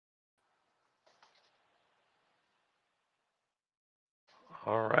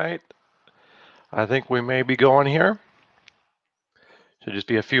All right. I think we may be going here. Should just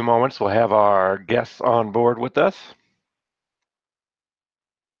be a few moments. We'll have our guests on board with us.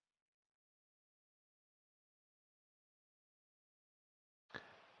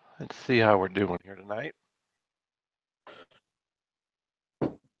 Let's see how we're doing here tonight.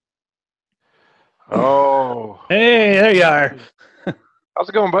 Oh. Hey, there you are. How's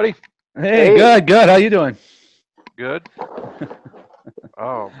it going, buddy? Hey, good. How you doing? Good.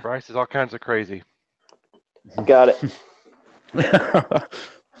 Oh, Bryce is all kinds of crazy. Got it.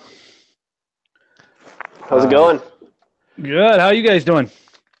 How's it going? Good. How you guys doing?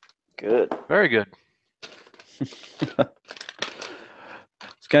 Good. Very good. I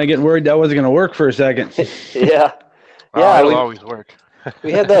was kind of getting worried that wasn't going to work for a second. Yeah. Yeah, it'll always work.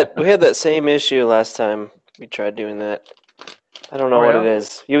 we had that same issue last time we tried doing that. I don't know what it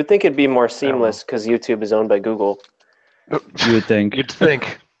is. You would think it'd be more seamless because YouTube is owned by Google. You would think. You'd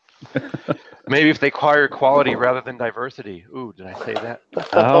think. Maybe if they acquire quality rather than diversity. Ooh, did I say that?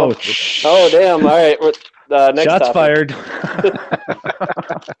 Ouch. Oh, damn. All right. Next Shots topic. fired.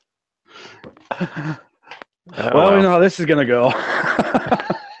 Well, we know how this is going to go.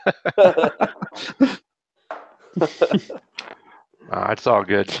 It's all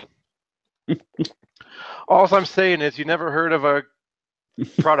good. All I'm saying is you never heard of a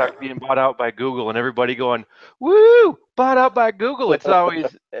product being bought out by Google and everybody going, woo, bought out by Google. It's always,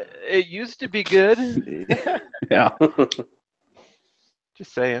 it used to be good. Yeah.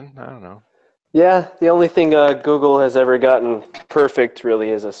 Just saying. I don't know. Yeah, the only thing Google has ever gotten perfect really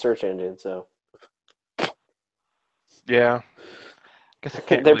is a search engine. So yeah. Guess I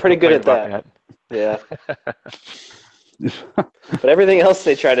can't they're really pretty good at complain that. Yeah. But everything else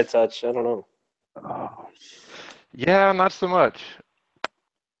they try to touch, I don't know. Oh. Yeah, not so much.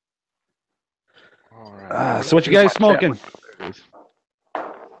 All right. So what you guys smoking?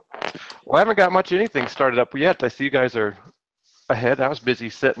 Well, I haven't got much anything started up yet. I see you guys are ahead. I was busy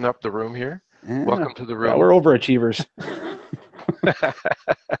setting up the room here. Yeah. Welcome to the room. Yeah, we're overachievers.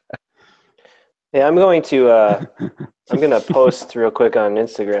 Yeah, I'm going to post real quick on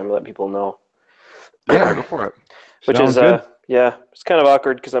Instagram and let people know. Yeah, go for it. Which Sounds is good. yeah, it's kind of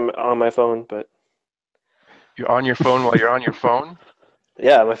awkward because I'm on my phone, but You're on your phone while you're on your phone?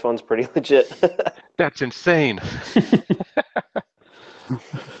 yeah, my phone's pretty legit. That's insane.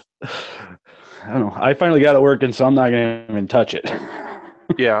 I don't know. I finally got it working, so I'm not going to even touch it.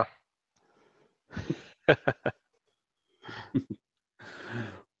 Yeah.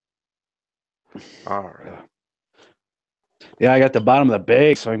 All right. Yeah, I got the bottom of the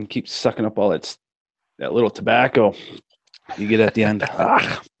bag, so I can keep sucking up all that little tobacco you get at the end.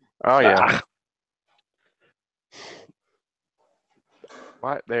 Oh, yeah.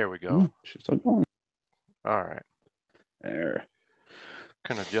 What? There we go. All right. There.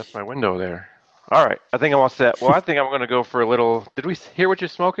 Can adjust my window there. All right. I think I'm all set. Well, I think I'm going to go for a little. Did we hear what you're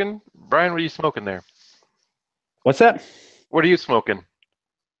smoking? Brian, what are you smoking there? What's that? What are you smoking?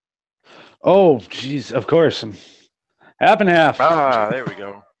 Oh, geez, of course. Half and half. Ah, there we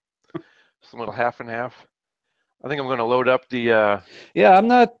go. Just a little half and half. I think I'm going to load up the yeah, I'm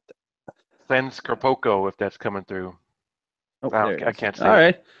not. San Scarpoco if that's coming through. Oh, I can't see. All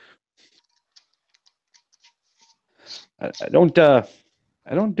right. I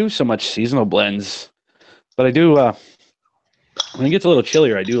don't do so much seasonal blends, but I do. When it gets a little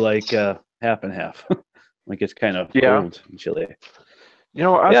chillier, I do like half and half. Like it's kind of cold and chilly. You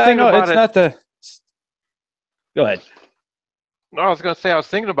know, I know it's not the. Go ahead. No, I was going to say I was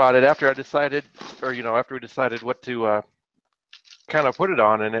thinking about it after I decided, or after we decided what to kind of put it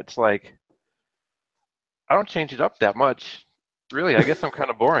on, and it's like I don't change it up that much. Really, I guess I'm kind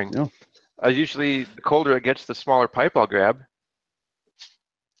of boring. No. Usually, the colder it gets, the smaller pipe I'll grab.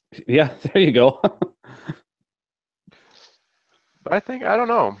 Yeah, there you go. But I don't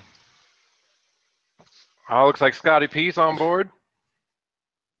know. Oh, looks like Scotty P's on board.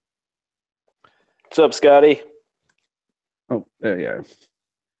 What's up, Scotty? Oh, there you are.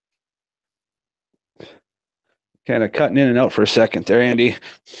 Kind of cutting in and out for a second there, Andy.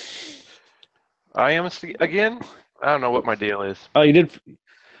 I am again. I don't know what my deal is. Oh, you did.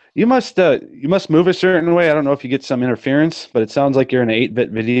 You must move a certain way. I don't know if you get some interference, but it sounds like you're in an 8-bit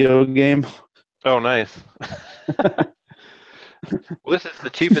video game. Oh, nice. Well, this is the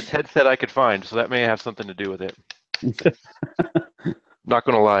cheapest headset I could find, so that may have something to do with it. Not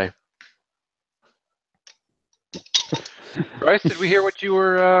going to lie. Bryce, did we hear what you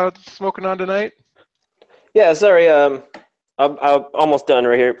were smoking on tonight? Yeah, sorry. I'm almost done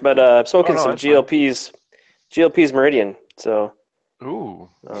right here, but I'm smoking some GLP's Meridian. So. Ooh.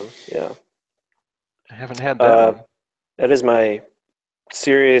 Yeah. I haven't had that one. That is my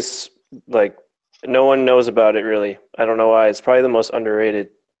serious, like, no one knows about it really. I don't know why. It's probably the most underrated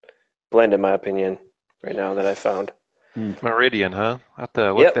blend, in my opinion, right now that I found. Meridian, huh? I have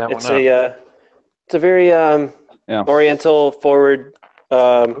to look that one up. It's a very Oriental forward,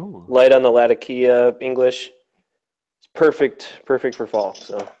 light on the Latakia English. It's perfect for fall.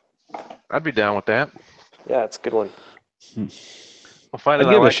 So I'd be down with that. yeah, it's a good one. I'll find it.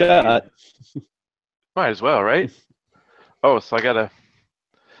 I'd give it a shot. Might as well, right? Oh, so I don't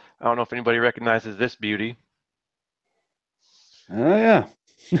know if anybody recognizes this beauty. Oh yeah.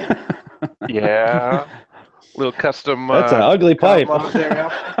 Yeah. Little custom. That's an ugly pipe.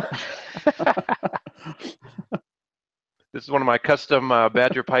 This is one of my custom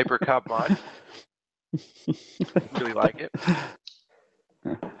Badger Piper cob mods. Really like it.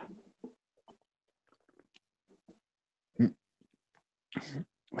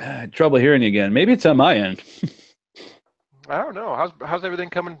 Trouble hearing you again. Maybe it's on my end. I don't know. How's everything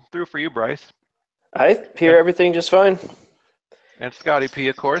coming through for you, Bryce? I hear everything just fine. And Scotty P,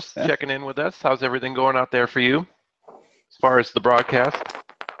 of course, checking in with us. How's everything going out there for you as far as the broadcast?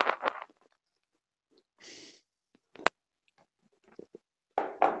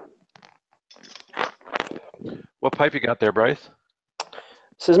 What pipe you got there, Bryce?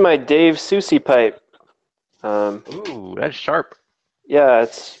 This is my Dave Susi pipe. Ooh, that's sharp. Yeah,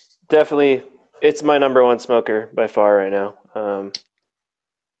 it's my number one smoker by far right now.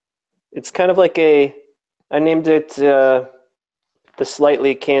 It's kind of like I named it the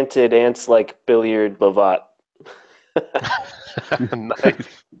slightly canted ants-like billiard Lovat.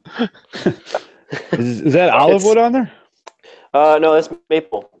 Nice. Is that olive wood on there? No, that's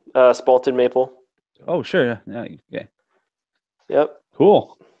maple, spalted maple. Oh, sure. Yeah. Yep.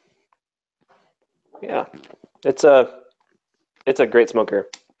 Cool. Yeah, it's a great smoker.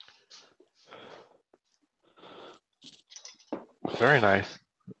 Very nice.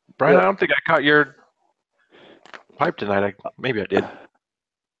 Brian, I don't think I caught your pipe tonight. Maybe I did.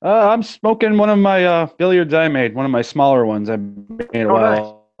 I'm smoking one of my billiards I made, one of my smaller ones I made a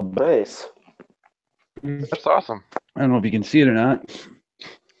while. Nice. That's awesome. I don't know if you can see it or not.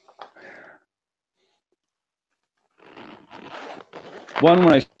 One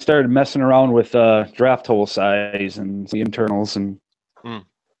when I started messing around with draft hole size and the internals, and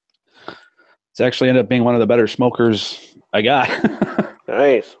it's actually ended up being one of the better smokers I got.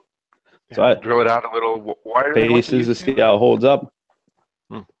 Nice. So I drill it out a little wider. Bases to see how it holds up.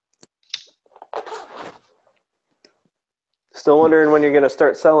 Still wondering when you're going to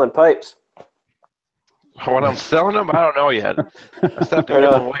start selling pipes. When I'm selling them, I don't know yet. I still have to give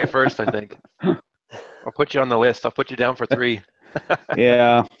them away first, I think. I'll put you on the list. I'll put you down for 3.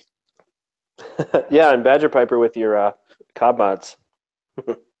 Yeah. Yeah, and Badger Piper with your cob mods.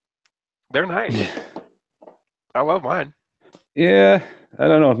 They're nice. I love mine. Yeah, I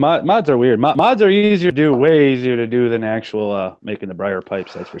don't know. Mods are weird. Mods are easier to do, way easier to do than actual making the briar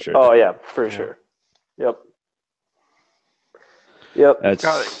pipes. That's for sure. Oh yeah, for sure. Yep.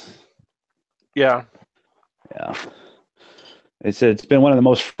 That's yeah. It's been one of the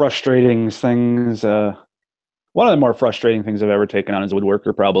most frustrating things. One of the more frustrating things I've ever taken on as a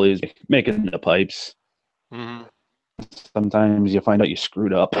woodworker probably is making the pipes. Mm-hmm. Sometimes you find out you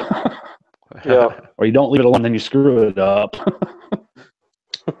screwed up. Yeah. Or you don't leave it alone, then you screw it up.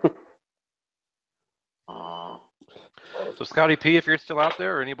 So Scotty P, if you're still out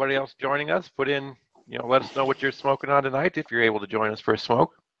there or anybody else joining us, put in, let us know what you're smoking on tonight if you're able to join us for a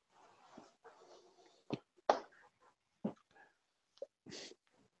smoke.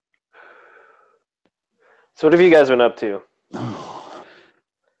 So what have you guys been up to?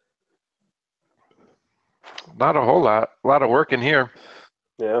 Not a whole lot. A lot of work in here.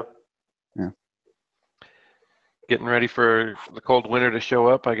 Yeah. Getting ready for the cold winter to show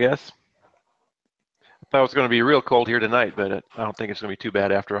up, I guess. I thought it was going to be real cold here tonight, but I don't think it's going to be too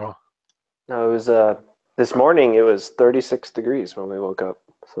bad after all. No, it was this morning. It was 36 degrees when we woke up.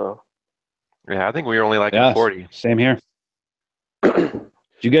 So. Yeah, I think we were only like 40. Same here. Did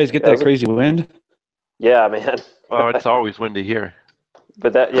you guys get that crazy wind? Yeah, man. Oh, it's always windy here.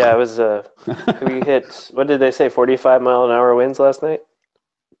 But it was. We hit. What did they say? 45-mile-an-hour winds last night.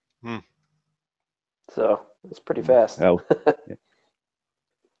 So it's pretty fast. Oh.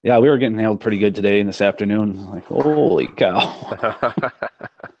 Yeah, we were getting nailed pretty good today and this afternoon. Like, holy cow.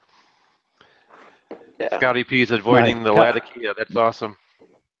 Yeah. Scotty P's avoiding the Latakia. That's awesome.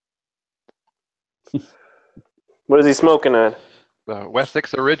 What is he smoking on?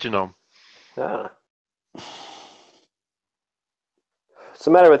 Wessex Original. Ah. What's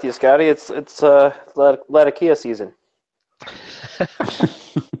the matter with you, Scotty? It's Latakia season.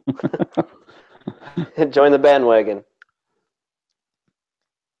 Join the bandwagon.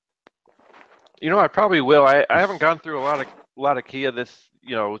 I probably will. I haven't gone through a lot of Kia this,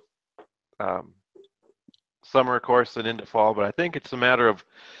 summer course and into fall, but I think it's a matter of,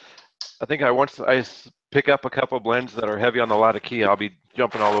 I think once I pick up a couple blends that are heavy on the lot of Kia, I'll be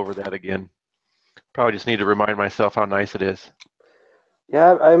jumping all over that again. Probably just need to remind myself how nice it is.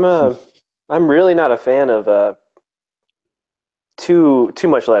 Yeah, I'm really not a fan of too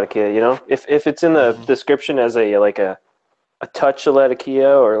much Latakia. If it's in the description as a touch of Latakia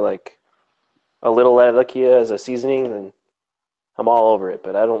or like a little Latakia as a seasoning, then I'm all over it.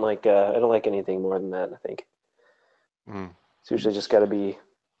 But I don't like anything more than that. I think it's usually just got to be.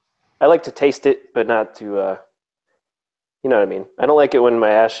 I like to taste it, but not to. You know what I mean? I don't like it when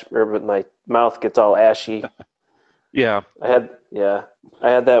when my mouth gets all ashy. Yeah. I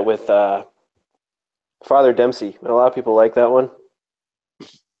had that with Father Dempsey. A lot of people like that one. I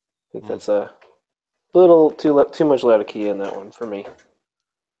think that's a little too much Latakia in that one for me.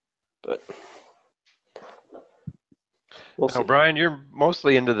 But we'll see. Brian, you're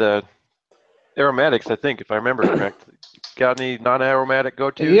mostly into the aromatics, I think, if I remember correctly. Got any non-aromatic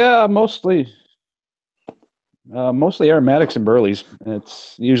go-tos? Yeah, mostly aromatics and burleys.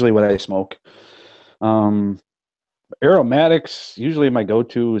 It's usually what I smoke. Aromatics, usually my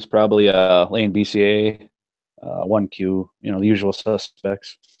go-to is probably Lane BCA, 1Q, the usual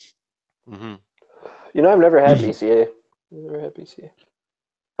suspects. Mm-hmm. I've never had BCA.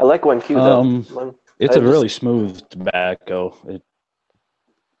 I like 1Q though. It's a really smooth tobacco.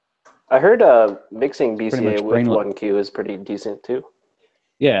 I heard mixing BCA with 1Q is pretty decent too.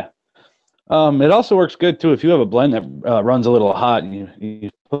 Yeah. It also works good too if you have a blend that runs a little hot and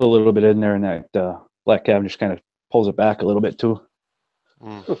you put a little bit in there, and that Black Cavendish kind of pulls it back a little bit too.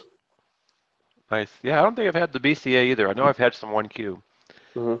 Nice. Yeah, I don't think I've had the BCA either. I know I've had some 1Q.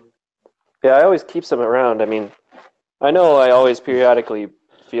 Mm-hmm. Yeah, I always keep some around. I mean, I know I always periodically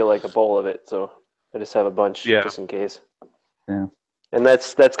feel like a bowl of it, so I just have a bunch just in case. Yeah. And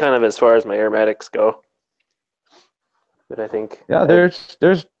that's kind of as far as my aromatics go. But I think there's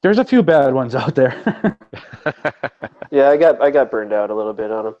a few bad ones out there. Yeah, I got burned out a little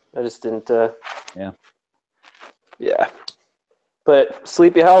bit on them. I just didn't. Yeah. But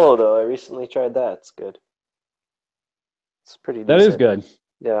Sleepy Hollow though, I recently tried that. It's good. It's pretty decent. That is good.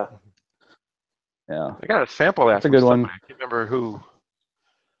 Yeah. Yeah. I got a sample that. That's a good one. I can't remember who.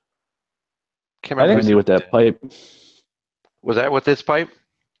 I think with that pipe. Was that with this pipe?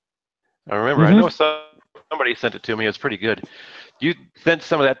 I remember. I know somebody sent it to me. It's pretty good. You sent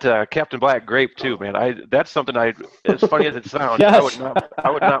some of that Captain Black grape too, man. That's something as funny as it sounds, Yes. I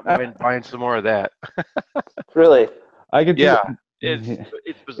would not mind buying some more of that. Really? I could. Yeah.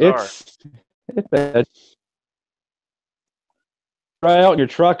 It's bizarre. It's bad. Try it out in your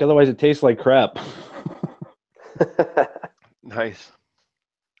truck, otherwise it tastes like crap. Nice.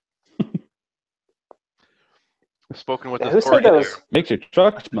 Spoken with who the said that was? Makes your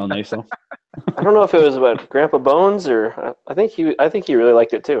truck smell nice though. I don't know if it was about Grandpa Bones or I think he really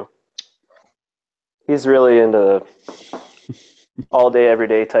liked it too. He's really into all day, every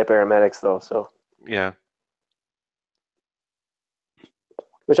day type aromatics though. So yeah.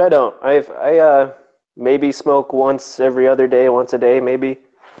 Which I don't. I maybe smoke once every other day, once a day maybe.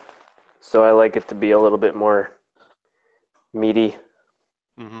 So I like it to be a little bit more meaty.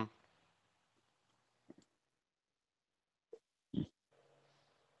 Mm-hmm.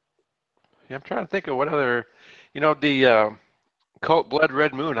 Yeah, I'm trying to think of what other, the Cult Blood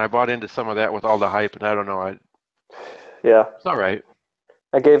Red Moon. I bought into some of that with all the hype, and I don't know. Yeah. It's all right.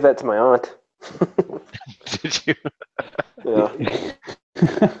 I gave that to my aunt. Did you? Yeah.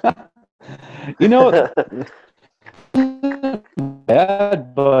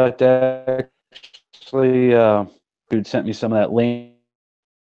 Bad, but actually, dude sent me some of that Lane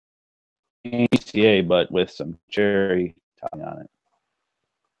ACA, but with some cherry topping on it.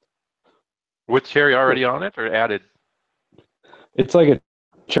 With cherry already on it or added? It's like a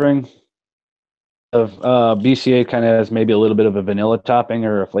cherry of BCA kind of has maybe a little bit of a vanilla topping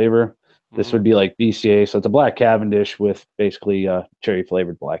or a flavor. This would be like BCA, so it's a Black Cavendish with basically cherry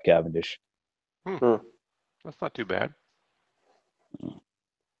flavored Black Cavendish. That's not too bad.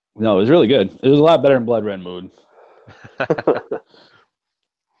 No, it was really good. It was a lot better than Blood Red Moon.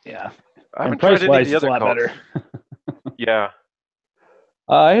 Yeah, and price-wise, it's a lot better. Yeah.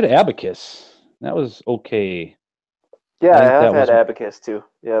 I had Abacus. That was okay. Yeah, I have had Abacus too.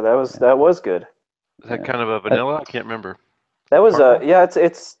 Yeah, that was good. Is that kind of a vanilla? I can't remember. That was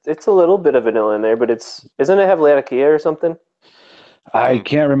it's a little bit of vanilla in there, but isn't it have Latakia or something? I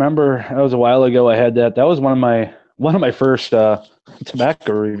can't remember. That was a while ago. I had that. That was one of my first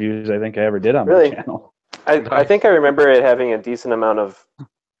tobacco reviews I think I ever did on my channel. I think I remember it having a decent amount of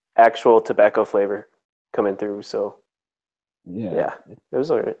actual tobacco flavor coming through. So Yeah. it was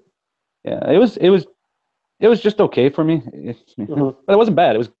all right. Yeah. It was just okay for me. Mhm. But it wasn't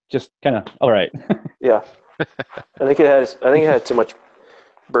bad. It was just kind of all right. Yeah, I think it had too much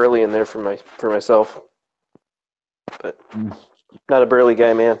burley in there for myself, but not a burley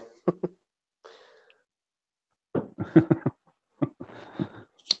guy, man.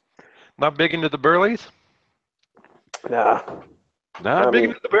 Not big into the Burleys? Nah, Not I big mean,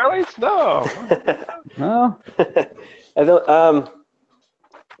 into the Burleys? No. No, I don't.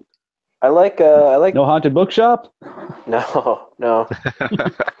 I like. no haunted bookshop. No.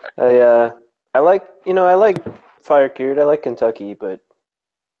 I like. I like fire cured. I like Kentucky, but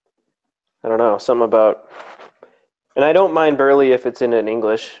I don't know something about. And I don't mind burley if it's in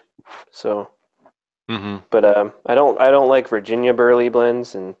English. So, but I don't like Virginia burley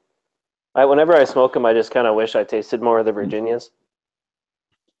blends, and whenever I smoke them, I just kind of wish I tasted more of the Virginias.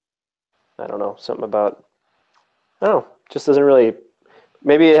 I don't know something about. I don't know. Just doesn't really.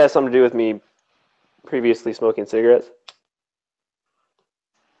 Maybe it has something to do with me previously smoking cigarettes.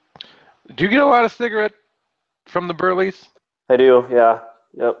 Do you get a lot of cigarette from the Burleys? I do. Yeah.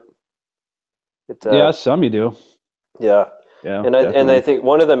 Yep. It, Yeah, some you do. Yeah. Yeah, And I definitely. think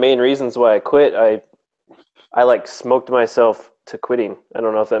one of the main reasons why I quit, I like smoked myself to quitting. I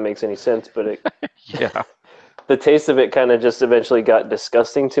don't know if that makes any sense, but Yeah. the taste of it kind of just eventually got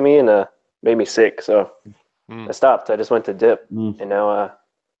disgusting to me and made me sick. So I stopped. I just went to dip, and now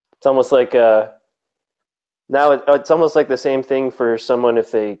it's almost like it's almost like the same thing for someone if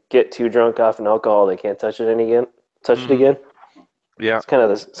they get too drunk off an alcohol, they can't touch it again. Yeah. It's kind of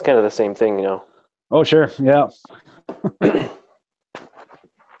the same thing, you know. Oh, sure. Yeah.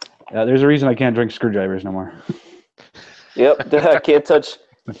 Yeah, there's a reason I can't drink screwdrivers no more. Yep, I can't touch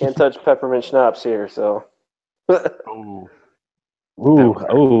peppermint schnapps here. So Oh. Ooh.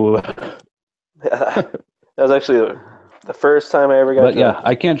 that was actually the first time I ever got But drunk. yeah,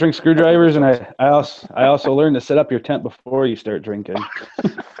 I can't drink screwdrivers, and I also learned to set up your tent before you start drinking.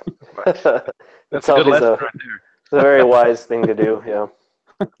 That's It's a good always lesson right there. it's a very wise thing to do. Yeah.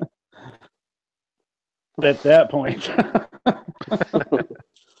 At that point.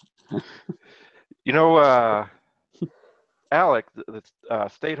 You know, Alec, the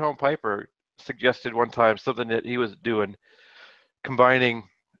stay-at-home piper, suggested one time something that he was doing, combining,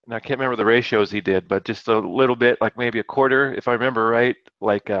 and I can't remember the ratios he did, but just a little bit, like maybe a quarter, if I remember right,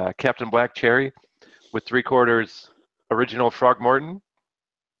 like Captain Black Cherry with 3/4 original Frogmorton.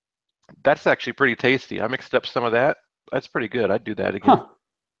 That's actually pretty tasty. I mixed up some of that. That's pretty good. I'd do that again.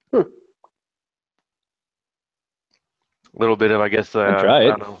 Huh. A little bit of, I guess, I'd I try it.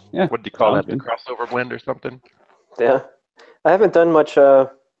 don't know, Yeah, what do you call sounds that? The good. crossover blend or something? Yeah. I haven't done much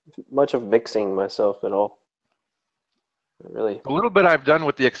of mixing myself at all. Really. A little bit I've done,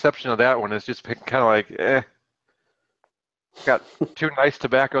 with the exception of that one, is just kind of like, got two nice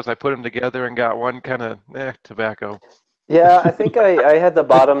tobaccos. I put them together and got one kind of tobacco. Yeah, I think I had the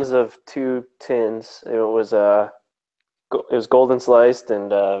bottoms of 2 tins. It was golden sliced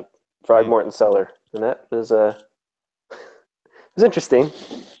and Frogmorton Cellar, and that was it was interesting.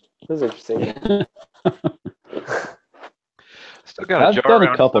 It was interesting. Still got a I've jar done a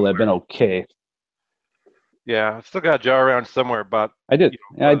around couple that have somewhere. been okay. Yeah, I've still got a jar around somewhere, about I did.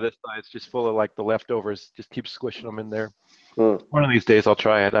 one of this size, just full of like the leftovers. Just keep squishing them in there. Mm. One of these days I'll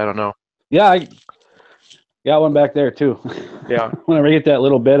try it. I don't know. Yeah, I got one back there too. Yeah. Whenever I get that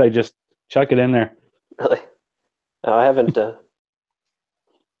little bit, I just chuck it in there. Really? No, I haven't. I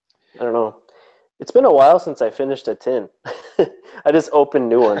don't know. It's been a while since I finished a tin. I just open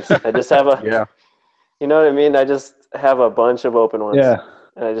new ones. I just have a. Yeah. You know what I mean? I just have a bunch of open ones. Yeah.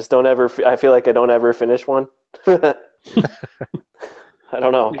 And I just don't ever. I feel like I don't ever finish one. I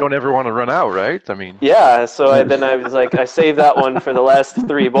don't know. You don't ever want to run out, right? I mean. Yeah. So then I was like, I saved that one for the last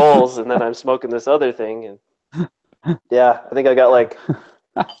 3 bowls, and then I'm smoking this other thing, and yeah, I think I got like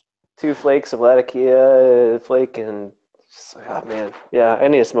 2 flakes of Latakia flake, and oh man, yeah, I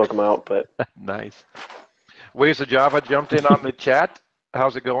need to smoke them out. But Nice. Waves of Java jumped in on the chat.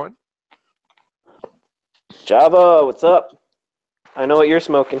 How's it going? Java, what's up? I know what you're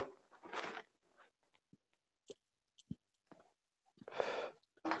smoking.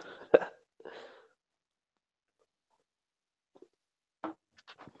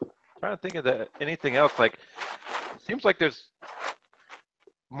 Trying to think of anything else. Like, it seems like there's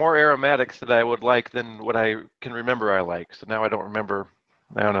more aromatics that I would like than what I can remember I like. So now I don't remember.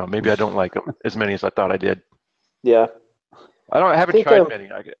 I don't know. Maybe I don't like them as many as I thought I did. Yeah. I haven't tried many.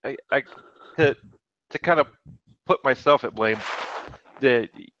 I to kind of put myself at blame. The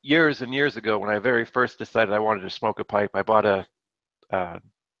years and years ago, when I very first decided I wanted to smoke a pipe, I bought a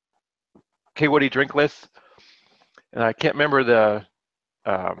K Woody drink lists, and I can't remember the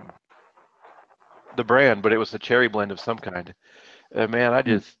brand, but it was a cherry blend of some kind. Man, I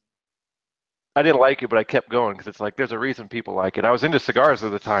didn't like it, but I kept going because it's like there's a reason people like it. I was into cigars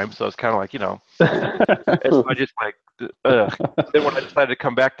at the time, so it's kind of like, and so I just like, ugh. Then when I decided to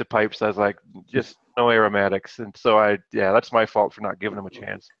come back to pipes, I was like, just no aromatics, and so that's my fault for not giving them a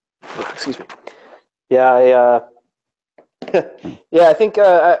chance. Excuse me. Yeah, yeah, I think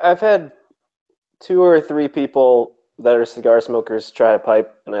I've had 2 or 3 people that are cigar smokers try a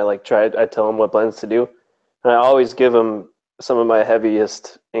pipe, and I tell them what blends to do, and I always give them some of my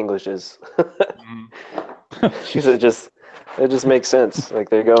heaviest Englishes. Because it just makes sense. Like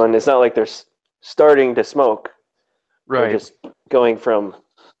they're going, it's not like they're starting to smoke. Right. They're just going from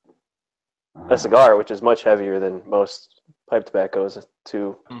a cigar, which is much heavier than most pipe tobaccos,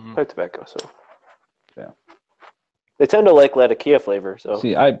 to pipe tobacco. So yeah, they tend to like Latakia flavor. So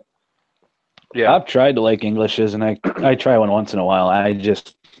see, I've tried to like Englishes, and I try one once in a while. I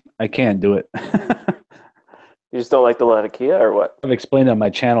can't do it. You just don't like the Latakia, or what? I've explained it on my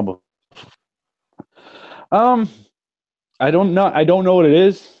channel before. I don't know. I don't know what it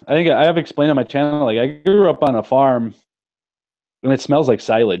is. I think I have explained on my channel. Like I grew up on a farm, and it smells like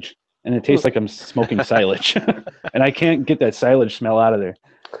silage, and it tastes like I'm smoking silage, and I can't get that silage smell out of there.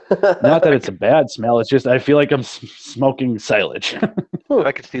 Not that it's a bad smell. It's just I feel like I'm smoking silage.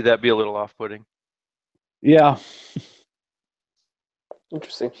 I could see that be a little off-putting. Yeah.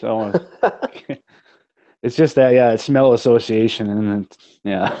 Interesting. So it's just that it's smell association, and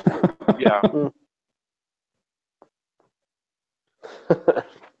yeah.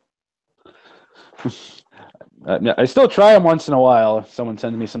 I still try them once in a while. If someone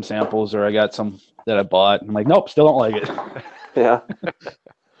sends me some samples, or I got some that I bought, I'm like, nope, still don't like it. Yeah.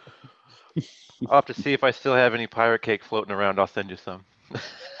 I'll have to see if I still have any pirate cake floating around. I'll send you some.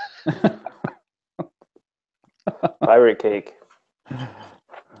 Pirate cake.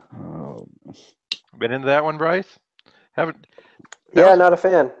 Been into that one, Bryce? Haven't. Not a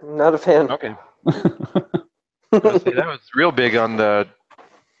fan. Not a fan. Okay. That was real big on the,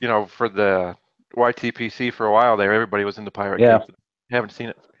 for the YTPC for a while there. Everybody was into pirate cakes. Haven't seen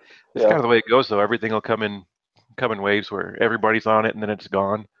it. It's kind of the way it goes, though. Everything will come in waves where everybody's on it and then it's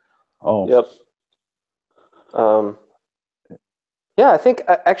gone. Oh. Yep. I think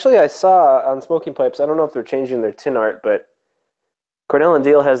actually I saw on Smoking Pipes, I don't know if they're changing their tin art, but Cornell and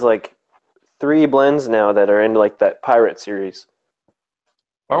Deal has like 3 blends now that are in like that pirate series.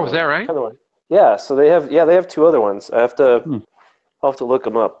 Oh, is that right? Kind of like, yeah, so they have 2 other ones. I'll have to look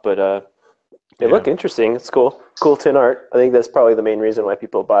them up, but they look interesting. It's cool. Cool tin art. I think that's probably the main reason why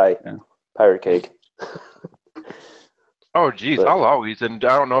people buy pirate cake. Oh, geez, I'll always, and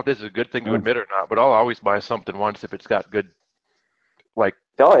I don't know if this is a good thing to admit or not, but I'll always buy something once if it's got good, like,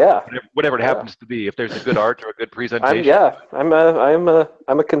 whatever it happens to be. If there's a good art or a good presentation. I'm a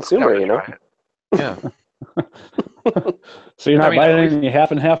consumer, Yeah. So you're not buying any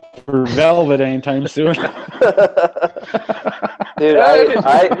half and half for Velvet anytime soon, dude.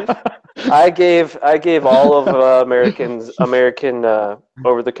 I gave all of American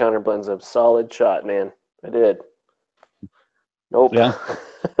over-the-counter blends a solid shot, man. I did. Nope. Yeah.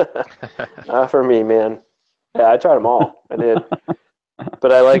 Not for me, man. Yeah, I tried them all. I did.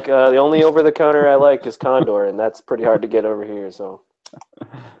 But I like the only over-the-counter I like is Condor, and that's pretty hard to get over here. So.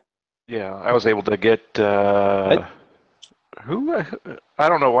 Yeah, I was able to get who? I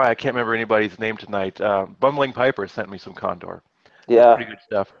don't know why I can't remember anybody's name tonight. Bumbling Piper sent me some Condor. Yeah. That's pretty good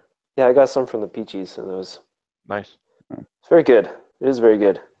stuff. Yeah, I got some from the Peaches, and it was nice. It's very good. It is very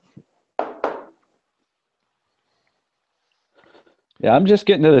good. Yeah, I'm just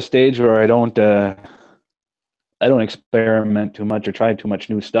getting to the stage where I don't experiment too much or try too much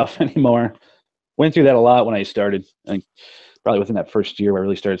new stuff anymore. Went through that a lot when I started. Like, probably within that first year where I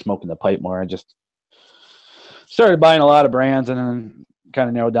really started smoking the pipe more. I just started buying a lot of brands and then kind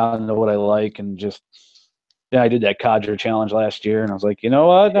of narrowed down to what I like, and just I did that Codger challenge last year, and I was like, you know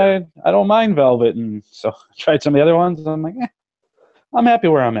what, I don't mind Velvet, and so I tried some of the other ones, and I'm like, I'm happy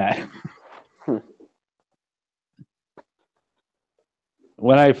where I'm at.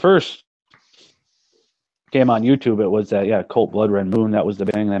 When I first came on YouTube, it was that Colt Blood Red Moon, that was the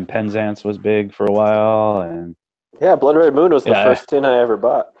big thing. Then Penzance was big for a while, and Blood Red Moon was the first tin I ever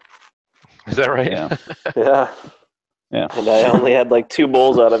bought. Is that right? Yeah. Yeah. And I only had like 2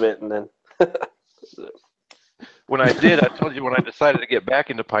 bowls out of it, and then. When I told you when I decided to get back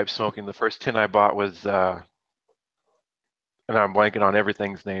into pipe smoking, the first tin I bought was, and I'm blanking on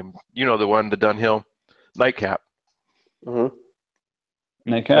everything's name. You know the one, the Dunhill Nightcap. Mm-hmm.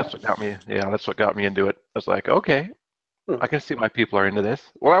 Nightcap. That's what got me. Yeah, that's what got me into it. I was like, okay, I can see why people are into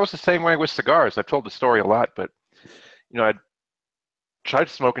this. Well, I was the same way with cigars. I've told the story a lot, but I tried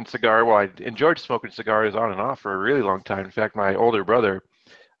smoking cigar. Well, I enjoyed smoking cigars on and off for a really long time. In fact, my older brother,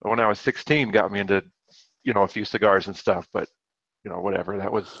 when I was 16, got me into a few cigars and stuff. But whatever.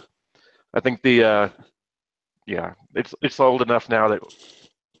 That was. I think it's old enough now that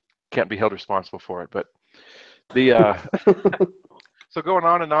can't be held responsible for it. But the so going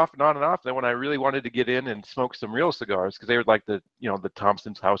on and off and on and off. Then when I really wanted to get in and smoke some real cigars, because they were like the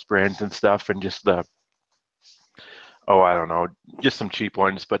Thompson's house brands and stuff, and just I don't know, just some cheap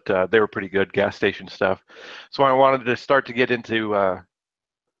ones, but they were pretty good gas station stuff. So I wanted to start to get into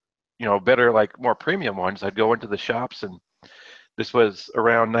better, like more premium ones. I'd go into the shops, and this was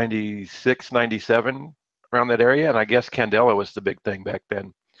around 96, 97, around that area, and I guess Candela was the big thing back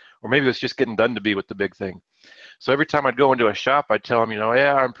then. Or maybe it was just getting done to be with the big thing. So every time I'd go into a shop, I'd tell them,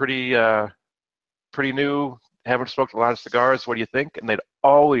 yeah, I'm pretty new, haven't smoked a lot of cigars. What do you think? And they'd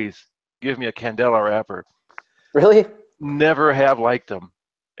always give me a Candela wrapper. Really? Never have liked them.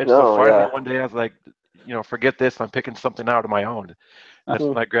 And so finally one day I was like, forget this. I'm picking something out of my own. That's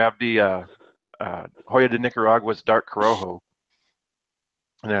when I grabbed the Hoya de Nicaragua's Dark Corojo.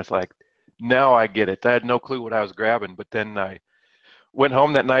 And I was like, now I get it. I had no clue what I was grabbing, but then I went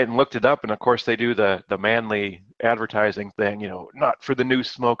home that night and looked it up, and of course they do the manly advertising thing, not for the new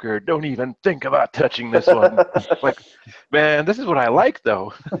smoker. Don't even think about touching this one. Like, man, this is what I like,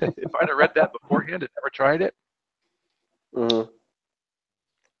 though. If I'd have read that beforehand and never tried it. Mm-hmm.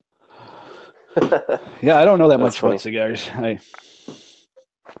 Yeah, I don't know that much about cigars.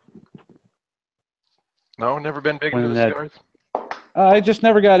 No, never been big into the cigars. I just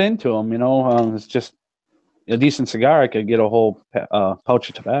never got into them. It's just a decent cigar. I could get a whole pouch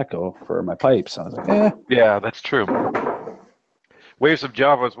of tobacco for my pipes. I was like, eh. Yeah, that's true. Waves of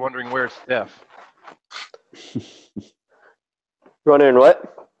Java was wondering where's Steph. Wondering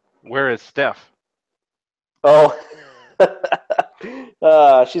what? Where is Steph? Oh,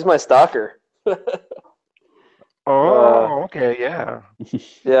 she's my stalker. Okay, yeah.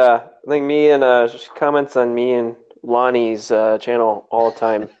 Yeah, I think she comments on me and Lonnie's channel all the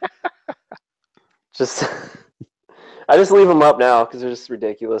time. I just leave them up now because they're just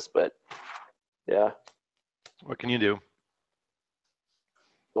ridiculous, but yeah. What can you do?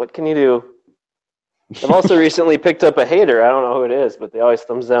 What can you do? I've also recently picked up a hater. I don't know who it is, but they always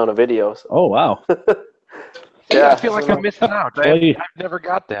thumbs down a video. So. Oh, wow. Yeah, I feel like I'm missing out. I've never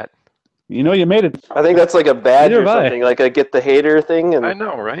got that. You made it. I think that's like a badge or something, like a get the hater thing. And I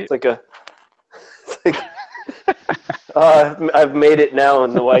know, right? It's like I've made it now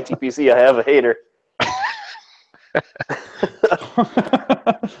in the YTPC. I have a hater.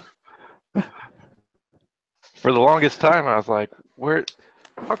 For the longest time, I was like,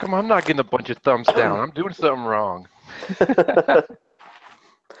 how come I'm not getting a bunch of thumbs down? I'm doing something wrong.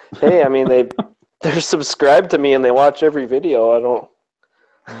 Hey, I mean, they're subscribed to me and they watch every video. I don't...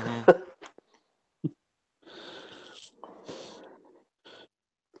 Mm-hmm.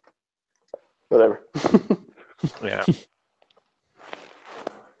 Whatever. Yeah.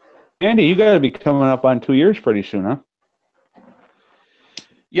 Andy, you got to be coming up on 2 years pretty soon, huh?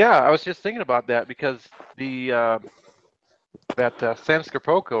 Yeah, I was just thinking about that because that San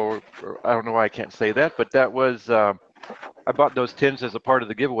Scarpoco, or I don't know why I can't say that, but that was I bought those tins as a part of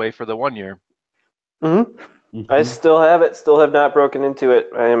the giveaway for the 1 year. Mm-hmm. Mm-hmm. I still have it. Still have not broken into it.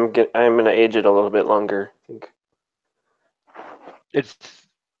 I'm going to age it a little bit longer, I think.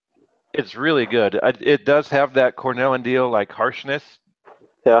 It's really good. It does have that Cornell and Deal like harshness.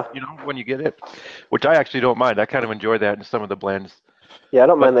 Yeah. When you get it, which I actually don't mind. I kind of enjoy that in some of the blends. Yeah, I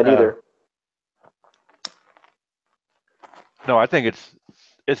don't mind that either. No, I think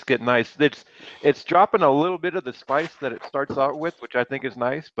it's getting nice. It's dropping a little bit of the spice that it starts out with, which I think is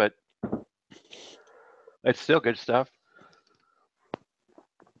nice, but it's still good stuff.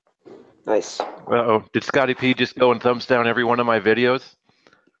 Nice. Uh-oh, did Scotty P just go and thumbs down every one of my videos?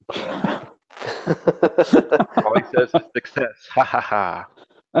 All he says is success. Ha ha ha.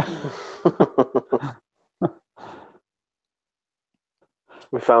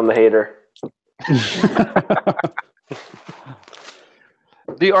 We found the hater.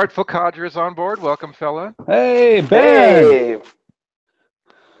 The Artful Codger is on board. Welcome, fella. Hey, Ben. Hey.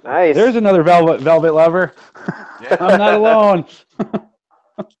 Nice. There's another velvet lover. Yeah. I'm not alone.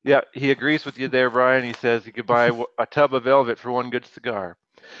 Yeah, he agrees with you there, Brian. He says he could buy a tub of velvet for one good cigar.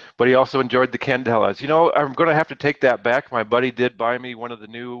 But he also enjoyed the Candelas. I'm going to have to take that back. My buddy did buy me one of the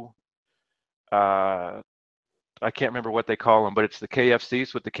new, I can't remember what they call them, but it's the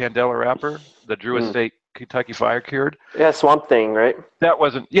KFCs with the Candela wrapper, the Drew Estate Kentucky Fire Cured. Yeah, Swamp Thing, right?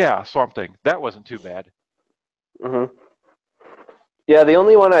 Swamp Thing. That wasn't too bad. Mm-hmm. Yeah, the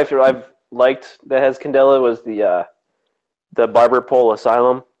only one I've liked that has candela was the Barber Pole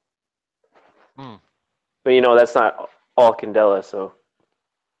Asylum. Hmm. But that's not all candela, so.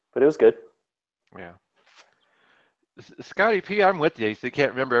 But it was good. Yeah. Scotty P, I'm with you. He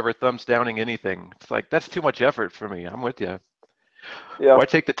can't remember ever thumbs downing anything. It's like, that's too much effort for me. I'm with you. Yeah. Why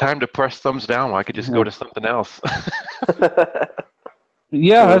take the time to press thumbs down when I could just go to something else?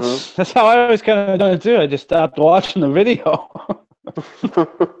 Yeah, that's how I was kind of done it too. I just stopped watching the video.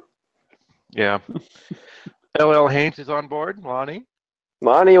 Yeah. LL Haynes is on board. Lonnie?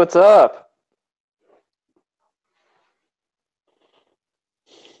 Lonnie, what's up?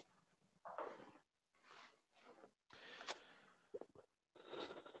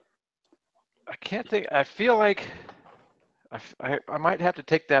 I can't think. I feel like I might have to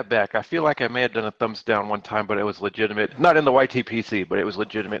take that back. I feel like I may have done a thumbs down one time, but it was legitimate. Not in the YTPC, but it was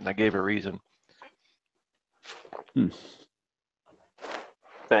legitimate, and I gave a reason.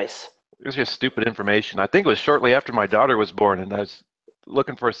 Nice. It was just stupid information. I think it was shortly after my daughter was born, and I was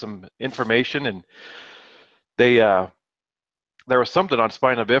looking for some information, and there was something on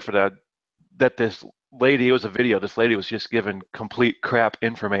spina bifida that this lady, it was a video, this lady was just giving complete crap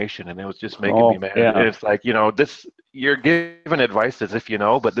information, and it was just making me mad. Yeah. And it's like, this, you're giving advice as if you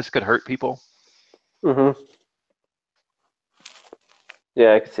know, but this could hurt people. Yeah,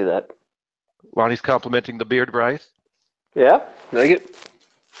 I can see that. Lonnie's complimenting the beard, Bryce. Yeah, like it.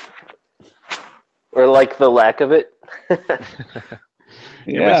 Or like the lack of it.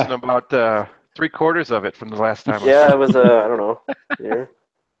 You're missing about 3/4 of it from the last time. Yeah, it was I don't know.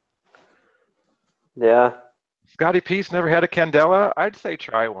 Yeah. Scotty Peace never had a candela. I'd say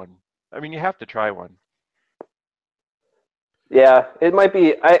try one. I mean, you have to try one. Yeah, it might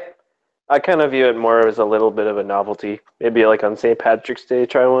be. I kind of view it more as a little bit of a novelty. Maybe like on St. Patrick's Day,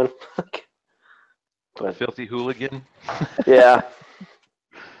 try one. But, filthy hooligan. Yeah.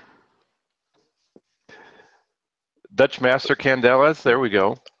 Dutch Master Candelas. There we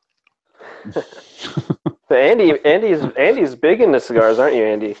go. But Andy's big into cigars, aren't you,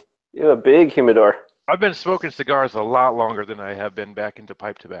 Andy? You have a big humidor. I've been smoking cigars a lot longer than I have been back into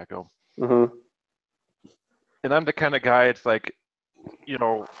pipe tobacco. Mm-hmm. And I'm the kind of guy, it's like,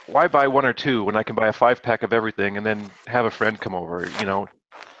 why buy one or two when I can buy a 5-pack of everything and then have a friend come over,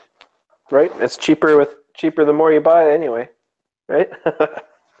 Right? It's cheaper the more you buy anyway. Right?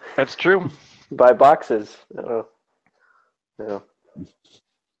 That's true. Buy boxes. No.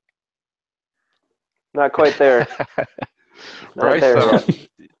 Not quite there. Bryce, yet.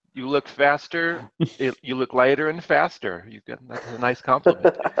 you look faster. You look lighter and faster. That's a nice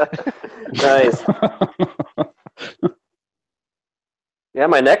compliment. Nice. Yeah,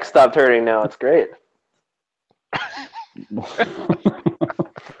 my neck stopped hurting now. It's great.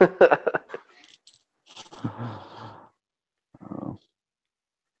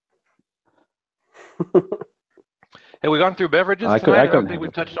 Hey, we gone through beverages tonight? I don't think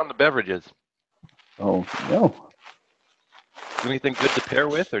we've touched on the beverages. Oh, no. Anything good to pair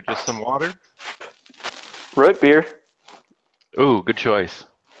with, or just some water? Root beer. Ooh, good choice.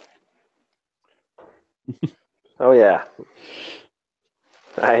 Oh, yeah.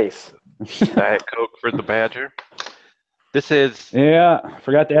 Nice. Diet Coke for the Badger. This is... Yeah,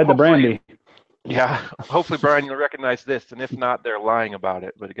 forgot to add the brandy. Yeah, hopefully, Brian, you'll recognize this, and if not, they're lying about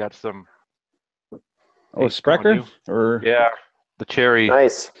it, but it got some... Oh, Sprecher? Yeah, the cherry.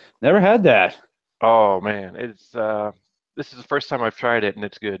 Nice. Never had that. Oh, man. It's this is the first time I've tried it, and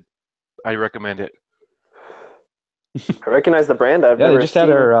it's good. I recommend it. I recognize the brand. I've never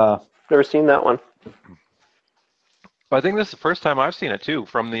seen that one. I think this is the first time I've seen it, too,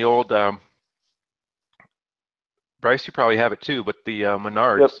 from the old... Bryce, you probably have it, too, but the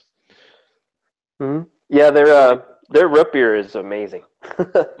Menards. Yep. Mm-hmm. Yeah, their root beer is amazing.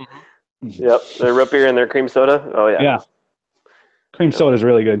 Mm-hmm. Yep, their root beer and their cream soda. Oh, yeah. Yeah. Cream soda is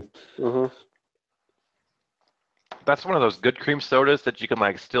really good. Mm-hmm. That's one of those good cream sodas that you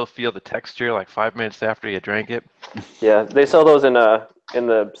can still feel the texture 5 minutes after you drank it. Yeah, they sell those in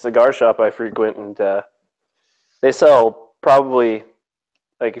the cigar shop I frequent, and they sell probably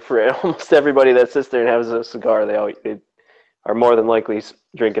for almost everybody that sits there and has a cigar. They are more than likely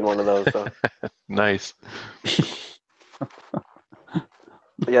drinking one of those. So. Nice.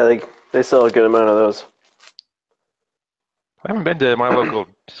 Yeah, they sell a good amount of those. I haven't been to my local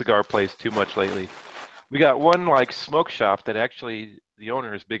cigar place too much lately. We got one smoke shop that actually the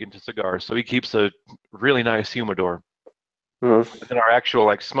owner is big into cigars, so he keeps a really nice humidor. Mm-hmm. In our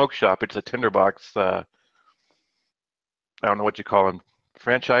actual smoke shop, it's a tinderbox. I don't know what you call them,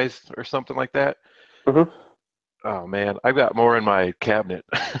 franchise or something like that. Mm-hmm. Oh man, I've got more in my cabinet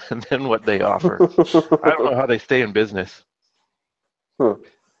than what they offer. I don't know how they stay in business.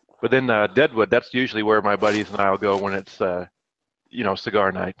 But then Deadwood, that's usually where my buddies and I'll go when it's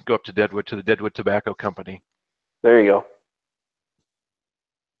cigar night. Go up to Deadwood to the Deadwood Tobacco Company. There you go.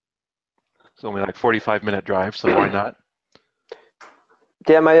 It's only like 45-minute drive, so why not?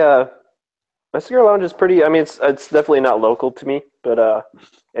 Yeah, my cigar lounge is pretty. I mean, it's definitely not local to me, but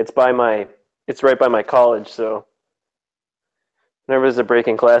it's right by my college. So whenever there's a break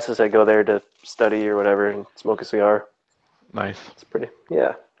in classes, I go there to study or whatever and smoke a cigar. Nice. It's pretty.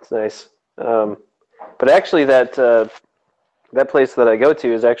 Yeah, it's nice. But actually, that place that I go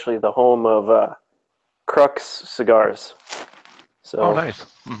to is actually the home of Crux Cigars. So, Oh, nice.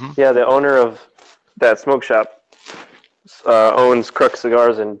 Mm-hmm. Yeah, the owner of that smoke shop owns Crux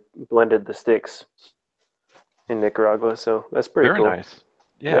Cigars and blended the sticks in Nicaragua. So that's pretty Very cool. nice.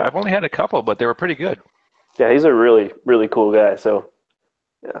 Yeah, I've only had a couple, but they were pretty good. Yeah, he's a really, really cool guy. So,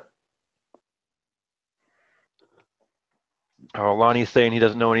 yeah. Oh, Lonnie's saying he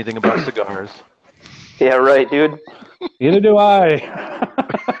doesn't know anything about cigars. Yeah, right, dude. Neither do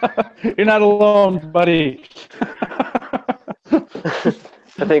I. You're not alone, buddy.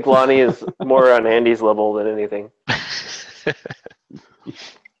 I think Lonnie is more on Andy's level than anything.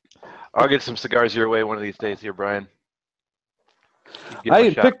 I'll get some cigars your way one of these days here, Brian.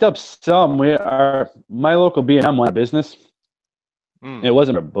 I picked up some. My local B&M went out of business. It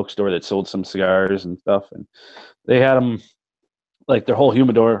wasn't a bookstore that sold some cigars and stuff, and they had them like their whole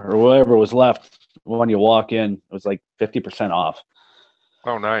humidor or whatever was left when you walk in. It was like 50% off.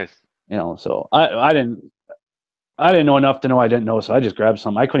 Oh, nice. So I didn't know enough to know I didn't know, so I just grabbed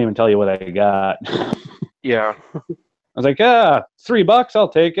some. I couldn't even tell you what I got. Yeah. I was like, $3, I'll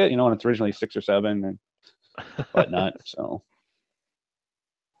take it. And it's originally 6 or 7 and whatnot. So.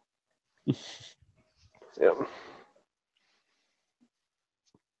 Yep.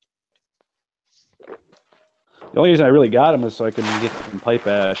 The only reason I really got them is so I could get some pipe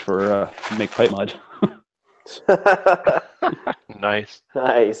ash for make pipe mud. Nice.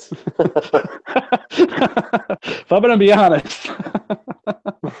 Nice. If I'm gonna be honest,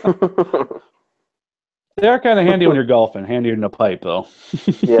 they are kind of handy when you're golfing. Handier than a pipe, though.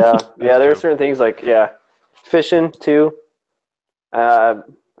 Yeah. There are certain things like fishing too. I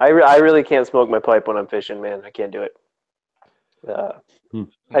really can't smoke my pipe when I'm fishing, man. I can't do it.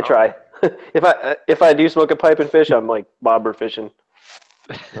 I try. If I do smoke a pipe and fish, I'm like bobber fishing.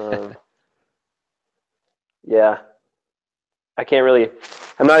 Yeah. I can't really.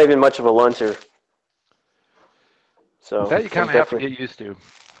 I'm not even much of a luncher. So that you kind of have to get used to.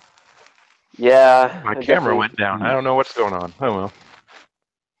 Yeah. My camera went down. I don't know what's going on. Oh well.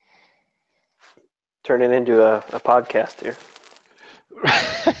 Turn it into a podcast here.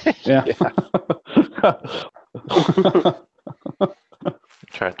 Yeah.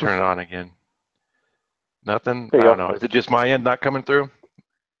 Try to turn it on again. Nothing? There I you don't go. know. Is it just my end not coming through?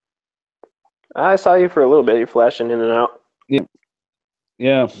 I saw you for a little bit. You're flashing in and out.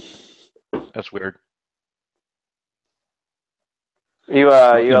 Yeah. That's weird. You You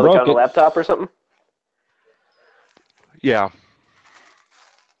like broke on a it. laptop or something? Yeah.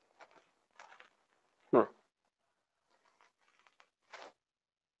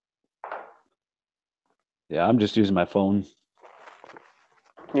 Yeah, I'm just using my phone.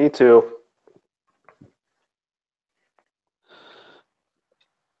 Me too.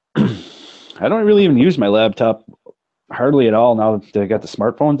 I don't really even use my laptop hardly at all now that I got the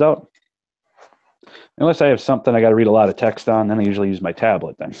smartphones out. Unless I have something I got to read a lot of text on, then I usually use my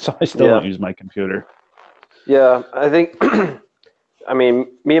tablet then. So I still don't use my computer. Yeah, I think. I mean,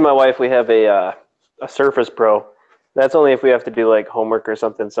 me and my wife, we have a Surface Pro. That's only if we have to do like homework or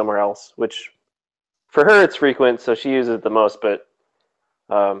something somewhere else. Which, for her, it's frequent, so she uses it the most. But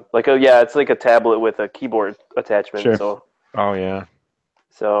it's like a tablet with a keyboard attachment. Sure. So. Oh yeah.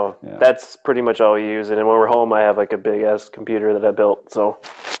 So that's pretty much all we use. And then when we're home, I have like a big ass computer that I built. So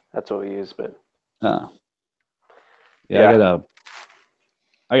that's what we use. But I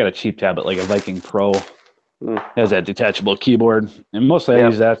got a cheap tablet, like a Viking Pro. Has that detachable keyboard, and mostly I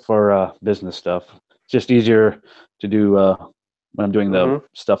use that for business stuff. It's just easier to do when I'm doing the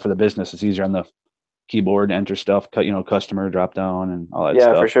stuff for the business. It's easier on the keyboard, enter stuff, customer drop down, and all that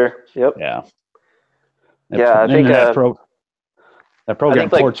stuff. Yeah, for sure. Yep. Yeah. I think that program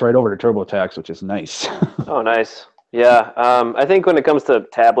ports right over to TurboTax, which is nice. Oh, nice. Yeah. I think when it comes to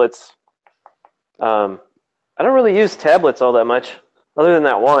tablets, I don't really use tablets all that much, other than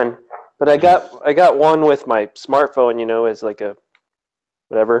that one. But I got one with my smartphone, as like a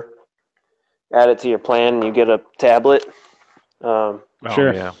whatever. Add it to your plan, and you get a tablet.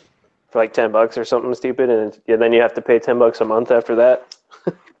 Sure. Yeah. For like $10 or something stupid, and then you have to pay $10 a month after that.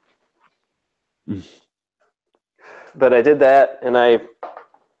 but I did that, and I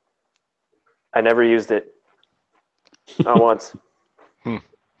never used it. Not once.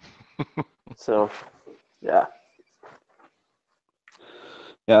 So, yeah.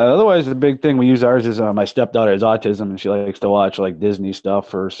 Yeah. Otherwise, the big thing we use ours is my stepdaughter has autism, and she likes to watch like Disney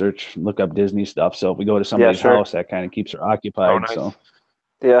stuff or look up Disney stuff. So if we go to somebody's sure. house, that kind of keeps her occupied. Oh, nice. So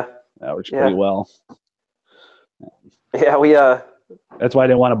Yeah. that works pretty well. Yeah, we That's why I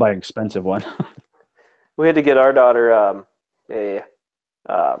didn't want to buy an expensive one. we had to get our daughter a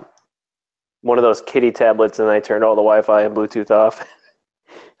one of those kitty tablets, and I turned all the Wi-Fi and Bluetooth off.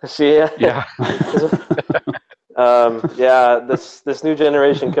 Yeah. This new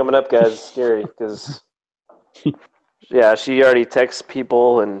generation coming up, guys, is scary because she already texts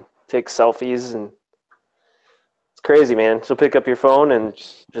people and takes selfies, and it's crazy, man. She'll pick up your phone and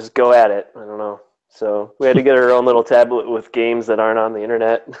just go at it. I don't know. So we had to get her own little tablet with games that aren't on the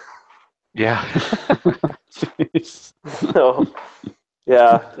internet. Yeah. So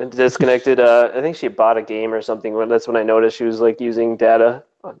yeah, and disconnected. I think she bought a game or something. That's when I noticed she was like using data.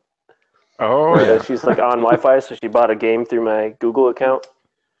 Oh, yeah. She's like on Wi-Fi, so she bought a game through my Google account.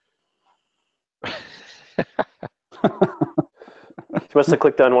 She must have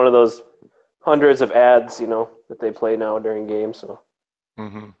clicked on one of those hundreds of ads, that they play now during games. So.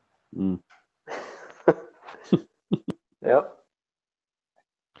 Mm-hmm. Yep.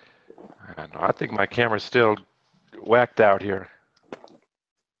 I don't know. I think my camera's still whacked out here.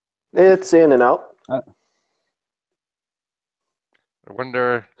 It's in and out. I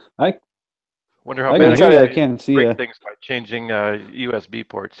wonder. I Wonder how can bad hear you. I can can't see break you. things by changing USB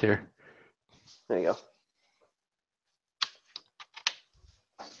ports here. There you go.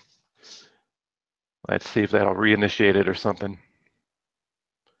 Let's see if that'll reinitiate it or something.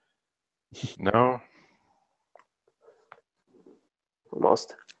 No.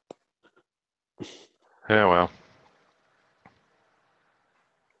 Almost. Yeah, well.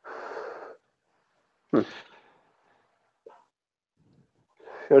 You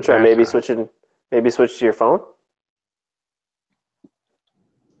want to try maybe switch to your phone?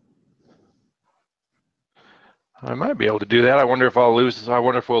 I might be able to do that. I wonder if we'll lose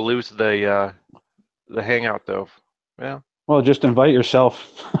the Hangout though. Yeah. Well, just invite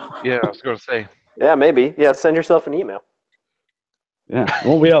yourself. Yeah, I was going to say. Yeah, maybe. Yeah, send yourself an email. Yeah,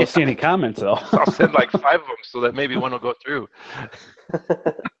 won't be able to see any comments though. I'll send like 5 of them so that maybe one will go through.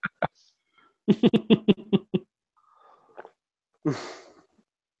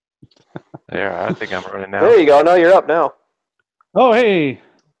 There, I think I'm running now. There you go. No, you're up now. Oh, hey.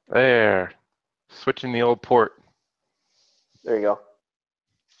 There. Switching the old port. There you go.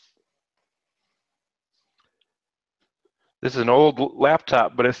 This is an old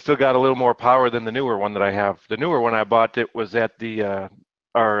laptop, but it's still got a little more power than the newer one that I have. The newer one I bought, it was at the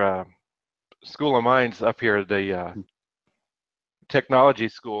our School of Mines up here, the technology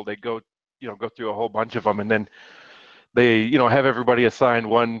school. They go through a whole bunch of them, and then they have everybody assign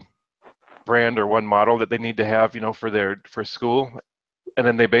one brand or one model that they need to have for school, and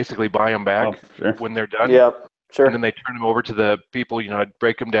then they basically buy them back when they're done. Yeah, sure. And then they turn them over to the people,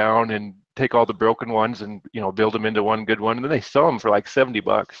 break them down and take all the broken ones and build them into one good one, and then they sell them for like $70.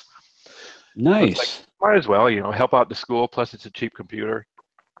 Nice. So it's like, might as well help out the school, plus it's a cheap computer.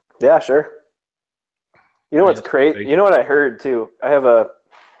 Yeah, sure. You know what's crazy? You know what I heard too? I have a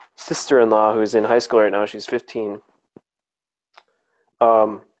sister-in-law who's in high school right now. She's 15.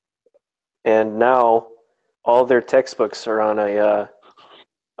 And now all their textbooks are on a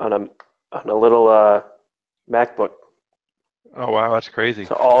little MacBook. Oh wow, that's crazy.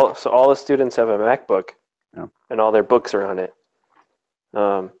 So all the students have a MacBook, and all their books are on it.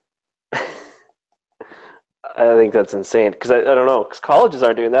 I think that's insane because I don't know, because colleges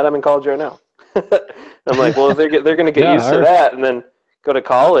aren't doing that. I'm in college right now. I'm like, well, they're going to get used to that and then go to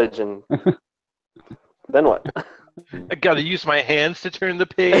college, and then what? I got to use my hands to turn the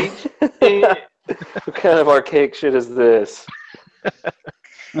page. What kind of archaic shit is this?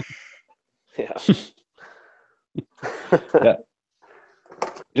 Yeah. Yeah.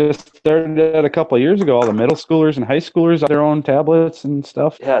 Just started that a couple of years ago. All the middle schoolers and high schoolers have their own tablets and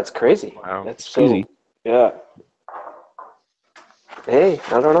stuff. Yeah, it's crazy. Wow. That's so easy. Yeah. Hey,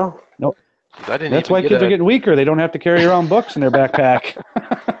 I don't know. Nope. That's why kids are getting weaker. They don't have to carry around books in their backpack.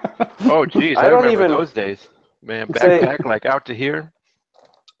 Oh, geez. I remember those days. Man, backpack like out to here.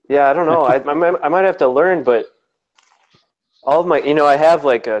 Yeah, I don't know. I might have to learn, but all of my, I have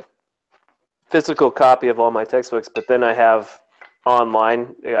like a physical copy of all my textbooks, but then I have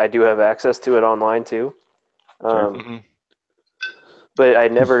online. I do have access to it online too. But I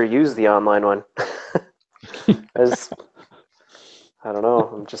never use the online one. I don't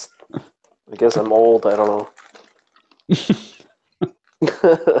know. I guess I'm old. I don't know.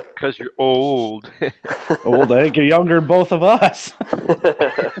 Because you're old. Old, I think you're younger than both of us.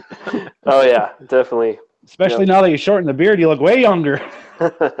 Oh yeah, definitely. Especially now that you shorten the beard, you look way younger.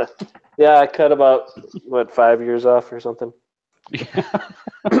 Yeah, I cut about 5 years off or something.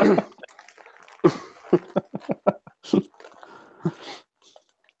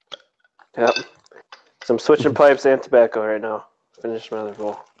 Yep. So I'm switching pipes and tobacco right now. Finish my other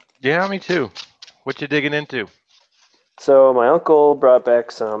bowl. Yeah, me too. What you digging into? So my uncle brought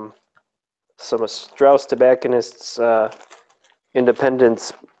back some Strauss Tobacconists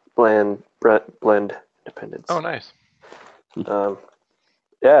Independence blend. Independence. Oh, nice.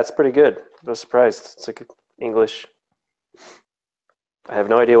 Yeah, it's pretty good. I was surprised. It's like English. I have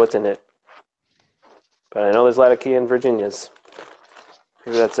no idea what's in it, but I know there's Latakia and Virginias.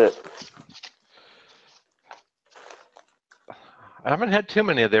 Maybe that's it. I haven't had too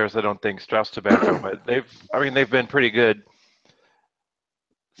many of theirs, I don't think, Strauss Tobacco, but they've been pretty good.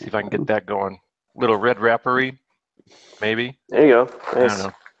 See if I can get that going. Little red wrappery, maybe. There you go. I don't Nice.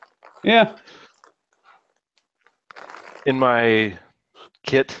 know. Yeah. In my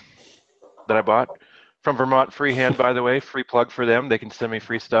kit that I bought from Vermont Freehand, by the way, free plug for them. They can send me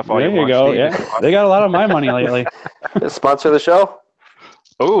free stuff all There you you want. go. Steve, Yeah. They got a lot of my money lately. Sponsor the show.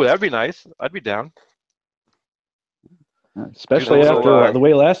 Oh, that'd be nice. I'd be down. Especially little, after the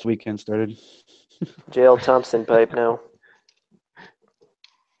way last weekend started. Jail Thompson pipe now.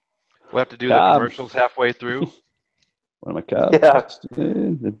 We'll have to do the commercials halfway through. What am I called? Yeah.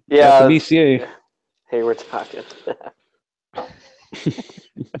 Yeah. The BCA. Hey, we're talking.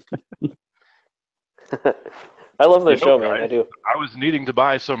 I love their show, man. Guys, I do. I was needing to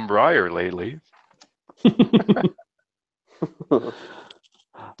buy some Briar lately. Well,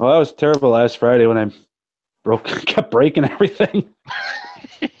 that was terrible last Friday when I kept breaking everything.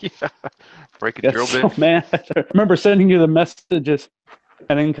 Yeah. Breaking drill so bits. mad. I remember sending you the messages.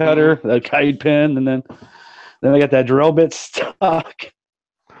 Penning cutter, the guide pin, and then I got that drill bit stuck.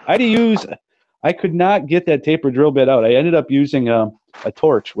 I could not get that taper drill bit out. I ended up using a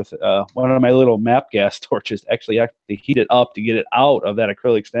torch with one of my little map gas torches. Actually, I have to heat it up to get it out of that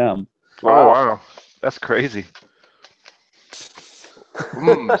acrylic stem. Wow. Oh, wow. That's crazy.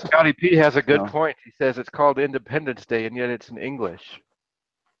 Scotty P has a good point. He says it's called Independence Day, and yet it's in English.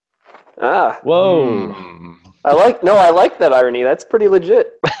 Ah. Whoa. I like that irony. That's pretty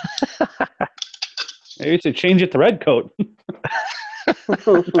legit. Maybe to change it to red coat.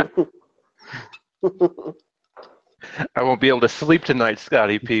 I won't be able to sleep tonight,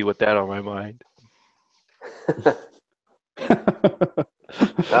 Scotty P, with that on my mind.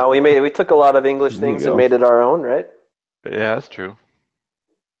 No, we took a lot of English things and made it our own, right? Yeah, that's true.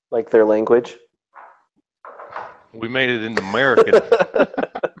 Like their language. We made it in American.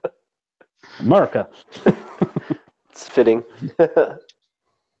 America. It's fitting.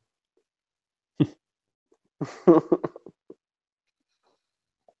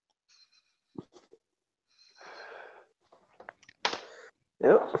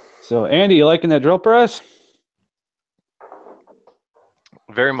 Yep. So, Andy, you liking that drill press?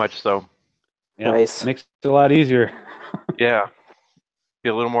 Very much so. Yeah, nice. Makes it a lot easier. Yeah.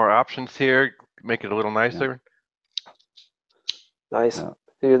 Get a little more options here. Make it a little nicer. Yeah. Nice. Yeah.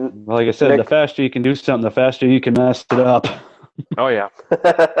 Dude, well, like I said, the faster you can do something, the faster you can mess it up. Oh, yeah.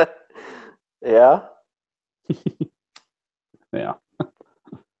 Yeah? Yeah.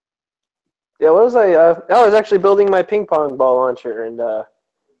 Yeah, what was I? I was actually building my ping pong ball launcher, and the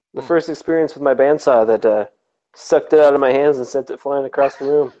first experience with my bandsaw that sucked it out of my hands and sent it flying across the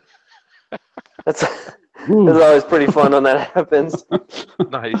room. That's always pretty fun when that happens.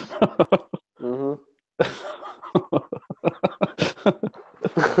 Nice. Mm-hmm.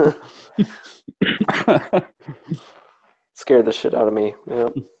 Scared the shit out of me. Yeah.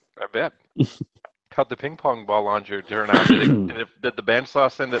 I bet. How'd the ping pong ball launcher turn out? Did the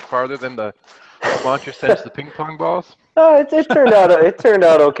bandsaw send it farther than the launcher sends the ping pong balls? It turned out. It turned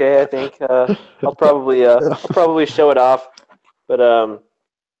out okay. I think I'll probably show it off, but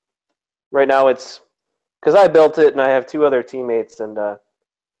right now it's because I built it and I have two other teammates and they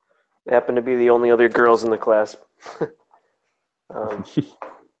happen to be the only other girls in the class.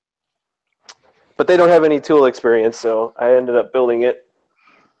 But they don't have any tool experience, so I ended up building it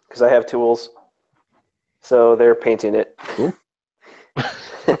because I have tools. So they're painting it. Cool.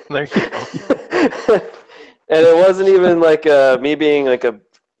 There you go. And it wasn't even like me being like a,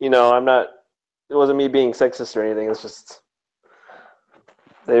 I'm not, it wasn't me being sexist or anything. It's just,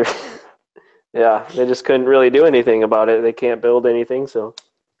 they just couldn't really do anything about it. They can't build anything, so.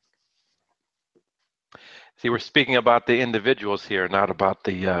 See, we're speaking about the individuals here, not about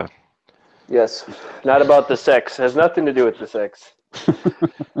the Yes, not about the sex. Has nothing to do with the sex.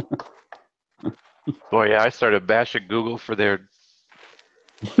 Boy, yeah, I started bashing Google for their.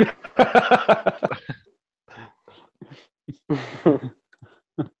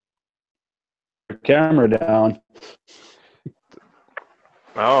 Camera down.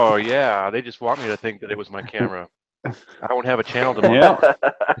 Oh yeah, they just want me to think that it was my camera. I won't have a channel tomorrow.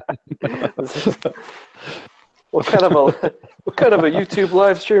 Yeah. What kind of a YouTube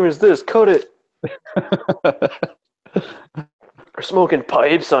live stream is this? Code it. We're smoking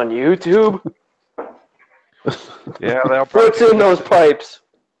pipes on YouTube. Yeah, that'll probably What's in those pipes?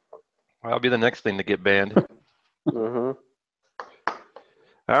 that'll be the next thing to get banned. Mm-hmm.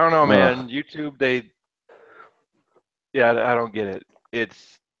 I don't know, man. YouTube, I don't get it.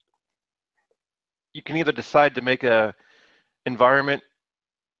 It's you can either decide to make a environment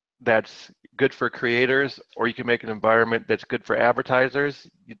that's good for creators, or you can make an environment that's good for advertisers.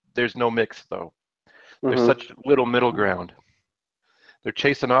 There's no mix, though. There's Mm-hmm. such little middle ground. They're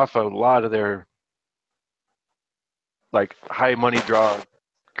chasing off a lot of their like high money draw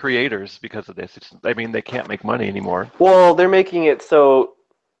creators because of this. I mean, they can't make money anymore. Well, they're making it so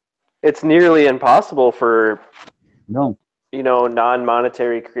it's nearly impossible for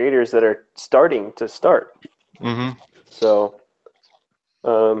non-monetary creators that are starting to start. Mm-hmm. So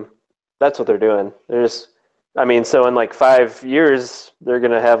that's what they're doing. So in like 5 years, they're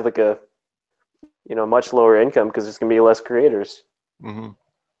going to have like a much lower income because there's going to be less creators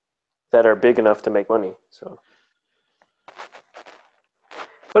that are big enough to make money. So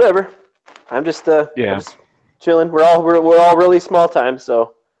whatever. I'm just chilling. We're all really small time,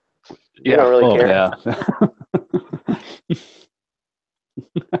 so we don't really care. Yeah.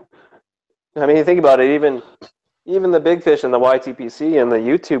 I mean, think about it. Even the big fish in the YTPC and the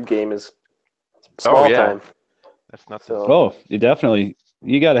YouTube game is small time. That's nothing. So, you definitely.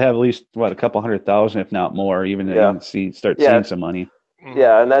 You got to have at least a couple 100,000, if not more, even to start seeing some money.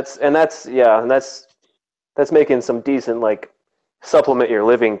 Yeah, and that's making some decent like supplement your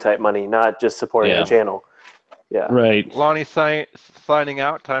living type money, not just supporting the channel. Yeah. Right. Lonnie signing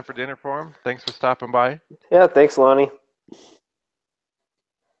out. Time for dinner for him. Thanks for stopping by. Yeah, thanks, Lonnie.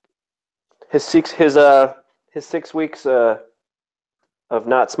 His 6 weeks of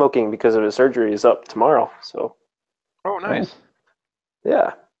not smoking because of his surgery is up tomorrow. So. Oh, nice.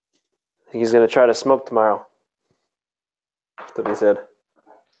 Yeah. He's gonna try to smoke tomorrow. That's what he said.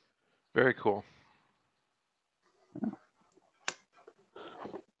 Very cool.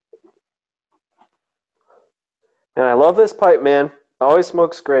 And I love this pipe, man. Always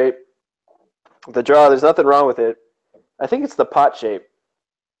smokes great. The draw, there's nothing wrong with it. I think it's the pot shape.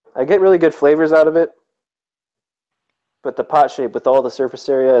 I get really good flavors out of it. But the pot shape with all the surface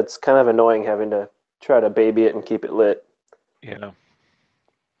area, it's kind of annoying having to try to baby it and keep it lit. Yeah.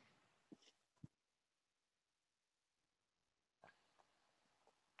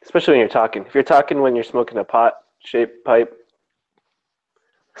 Especially when you're talking. If you're talking when you're smoking a pot-shaped pipe,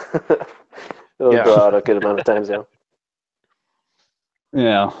 it'll go out a good amount of times, yeah.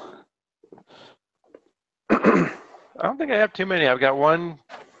 Yeah. I don't think I have too many. I've got one.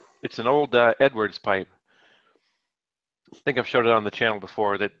 It's an old Edwards pipe. I think I've showed it on the channel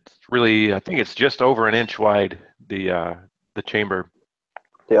before. That's really, I think it's just over an inch wide, the chamber.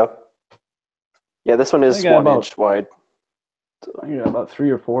 Yeah. Yeah, this one is 1 inch wide. I got about 3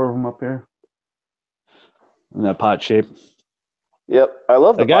 or 4 of them up here. In that pot shape. Yep, I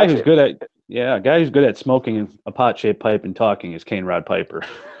love the guy pot who's shape. good at a guy who's good at smoking a pot shaped pipe and talking is Kane Rod Piper.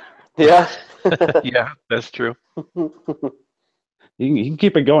 Yeah. Yeah, that's true. You can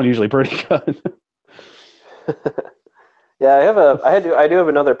keep it going usually pretty good. Yeah, I do have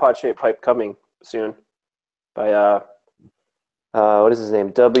another pot shaped pipe coming soon by what is his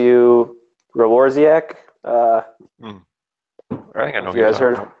name? W. Raworziak. I think I know. You guys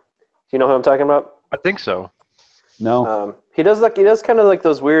heard? Do you know who I'm talking about? I think so. No. He does kind of like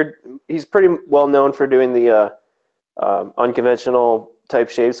those weird. He's pretty well known for doing the unconventional type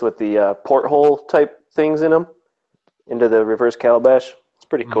shapes with the porthole type things in them into the reverse calabash. It's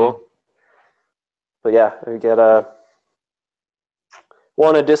pretty cool. But yeah, we get a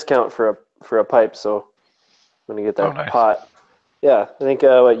discount for a pipe, so I'm gonna get that pot. Yeah, I think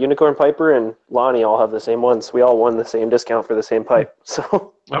Unicorn Piper and Lonnie all have the same ones. We all won the same discount for the same pipe.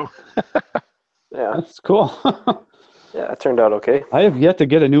 So. Oh. Yeah. That's cool. Yeah, it turned out okay. I have yet to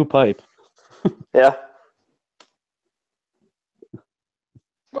get a new pipe. Yeah.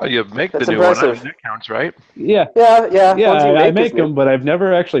 Well, you make That's the new impressive. one. I mean, that counts, right? Yeah. Yeah. I make them, but I've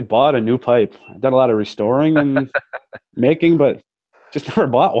never actually bought a new pipe. I've done a lot of restoring and making, but just never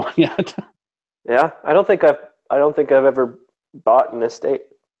bought one yet. Yeah, I don't think I've ever bought an estate.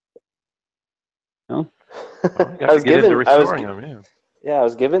 No? Well, you I have was to get into given. restoring them, yeah. I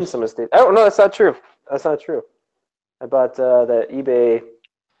was given some estate. Oh no, that's not true. That's not true. I bought the eBay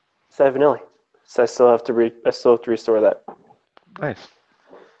Savinelli, so I still have to restore that. Nice.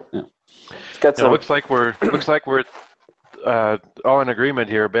 It's got Now, some. looks like we're all in agreement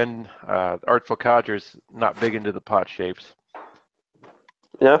here. Ben, Artful Codger's not big into the pot shapes.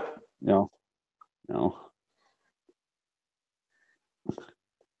 Yeah. No.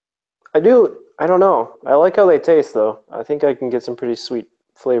 I do. I don't know. I like how they taste, though. I think I can get some pretty sweet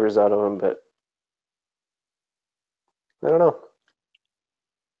flavors out of them, but I don't know.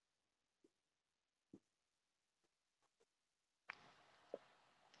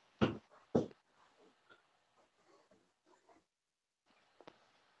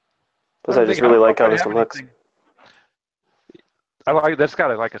 Plus, I just really like how this one looks. I like that's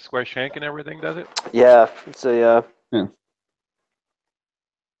got like a square shank and everything, does it? Yeah, it's a. Yeah.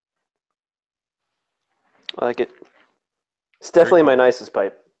 I like it. It's definitely my nicest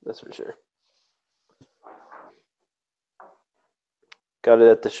pipe. That's for sure. Got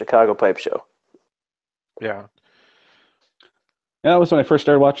it at the Chicago Pipe Show. Yeah. Yeah, that was when I first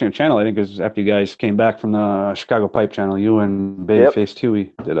started watching your channel. I think it was after you guys came back from the Chicago Pipe channel. You and Babyface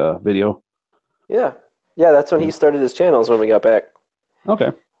Tui did a video. Yeah. Yeah, that's when he started his channels when we got back.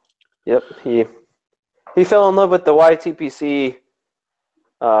 Okay. Yep. He fell in love with the YTPC,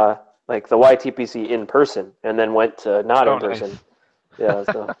 like the YTPC in person, and then went to not in person. Nice. Yeah.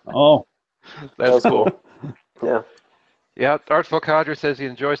 So Oh, That's was cool. yeah. Yeah, Artful Codger says he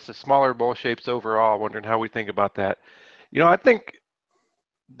enjoys the smaller bowl shapes overall. Wondering how we think about that. I think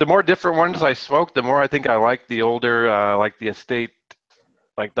the more different ones I smoke, the more I think I like the older, like the estate,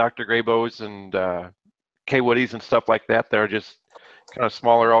 like Dr. Graybows and K Woodies and stuff like that. They're just kind of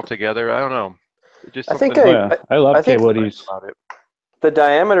smaller altogether. I don't know. Just I think something I love I K think Woodies. about it. the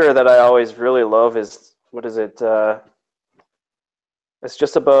diameter that I always really love is, what is it? It's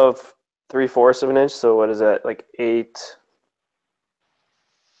just above 3/4 of an inch. So what is that? Like 8.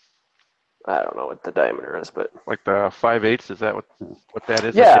 I don't know what the diameter is, but Like the 5/8, is that what that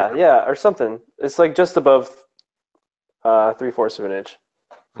is? yeah, or something. It's like just above 3/4 of an inch.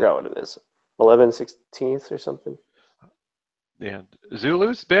 I forgot what it is. 11/16 or something. Yeah,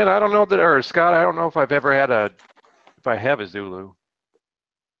 Zulus, Ben. I don't know that, or Scott. I don't know if I've ever had if I have a Zulu.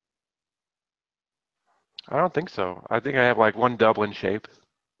 I don't think so. I think I have like one Dublin shape.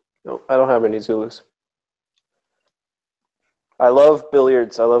 No, I don't have any Zulus. I love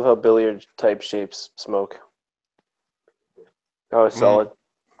billiards. I love how billiard type shapes smoke. Oh, it's solid.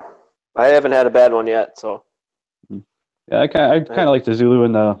 I haven't had a bad one yet, so. Yeah, I kind of like the Zulu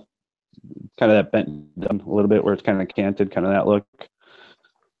and the kind of that bent down a little bit where it's kind of canted, kind of that look.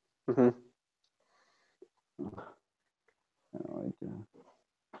 Mm-hmm.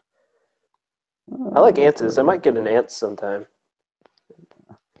 I like Anses. I might get an Ants sometime.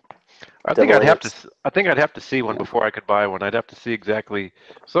 I think I'd have to see one before I could buy one. I'd have to see exactly.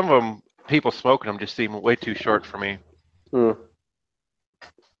 Some of them, people smoking them just seem way too short for me. Oh,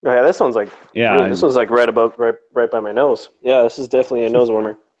 yeah, this one's like this one's like right by my nose. Yeah, this is definitely a nose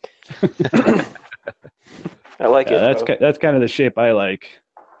warmer. I like it. That's kind of the shape I like.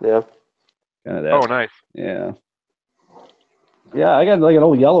 Yeah. Kind of that. Oh, nice. Yeah. Yeah, I got like an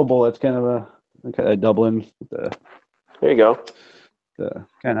old yellow bowl that's kind of a Dublin. There you go. The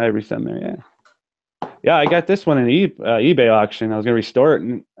kind of ivory stem there, yeah. Yeah, I got this one in eBay auction. I was gonna restore it,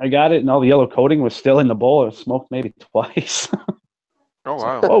 and I got it, and all the yellow coating was still in the bowl. It smoked maybe twice. Oh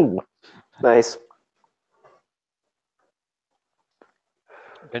wow! Whoa, nice.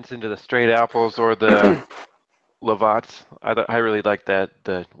 It's into the straight apples or the Lavats. I really like that.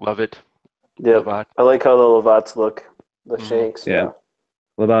 The Love It. Yeah, I like how the Lavats look. The shanks. Yeah.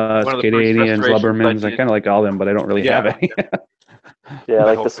 Lavats, Canadians, Lubbermans. I kind of like all them, but I don't really have any. Yeah,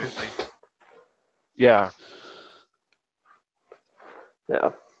 I like this. Yeah.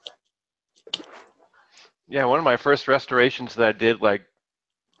 Yeah. Yeah, one of my first restorations that I did, like,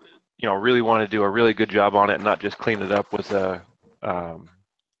 really want to do a really good job on it and not just clean it up, was Dr.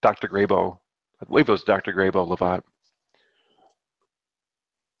 Graybow. I believe it was Dr. Graybow Lavat.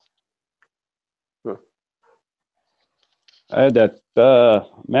 I had that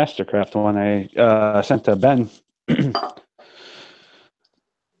Mastercraft one I sent to Ben.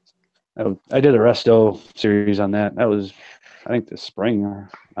 I did a Resto series on that. That was, I think, this spring, or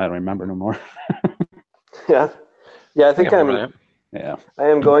I don't remember no more. Yeah. I think Yeah. I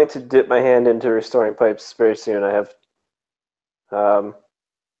am going to dip my hand into restoring pipes very soon. I have that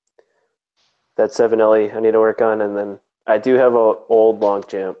 7LE I need to work on, and then I do have an old long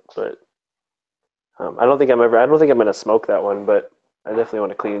champ, but I don't think I'm going to smoke that one, but I definitely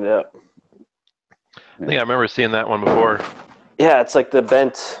want to clean it up. I think I remember seeing that one before. Yeah, it's like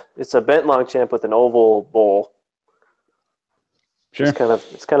it's a bent Longchamp with an oval bowl. Sure.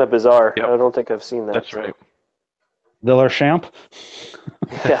 It's kind of bizarre. Yep. I don't think I've seen that. That's right. The Larchamp.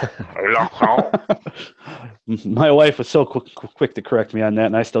 Yeah. My wife was so quick to correct me on that,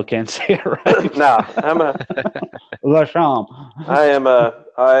 and I still can't say it right. Nah, Larchamp. I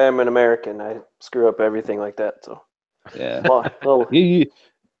am an American. I screw up everything like that. So Yeah. well,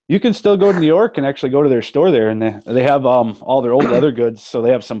 You can still go to New York and actually go to their store there, and they have all their old leather goods. So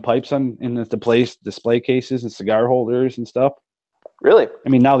they have some pipes in the display cases and cigar holders and stuff. really? I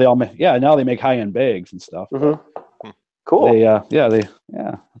mean, now they make high end bags and stuff. Mm-hmm. Cool. I thought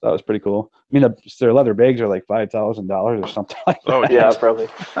it was pretty cool. I mean, their leather bags are like $5,000 or something like that. Oh, Yeah, probably.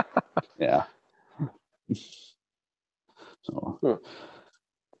 Yeah. So, Hmm.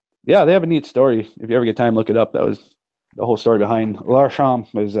 yeah, they have a neat story. If you ever get time, look it up. That was the whole story behind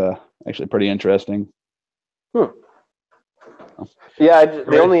Larchamp was actually pretty interesting. Yeah,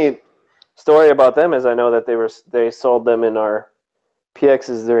 the only story about them is I know that they sold them in our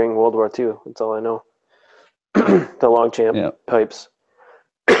PXs during World War II. That's all I know. The Longchamp pipes.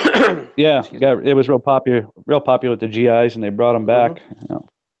 Yeah, it was real popular with the GIs, and they brought them back. Mm-hmm. You know.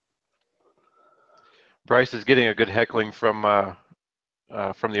 Bryce is getting a good heckling from the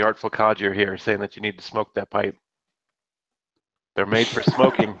Artful Codger here, saying that you need to smoke that pipe. They're made for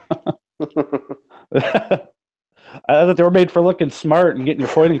smoking. I thought they were made for looking smart and getting your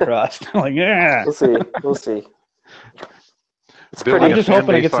point across. Like, yeah. We'll see. I'm just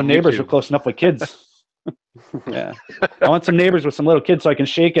hoping I get some neighbors who are close enough with kids. Yeah, I want some neighbors with some little kids so I can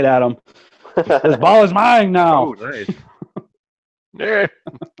shake it at them. This ball is mine now. Oh, nice. Yeah.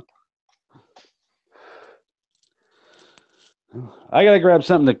 I gotta grab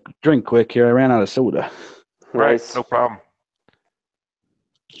something to drink quick here. I ran out of soda. Right, Nice. no problem.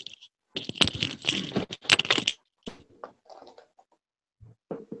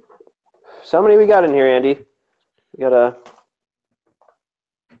 So how many we got in here, Andy? We got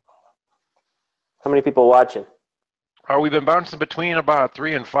how many people watching? Oh, we've been bouncing between about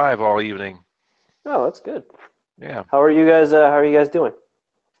 3 and 5 all evening. Oh, that's good. Yeah. How are you guys? How are you guys doing?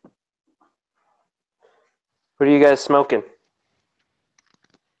 What are you guys smoking?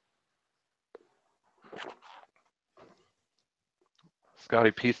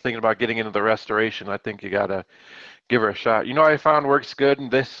 Scotty P's thinking about getting into the restoration. I think you gotta give her a shot. You know, I found works good,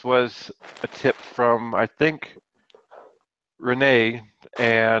 and this was a tip from, I think, Renee,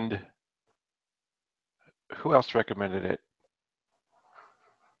 and who else recommended it?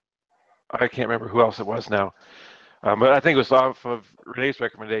 I can't remember who else it was now, but I think it was off of Renee's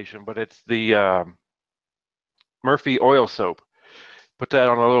recommendation. But it's the Murphy oil soap. Put that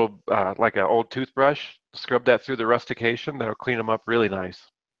on a little, like an old toothbrush. Scrub that through the rustication. That'll clean them up really nice.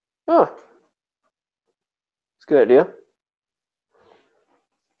 Oh, it's a good idea.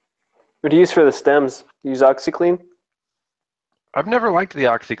 What do you use for the stems? You use OxyClean? I've never liked the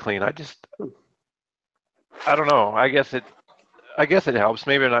OxyClean. I don't know. I guess it helps.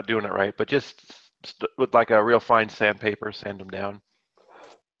 Maybe I'm not doing it right, but just with like a real fine sandpaper, sand them down.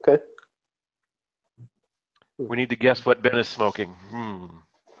 Okay. We need to guess what Ben is smoking.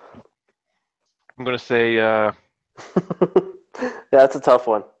 I'm going to say, Yeah, that's a tough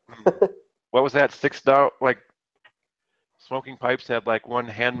one. what was that? $6, like, smoking pipes had like one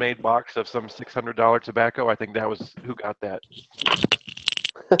handmade box of some $600 tobacco. I think that was who got that.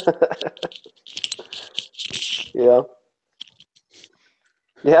 Yeah.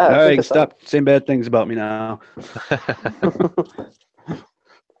 Yeah. All right, stop saying bad things about me now.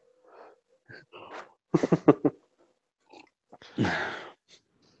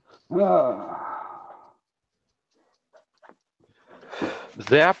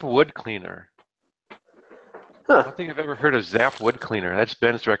 Zap wood cleaner. Huh. I don't think I've ever heard of Zap wood cleaner. That's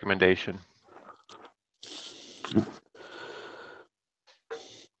Ben's recommendation.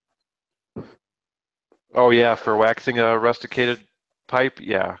 Oh yeah, for waxing a rusticated pipe,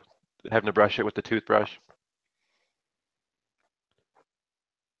 yeah, having to brush it with the toothbrush.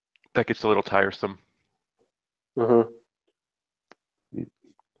 That gets a little tiresome. Mm-hmm.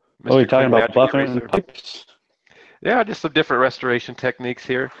 Oh, you're talking about Magic buffing eraser. pipes? Yeah, just some different restoration techniques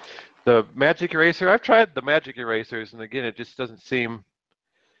here. The magic eraser, I've tried the magic erasers, and again, it just doesn't seem,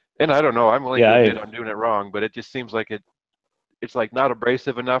 and I don't know, I'm willing to admit I'm doing it wrong, but it just seems like it's like not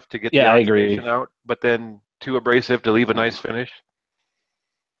abrasive enough to get the I agree. oxidation out, but then too abrasive to leave a nice finish.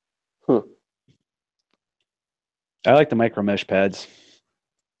 I like the micro mesh pads.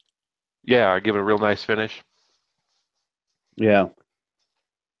 Yeah, give it a real nice finish. Yeah.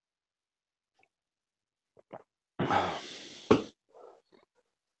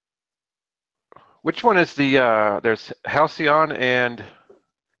 Which one is the, there's Halcyon and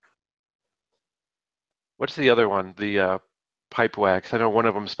what's the other one? The pipe wax. I know one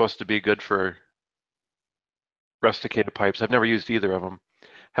of them is supposed to be good for rusticated pipes. I've never used either of them.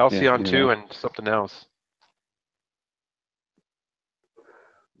 Halcyon neither 2 have and something else.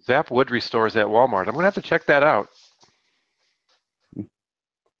 Zap Wood Restores at Walmart. I'm going to have to check that out. You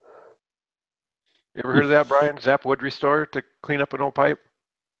ever heard of that, Brian? Zap Wood Restore to clean up an old pipe?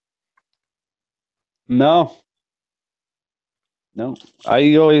 No.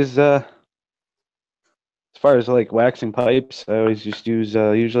 I always, as far as like waxing pipes, I always just use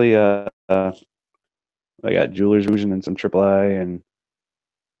usually I got Jeweler's Rouge and then some Triple I and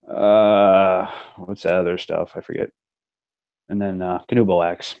what's that other stuff? I forget. And then Canuba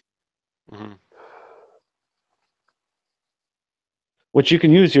wax, Mm-hmm. which you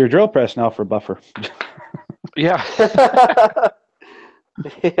can use your drill press now for buffer. Yeah.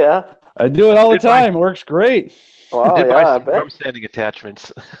 Yeah. I do it all the Did my- time. It works great. Wow. Did Yeah. buy I some bet. drum sanding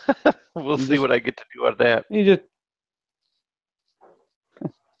attachments. We'll You see just- what I get to do on that. You just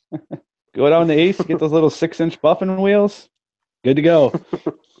go down to Ace, get those little 6-inch buffing wheels. Good to go.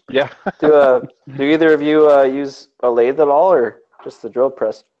 Yeah. Do either of you use a lathe at all, or just the drill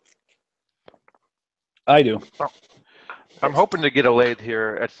press? I do. I'm hoping to get a lathe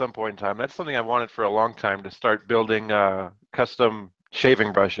here at some point in time. That's something I've wanted for a long time, to start building custom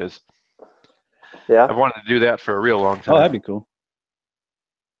shaving brushes. Yeah. I've wanted to do that for a real long Oh, that'd time. be cool.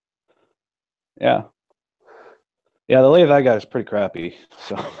 Yeah. Yeah, the lathe I got is pretty crappy.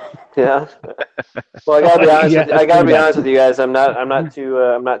 So Yeah. Well, I gotta be honest. Yeah, I gotta be pretty bad. honest with you guys. I'm not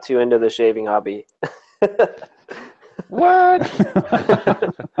too into the shaving hobby. What?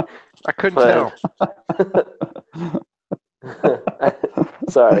 I couldn't But- tell.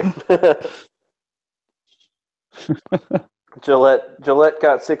 Sorry. Gillette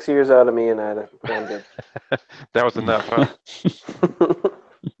got 6 years out of me, and I'm good. That was enough, huh?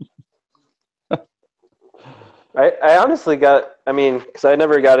 I honestly because I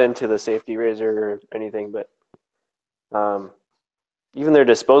never got into the safety razor or anything, but even their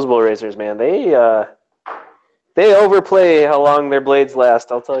disposable razors, man, they overplay how long their blades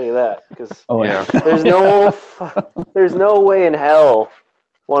last. I'll tell you that, because oh Yeah. there's no way in hell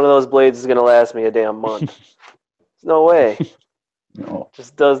one of those blades is gonna last me a damn month. There's no way. No.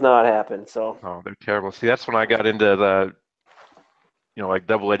 Just does not happen. So Oh, they're terrible. See, that's when I got into the, like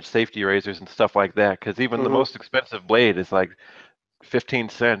double-edged safety razors and stuff like that. Because even the Mhm. most expensive blade is like 15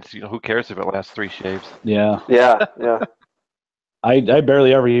 cents. Who cares if it lasts 3 shaves? Yeah. yeah. I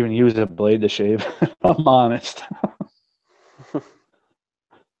barely ever even use a blade to shave. I'm honest.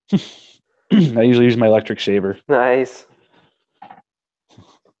 I usually use my electric shaver. Nice.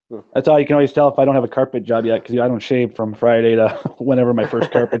 That's how you can always tell if I don't have a carpet job yet, because I don't shave from Friday to whenever my first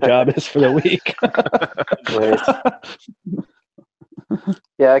carpet job is for the week. Nice.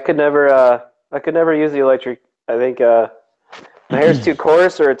 Yeah, I could never use the electric. I think my hair's too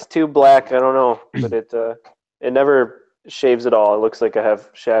coarse or it's too black. I don't know, but it never shaves at all. It looks like I have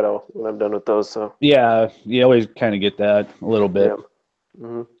shadow when I'm done with those. So Yeah, you always kind of get that a little bit. yeah.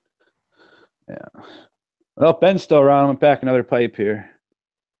 Mhm. Yeah. Well, Ben's still around. I'm gonna pack another pipe here.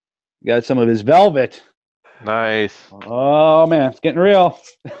 Got some of his velvet. Nice. Oh man, it's getting real.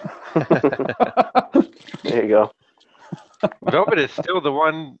 There you go. Velvet is still the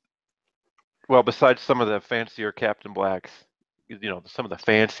one. Well, besides some of the fancier Captain Blacks, some of the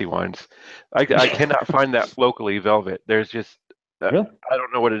fancy ones, I cannot find that locally velvet. There's just Really? I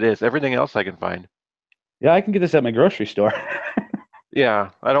don't know what it is. Everything else I can find. Yeah, I can get this at my grocery store. Yeah,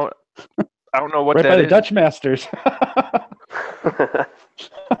 I don't know what right that by the is. Dutch Masters.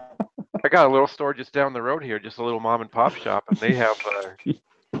 I got a little store just down the road here, just a little mom and pop shop, and they have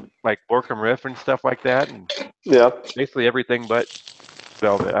like Borkham Riff and stuff like that, and Yeah. basically everything but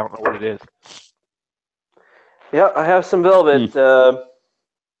velvet. I don't know what it is. Yeah, I have some velvet. I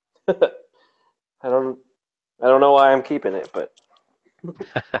don't know why I'm keeping it, but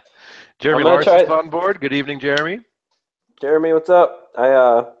Jeremy I'm gonna Lawrence try is it. on board. Good evening, Jeremy. Jeremy, what's up?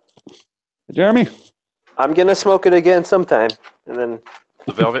 Jeremy. I'm gonna smoke it again sometime, and then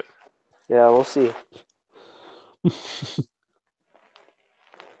The velvet. yeah, we'll see.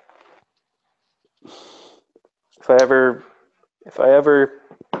 If I ever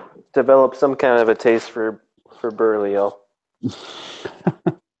develop some kind of a taste for burley, I'll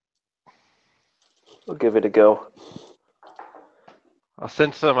give it a go. I'll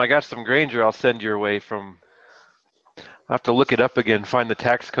send some. I got some Granger. I'll send your way from. I have to look it up again. Find the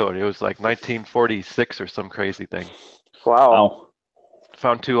tax code. It was like 1946 or some crazy thing. Wow. Wow.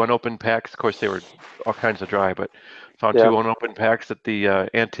 found 2 unopened packs. Of course, they were all kinds of dry, but found Yeah. 2 unopened packs at the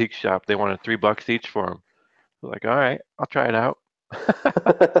antique shop. They wanted $3 each for them. Like, all right, I'll try it out.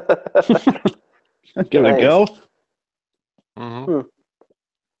 Give it a go. Mm-hmm.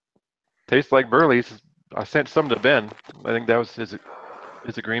 Tastes like Burley's. I sent some to Ben. I think that was his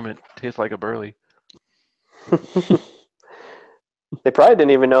agreement. Tastes like a Burley. They probably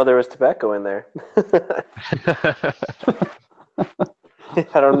didn't even know there was tobacco in there.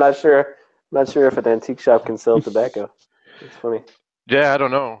 I'm not sure. Not sure if an antique shop can sell tobacco. It's funny. Yeah, I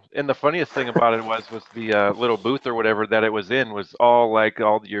don't know. And the funniest thing about it was the little booth or whatever that it was in was all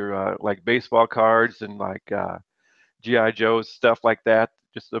your like baseball cards and like GI Joe's stuff like that.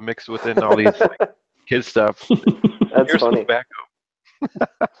 Just a mix within all these like kid stuff. That's Here's some funny. tobacco.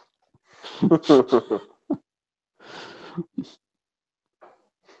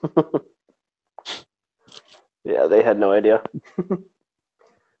 Yeah, they had no idea.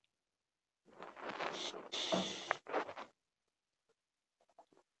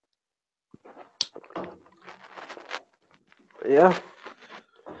 Yeah.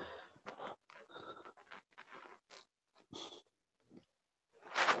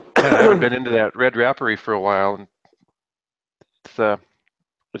 Man, I haven't been into that Red Rappery for a while, and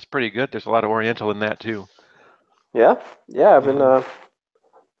it's pretty good. There's a lot of Oriental in that too. Yeah. I've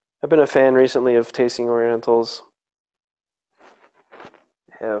been a fan recently of tasting Orientals.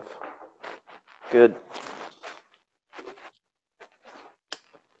 Have good.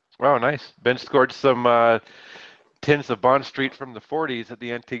 Wow, nice. Ben scored some tins of Bond Street from the 40s at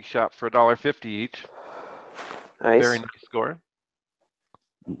the antique shop for $1.50 each. Nice. Very nice score.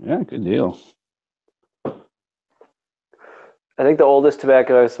 Yeah, good deal. I think the oldest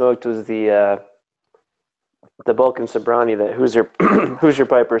tobacco I smoked was the Balkan Sobrani that Hoosier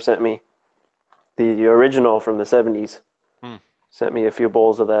Piper sent me. The original from the 70s. Sent me a few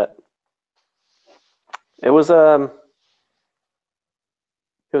bowls of that. It was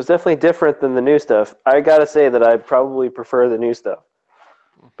definitely different than the new stuff. I gotta say that I probably prefer the new stuff,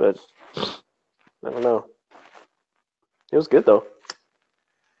 but I don't know. It was good though.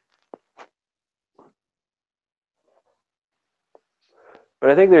 But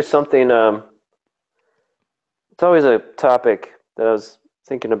I think there's something. It's always a topic that I was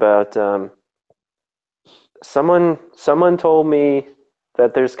thinking about. Someone told me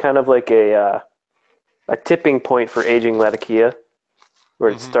that there's kind of like a tipping point for aging Latakia,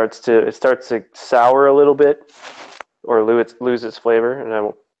 where it starts to sour a little bit or lose its flavor, and I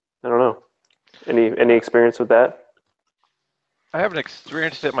don't know. Any experience with that? I haven't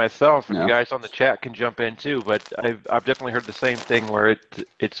experienced it myself, and No. you guys on the chat can jump in too. But I've definitely heard the same thing where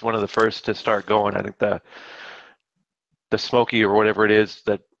it's one of the first to start going. I think the smoky or whatever it is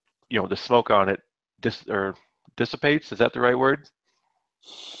that the smoke on it dissipates. Is that the right word?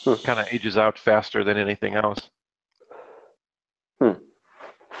 Kind of ages out faster than anything else. Yeah,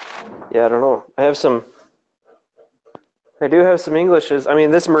 I don't know. I do have some Englishes. I mean,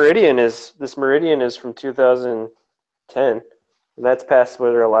 this Meridian is from 2010, and that's past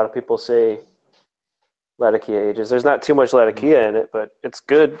where a lot of people say Latakia ages. There's not too much Latakia in it, but it's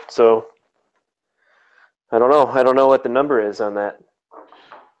good. So I don't know. I don't know what the number is on that.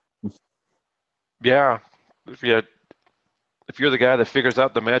 Yeah, if you're the guy that figures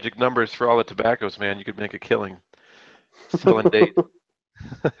out the magic numbers for all the tobaccos, man, you could make a killing selling dates.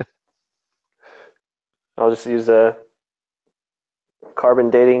 I'll just use a carbon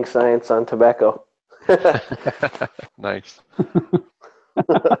dating science on tobacco. Nice.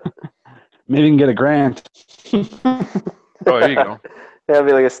 Maybe you can get a grant. Oh, there you go. That'd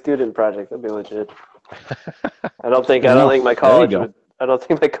be like a student project. That'd be legit. I don't think my college would. I don't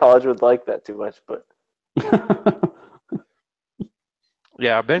think my college would like that too much, but.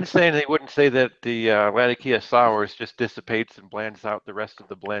 Yeah, Ben's saying they wouldn't say that the Latakia sours just dissipates and blands out the rest of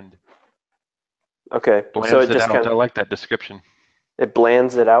the blend. Okay, Blands so it it just out. I like that description. It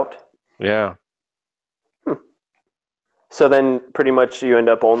blands it out. Yeah. So then, pretty much, you end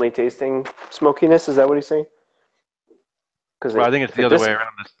up only tasting smokiness. Is that what he's saying? Because I think it's the other way around.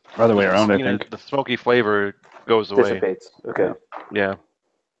 Other way around, I think. The smoky flavor goes away. Dissipates. Okay. Yeah.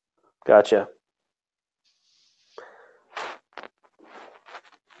 Gotcha.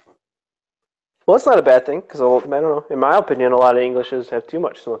 Well, it's not a bad thing because I don't know. In my opinion, a lot of Englishes have too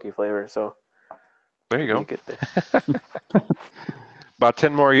much smoky flavor. So there you go. About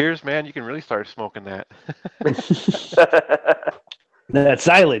 10 more years, man, you can really start smoking that. That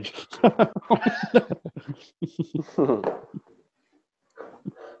silage.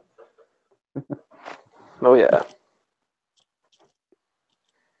 Oh yeah.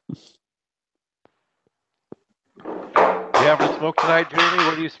 You having a smoke tonight, Julie?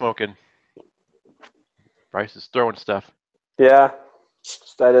 smoking? Bryce is throwing stuff. Yeah,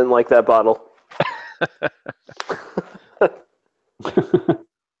 just I didn't like that bottle.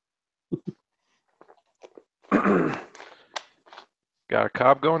 Got a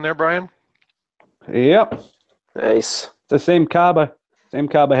cob going there, Brian? Yep. Nice. It's the same cob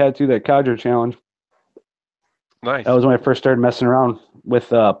I had through that Codger challenge. Nice. That was when I first started messing around with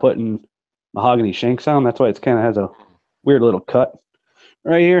putting mahogany shanks on. That's why it's kind of has a weird little cut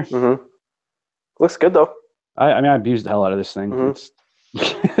right here. Mm-hmm. Looks good though. I mean, I've used the hell out of this thing. Mhm. It's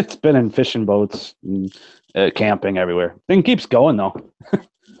it's been in fishing boats and camping everywhere. Thing keeps going though.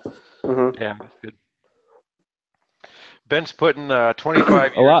 Mm-hmm. Yeah, that's good. Ben's putting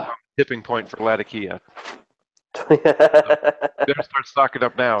 25 A years lot. on the tipping point for Latakia. Better start stocking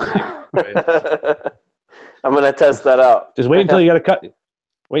up now. I'm gonna test that out. Just wait until you got to cut.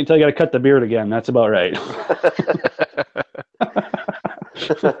 Wait until you got to cut the beard again. That's about right.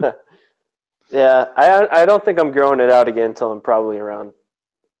 Yeah, I don't think I'm growing it out again until I'm probably around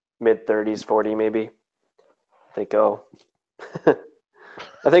mid-30s, 40 maybe. I think I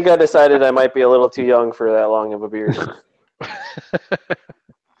think I decided I might be a little too young for that long of a beard.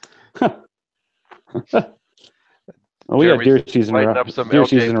 Well, we got Jeremy's deer season lighting around. up some Deer LJ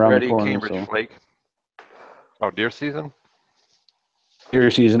season around the Peretti, corner. Cambridge So Flake. Oh, deer season? deer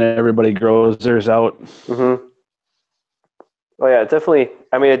season, everybody grows theirs out. Mm-hmm. Oh yeah, it definitely.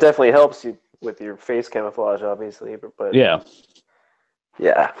 I mean, it definitely helps you with your face camouflage, obviously. But Yeah.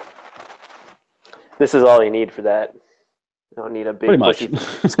 yeah, this is all you need for that. You don't need a big Pretty much. bushy.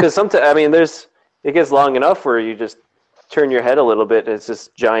 Because sometimes, I mean, it gets long enough where you just turn your head a little bit. And it's this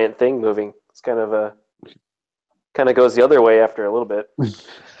giant thing moving. It's kind of goes the other way after a little bit.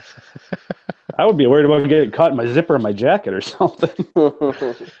 I would be worried about getting caught in my zipper in my jacket or something.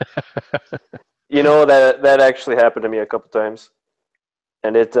 You know, that actually happened to me a couple times,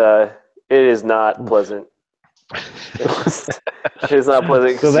 and it is not pleasant. It is not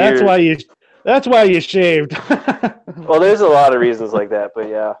pleasant. So that's why you shaved. Well, there's a lot of reasons like that, but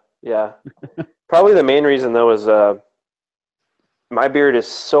yeah. Probably the main reason though is my beard is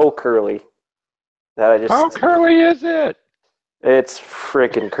so curly that I just How curly is it? it's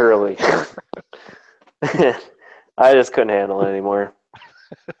freaking curly. I just couldn't handle it anymore.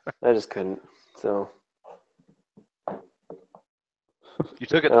 I just couldn't. So You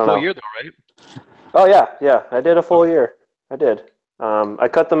took it I the don't full know. year though, right? Oh yeah. I did a full year. I did. I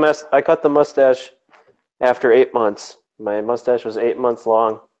cut the mustache after 8 months. My mustache was 8 months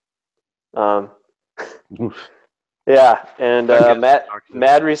long. Yeah, and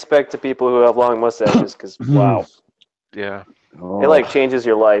mad respect to people who have long mustaches because wow, Yeah. it like changes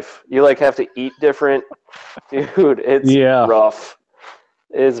your life. You like have to eat different, dude. It's rough.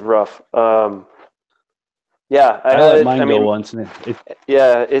 It's rough. Yeah, I let mine go once, and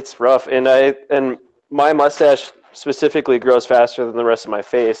yeah, it's rough, and my mustache specifically grows faster than the rest of my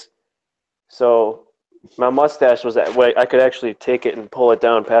face, so my mustache was that way. I could actually take it and pull it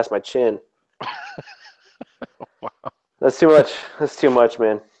down past my chin. Wow. That's too much. That's too much,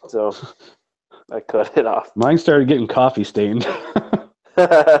 man. So I cut it off. mine started getting coffee stained.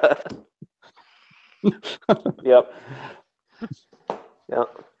 Yep.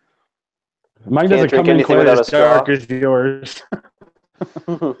 Mine Can't doesn't drink come in anything quite without as a straw. dark as yours.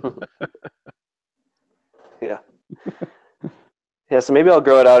 Yeah. Yeah, so maybe I'll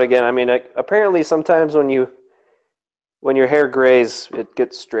grow it out again. I mean, apparently sometimes when your hair grays, it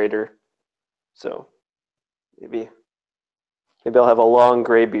gets straighter. So maybe I'll have a long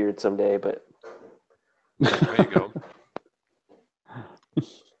gray beard someday, but There you go.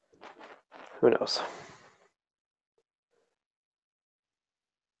 who knows?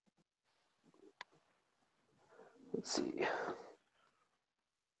 Let's see.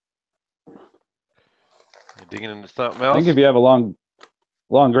 You digging into something I else? think if you have a long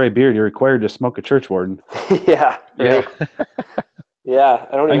gray beard, you're required to smoke a church warden. Yeah. Right. Yeah.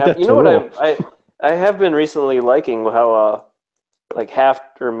 I don't even have. that's You know a what? I have been recently liking how like half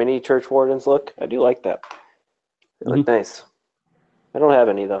or mini church wardens look. I do like that. They look nice. I don't have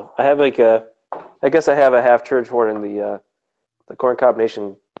any though. I have I guess I have a half church warden, the Corncob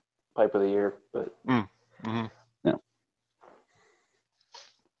Nation pipe of the year, but Mm-hmm. Yeah.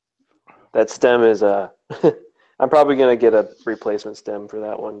 that stem is I'm probably gonna get a replacement stem for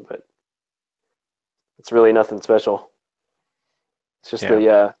that one, but it's really nothing special. It's just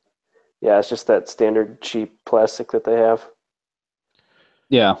it's just that standard cheap plastic that they have.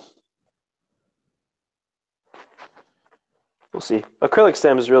 Yeah. We'll see. Acrylic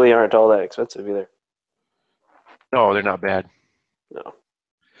stems really aren't all that expensive either. No, they're not bad. No.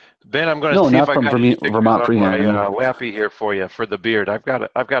 Ben, I'm going to No, see if not I from got any pictures Vermont on Freehand. my Lappy here for you for the beard. I've got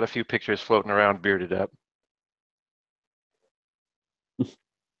a few pictures floating around bearded up.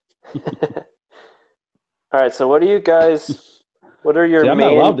 All right. So what are you guys? What are your See, I'm not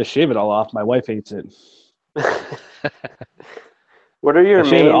main? allowed to shave it all off. My wife hates it. What are your I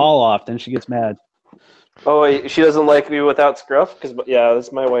shave it main? all off, then she gets mad. Oh, she doesn't like me without scruff. Because yeah,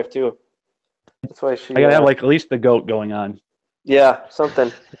 that's my wife too. That's why she. I gotta have like at least the goat going on. Yeah,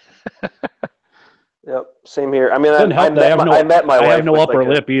 something. Yep, same here. I mean, Doesn't help that I met my I wife have no with upper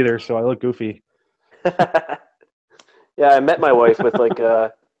like lip either, so I look goofy. Yeah, I met my wife with like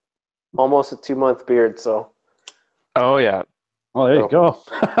almost a 2-month beard. So Oh yeah. Oh, there you go.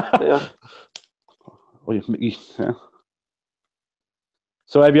 yeah. Well, yeah.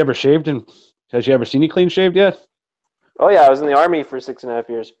 So have you ever shaved and has she ever seen you clean shaved yet? Oh yeah, I was in the Army for 6.5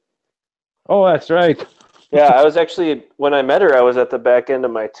 years. Oh, that's right. Yeah, I was actually when I met her, I was at the back end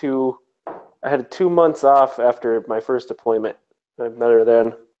of I had 2 months off after my first deployment. I met her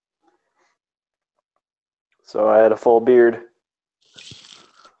then. So I had a full beard.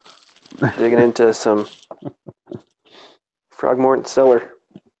 Digging into some Frogmorton Cellar.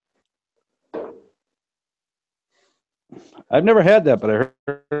 I've never had that, but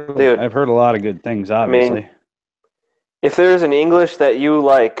Dude. I've heard a lot of good things, I obviously. mean, if there's an English that you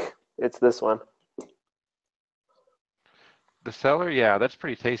like, it's this one. The Cellar, yeah, that's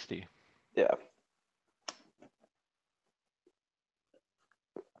pretty tasty. Yeah.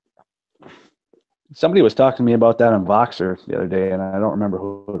 Somebody was talking to me about that on Voxer the other day, and I don't remember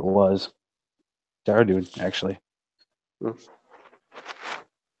who it was. It's our dude, actually.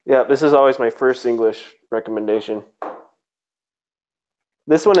 Yeah, this is always my first English recommendation.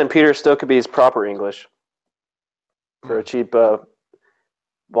 This one and Peter Stokeby's proper English for a cheap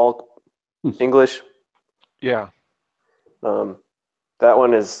bulk English. Yeah. That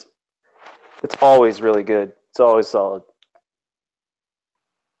one it's always really good. It's always solid.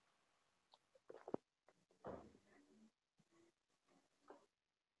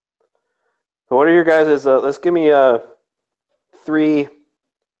 So what are your guys' let's give me three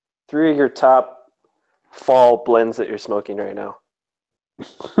of your top fall blends that you're smoking right now.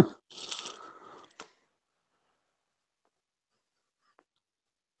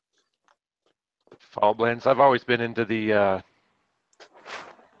 Fall blends. I've always been into the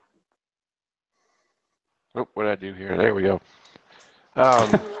what did I do here? There we go.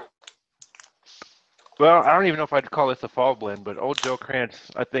 Well, I don't even know if I'd call this a fall blend, but Old Joe Krantz,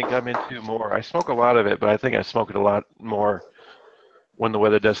 I think I'm into more. I smoke a lot of it, but I think I smoke it a lot more when the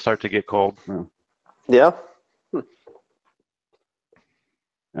weather does start to get cold. Yeah.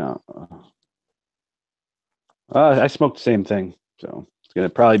 Yeah. I smoke the same thing, so it's gonna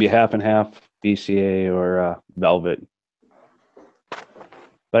probably be half and half BCA or Velvet.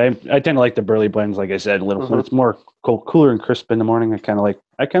 But I tend to like the burley blends, like I said, a little when it's more cooler and crisp in the morning. I kind of like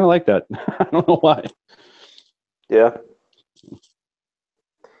that. I don't know why. Yeah.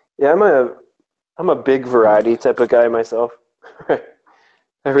 Yeah, I'm a big variety type of guy myself.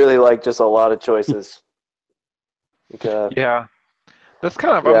 I really like just a lot of choices. Like, Yeah, that's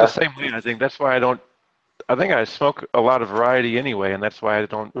kind of I'm the same way. I think that's why I think I smoke a lot of variety anyway, and that's why I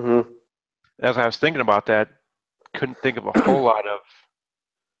don't. As I was thinking about that, couldn't think of a whole lot of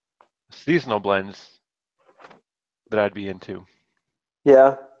seasonal blends that I'd be into.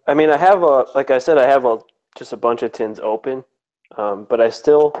 Yeah, I mean, I have like I said, I have just a bunch of tins open, but I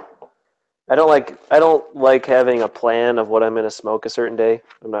don't like having a plan of what I'm going to smoke a certain day.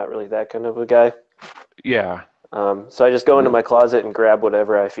 I'm not really that kind of a guy. Yeah. So I just go into my closet and grab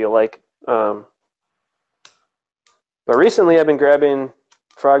whatever I feel like. But recently I've been grabbing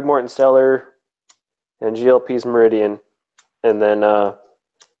Frogmorton Cellar and GLP's Meridian, and then the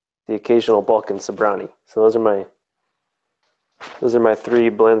occasional Balkan Sobrani. So those are my 3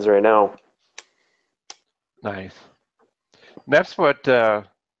 blends right now. Nice. That's what.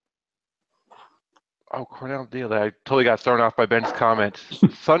 Cornell Deal. I totally got thrown off by Ben's comment.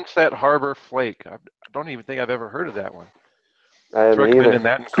 Sunset Harbor Flake. I don't even think I've ever heard of that one. I haven't recommending either.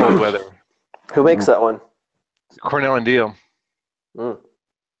 that in cold weather. Who makes that one? Cornell and Deal. All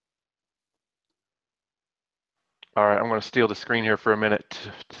right, I'm going to steal the screen here for a minute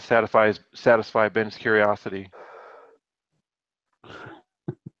to satisfy Ben's curiosity.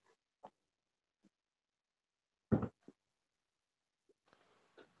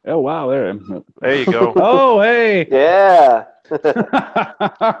 Oh wow, there you go. Oh hey. Yeah.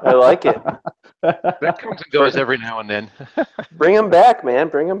 I like it. That comes and goes every now and then. Bring them back, man.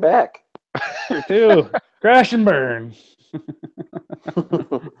 Bring them back. Here too. Crash and burn.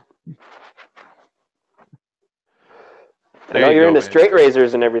 There know you you're go, into man. straight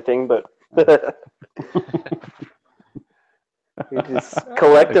razors and everything, but you just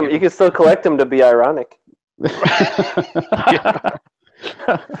collect them. You can still collect them to be ironic. Yeah.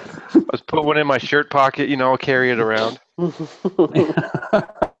 Let's put one in my shirt pocket, carry it around.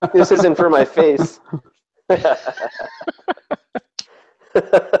 This isn't for my face.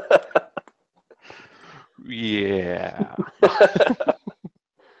 Yeah.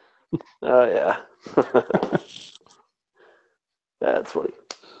 Oh yeah. That's funny.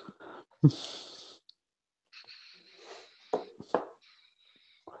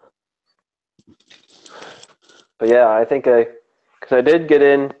 But yeah, I think because I did get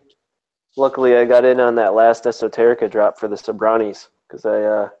in. Luckily, I got in on that last Esoterica drop for the Sobranis because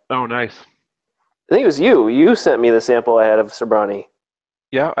I Oh, nice. think it was you. You sent me the sample I had of Sobrani.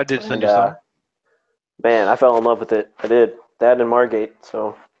 Yeah, I did send And you some. man, I fell in love with it. I did. That and Margate.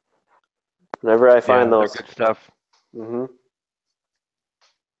 So whenever I Yeah, find they're those, good stuff.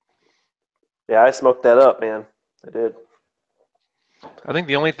 Yeah, I smoked that up, man. I did. I think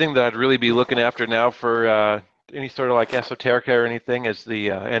the only thing that I'd really be looking after now for any sort of like esoterica or anything is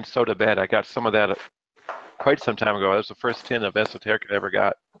the and soda bed. I got some of that quite some time ago. That was the first tin of esoterica I ever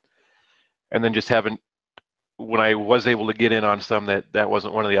got, and then just haven't. When I was able to get in on some, that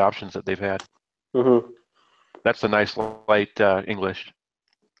wasn't one of the options that they've had. Mm-hmm. That's a nice light English.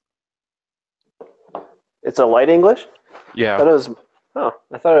 It's a light English? Yeah.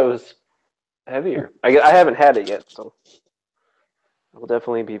 I thought it was heavier. I haven't had it yet, so I will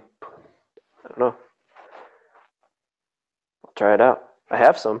definitely be. I don't know. I'll try it out. I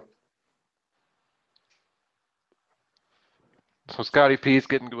have some. So Scotty P's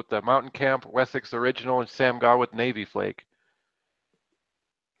getting with the Mountain Camp, Wessex Original, and Sam Gaw with Navy Flake.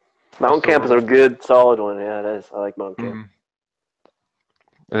 Mountain Camp is a good, solid one. Yeah, it is. I like Mountain Camp.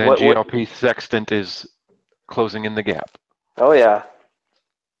 And then GLP Sextant is closing in the gap. Oh yeah,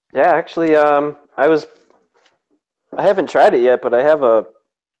 yeah. Actually, I haven't tried it yet, but I have a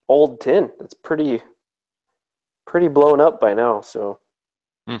old tin that's pretty blown up by now. So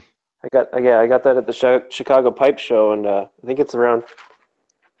I got that at the Chicago Pipe Show, and I think it's around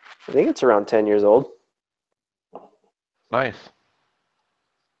 10 years old. Nice.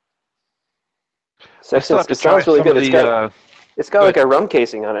 Sextant, it sounds really good. It's got like a rum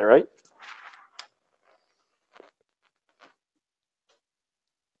casing on it, right?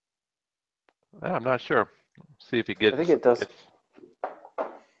 I'm not sure. See if he gets. I think it does.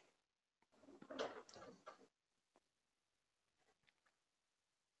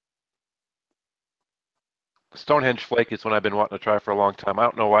 Stonehenge Flake is one I've been wanting to try for a long time. I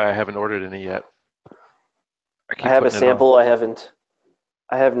don't know why I haven't ordered any yet. I have a sample. I have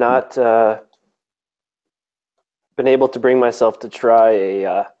not been able to bring myself to try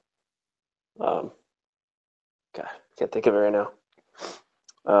a. God, I can't think of it right now.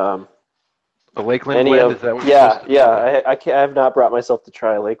 A Lakeland blend? Is that what you're supposed to I have not brought myself to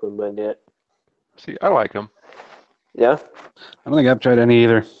try a Lakeland blend yet. See, I like them. Yeah? I don't think I've tried any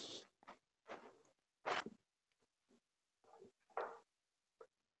either.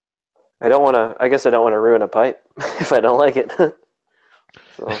 I guess I don't want to ruin a pipe if I don't like it. So.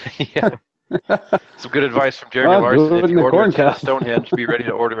 Yeah. Some good advice from Jeremy Larson. If you order a tin of Stonehenge, be ready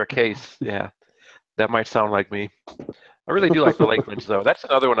to order a case. Yeah. That might sound like me. I really do like the Lakelands, though. That's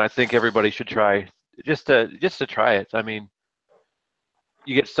another one I think everybody should try, just to try it. I mean,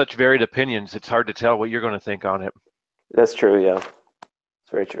 you get such varied opinions; it's hard to tell what you're going to think on it. That's true. Yeah,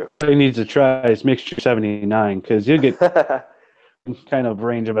 it's very true. What he needs to try is Mixture 79 because you get kind of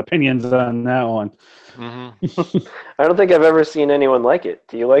range of opinions on that one. Mm-hmm. I don't think I've ever seen anyone like it.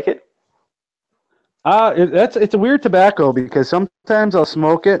 Do you like it? It's a weird tobacco because sometimes I'll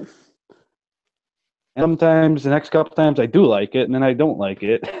smoke it. Sometimes the next couple times I do like it, and then I don't like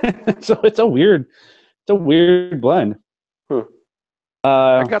it. So it's a weird blend.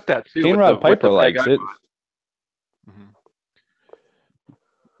 I got that too. Cane Rod Piper likes it. Mm-hmm.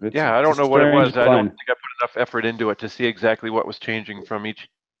 Yeah, I don't know what it was. I don't think I put enough effort into it to see exactly what was changing from each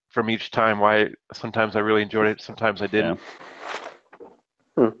time. Why sometimes I really enjoyed it, sometimes I didn't.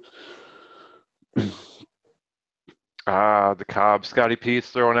 Yeah. The cob. Scotty P's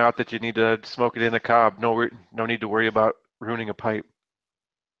throwing out that you need to smoke it in a cob. No need to worry about ruining a pipe.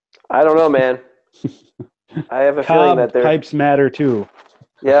 I don't know, man. I have a feeling that pipes matter too.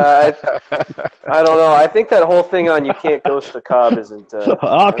 Yeah, I don't know. I think that whole thing on you can't ghost the cob isn't.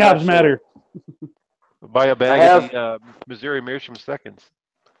 All cobs matter. Buy a bag of the Missouri Meerschaum Seconds.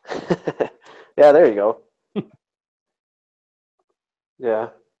 Yeah, there you go. Yeah.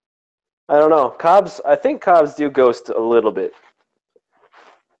 I don't know. I think cobs do ghost a little bit.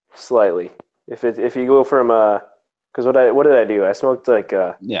 Slightly. If you go from Because what did I do? I smoked like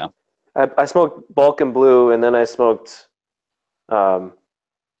Yeah. I smoked Balkan Blue, and then I smoked or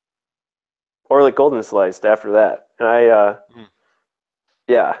like Golden Sliced after that. And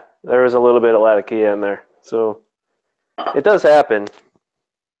yeah, there was a little bit of Latakia in there. So it does happen.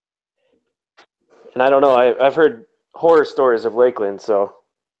 And I don't know, I've heard horror stories of Lakeland, so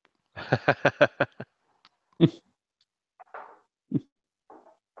I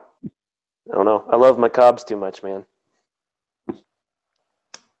don't know. I love my cobs too much, man.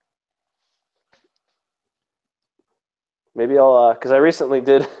 Maybe I'll, because I recently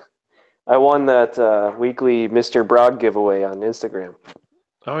I won that weekly Mr. Brog giveaway on Instagram.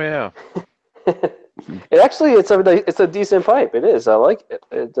 Oh yeah. It's a decent pipe. It is. I like it.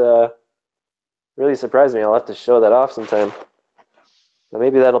 It really surprised me. I'll have to show that off sometime.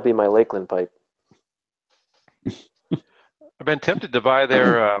 Maybe that'll be my Lakeland pipe. I've been tempted to buy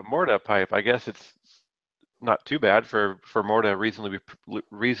their Morta pipe. I guess it's not too bad for Morta, reasonably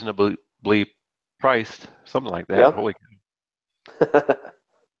priced, something like that. Yeah. Holy.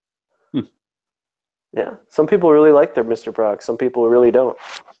 Yeah. Some people really like their Mr. Brog. Some people really don't.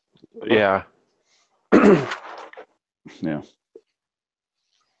 Yeah. Yeah.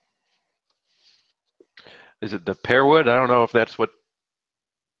 Is it the pearwood? I don't know if that's what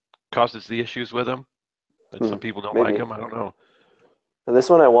causes the issues with them. That some people don't like them. I don't know. And this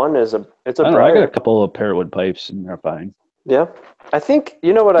one I won it's a I got briar. a couple of pearwood pipes and they're fine. Yeah. I think,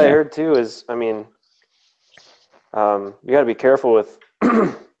 what I heard too is, I mean, you got to be careful with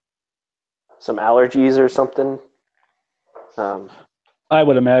some allergies or something. I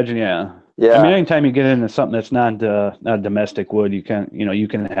would imagine, yeah. Yeah. I mean, anytime you get into something that's not domestic wood, you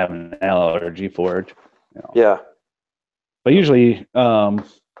can have an allergy for it. Yeah. But usually, more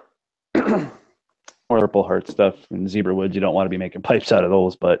Purple Heart stuff and zebra woods, you don't want to be making pipes out of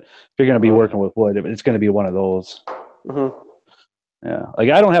those. But if you're going to be working with wood, it's going to be one of those. Mm-hmm. Yeah, like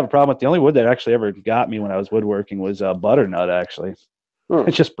I don't have a problem with the only wood that actually ever got me when I was woodworking was butternut. Actually,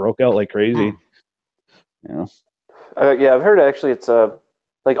 it just broke out like crazy. Yeah, I've heard actually it's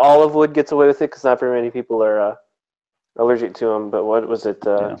like olive wood gets away with it because not very many people are allergic to them. But what was it?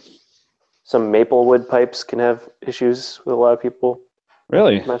 Some maple wood pipes can have issues with a lot of people.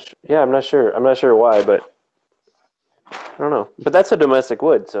 Really? I'm not sure. I'm not sure why, but I don't know. But that's a domestic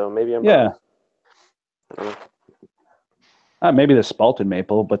wood, so maybe I'm wrong. I don't know. Maybe the spalted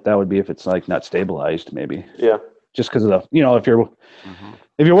maple, but that would be if it's like not stabilized, maybe. Yeah. Just because of the, if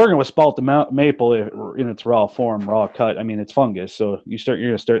you're working with spalted maple in its raw form, raw cut, I mean it's fungus, so you're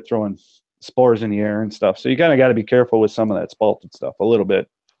gonna start throwing spores in the air and stuff. So you kind of got to be careful with some of that spalted stuff a little bit.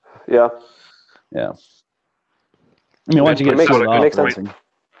 Yeah. Yeah. I mean, once you get sealed off, makes sense.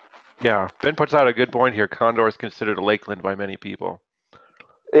 Yeah, Ben puts out a good point here. Condor is considered a Lakeland by many people.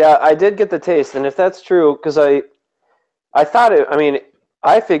 Yeah, I did get the taste, and if that's true, because I thought it. I mean,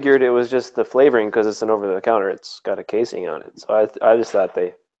 I figured it was just the flavoring because it's an over-the-counter. It's got a casing on it, so I just thought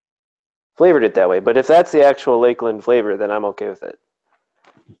they flavored it that way. But if that's the actual Lakeland flavor, then I'm okay with it.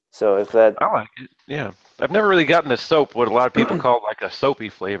 So if that, I like it. Yeah, I've never really gotten a soap. What a lot of people call like a soapy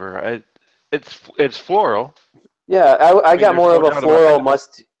flavor. It's floral. Yeah, I got more of a floral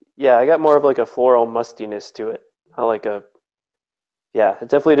must. Yeah, I got more of like a floral mustiness to it. Yeah, it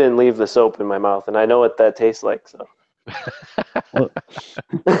definitely didn't leave the soap in my mouth, and I know what that tastes like. So. Well,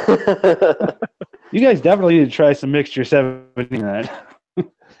 you guys definitely need to try some mixture 79.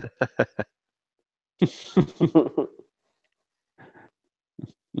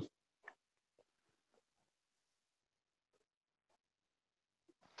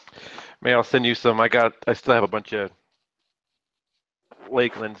 May I'll send you some. I still have a bunch of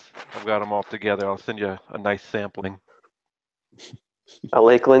Lakelands. I've got them all together. I'll send you a nice sampling. A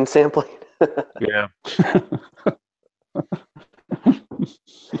Lakeland sampling? Yeah.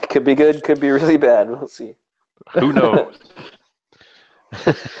 Could be good, could be really bad. We'll see. Who knows?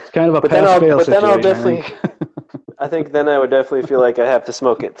 It's kind of a pass-fail situation. Then I'll definitely. I think then I would definitely feel like I have to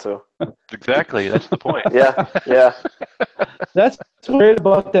smoke it. So. Exactly, that's the point. Yeah. That's what's great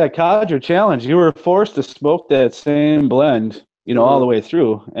about that Codger challenge. You were forced to smoke that same blend, all the way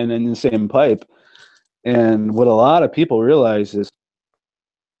through, and then the same pipe. And what a lot of people realize is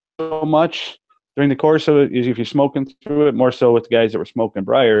so much during the course of it is if you're smoking through it, more so with the guys that were smoking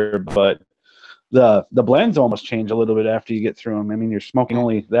briar, but the blends almost change a little bit after you get through them. I mean, you're smoking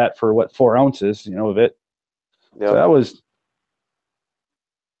only that for 4 ounces, of it. Yep. So that was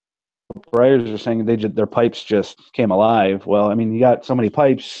briars are saying their pipes just came alive. Well, I mean, you got so many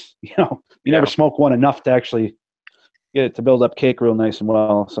pipes, you never smoke one enough to actually get it to build up cake real nice and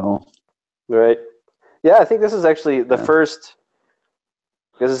well. So, right. Yeah, I think this is actually the first,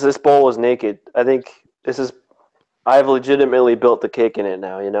 because this bowl was naked. I think this is I've legitimately built the cake in it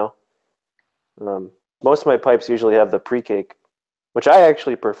now. You know, most of my pipes usually have the pre-cake, which I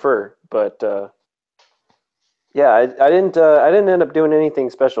actually prefer. But yeah, I didn't end up doing anything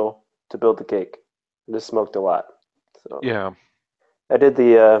special to build the cake. I just smoked a lot. So Yeah. I did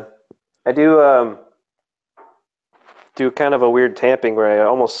I do kind of a weird tamping where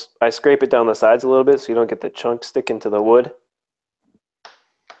I scrape it down the sides a little bit so you don't get the chunk sticking to the wood.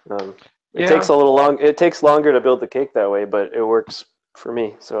 It takes a little long. It takes longer to build the cake that way, but it works for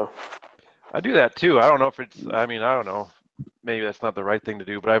me. So I do that too. I don't know if it's. I mean, I don't know. Maybe that's not the right thing to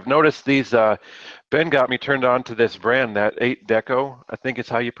do, but I've noticed these. Ben got me turned on to this brand, that 8 Deco. I think is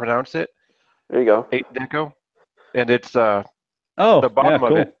how you pronounce it. there you go. 8 Deco, and it's the Oh, bottom yeah, of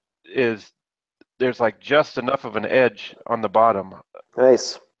cool. it is there's like just enough of an edge on the bottom.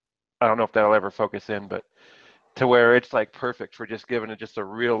 Nice. I don't know if that'll ever focus in, but to where it's like perfect for just giving it just a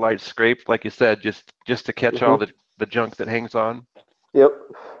real light scrape, like you said, just to catch all the junk that hangs on. Yep.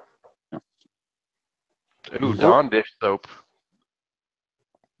 Ooh, Dawn dish soap.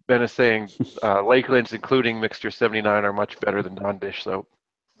 Ben is saying Lakelands, including Mixture 79, are much better than Dawn dish soap.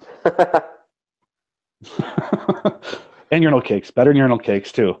 And urinal cakes. Better than urinal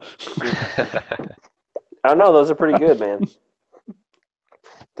cakes, too. I don't know. Those are pretty good, man.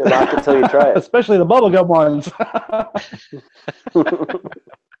 Don't knock it till you try it. Especially the bubblegum ones.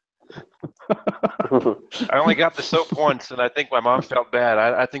 I only got the soap once, and I think my mom felt bad.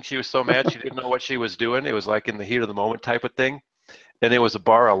 I think she was so mad she didn't know what she was doing. It was like in the heat of the moment type of thing, and it was a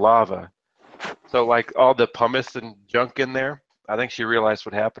bar of lava. So like all the pumice and junk in there, I think she realized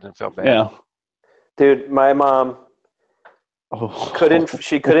what happened and felt bad. Yeah. Dude, my mom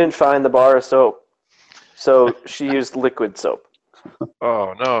couldn't find the bar of soap, so she used liquid soap.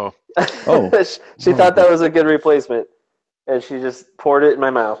 Oh no! Oh. She thought that was a good replacement, and she just poured it in my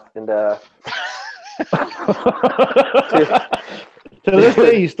mouth. And to this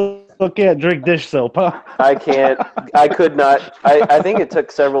day, you still can't drink dish soap, huh? I can't. I could not. I think it took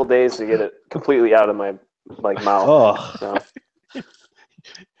several days to get it completely out of my mouth. Oh. So.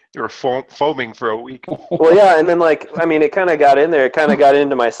 You were foaming for a week. Well, yeah, and then it kind of got in there. It kind of got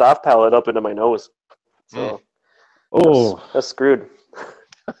into my soft palate up into my nose. So, that's screwed.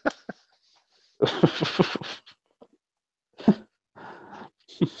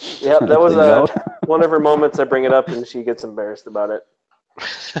 Yep, that was one of her moments. I bring it up, and she gets embarrassed about it.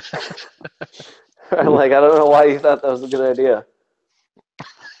 I'm like, I don't know why you thought that was a good idea.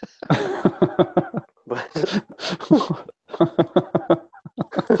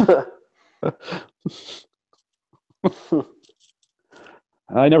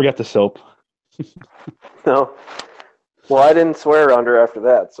 I never got the soap. No. Well, I didn't swear around her after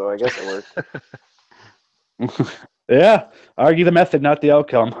that, so I guess it worked. Yeah, argue the method, not the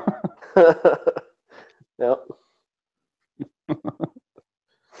outcome. Yep.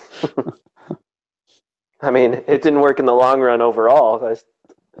 I mean, it didn't work in the long run overall.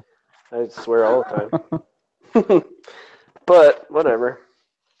 I swear all the time. But whatever.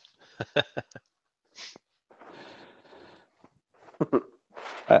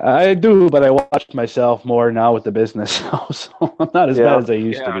 I do, but I watch myself more now with the business, so I'm not as bad as I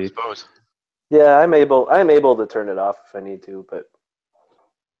used to be. I suppose. Yeah, I'm able to turn it off if I need to, but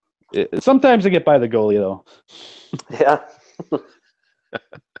sometimes I get by the goalie though. Yeah.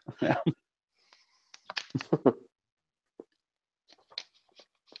 Yeah.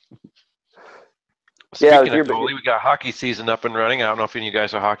 Speaking of goalie, we got hockey season up and running. I don't know if any of you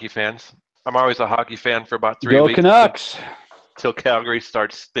guys are hockey fans. I'm always a hockey fan for about 3 weeks. Go Canucks! Till Calgary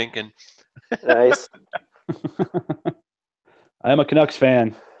starts stinking. Nice. I'm a Canucks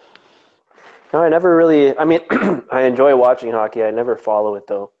fan. No, I never really. I mean, I enjoy watching hockey. I never follow it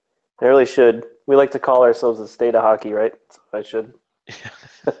though. I really should. We like to call ourselves the state of hockey, right? So I should.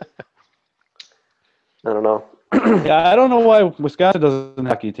 I don't know. Yeah, I don't know why Wisconsin doesn't have a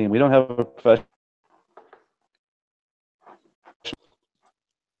hockey team. We don't have a professional.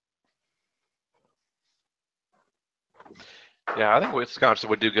 Yeah, I think Wisconsin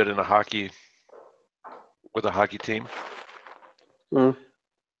would do good in a hockey team. Mm.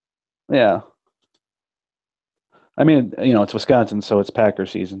 Yeah. I mean, it's Wisconsin, so it's Packer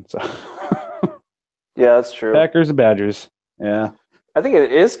season. So. Yeah, that's true. Packers and Badgers. Yeah. I think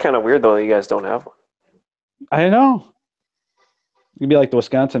it is kind of weird though that you guys don't have one. I know. You'd be like the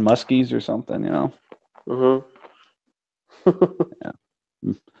Wisconsin Muskies or something, Mm-hmm. Yeah.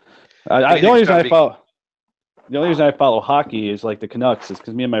 The only reason I follow hockey is like the Canucks is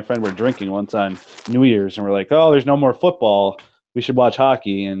because me and my friend were drinking once on New Year's and we're like, oh, there's no more football. We should watch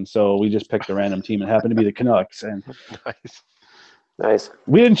hockey. And so we just picked a random team. It happened to be the Canucks. And Nice.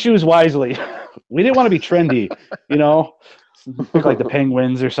 We didn't choose wisely. we didn't want to be trendy, pick like the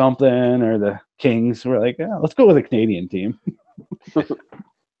Penguins or something or the Kings. We're like, yeah, let's go with a Canadian team.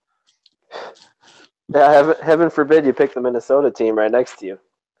 Yeah, heaven forbid you pick the Minnesota team right next to you.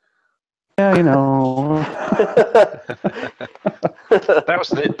 Yeah, That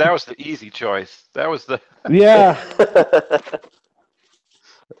was the easy choice. That was the. Yeah.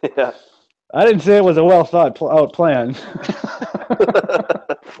 Yeah. I didn't say it was a well thought out plan.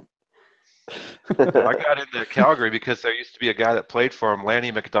 I got into Calgary because there used to be a guy that played for him,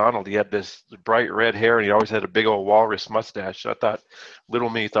 Lanny McDonald. He had this bright red hair, and he always had a big old walrus mustache. I thought, little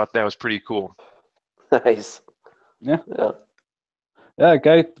me thought that was pretty cool. Nice. Yeah. Yeah. Yeah,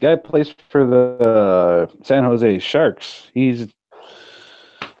 guy plays for the San Jose Sharks. He's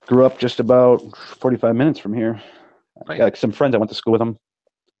grew up just about 45 minutes from here. I got some friends that went to school with him.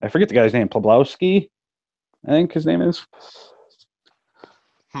 I forget the guy's name, Pablowski, I think his name is.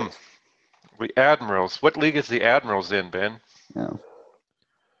 The Admirals. What league is the Admirals in, Ben? Yeah.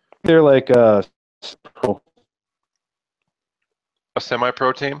 They're like a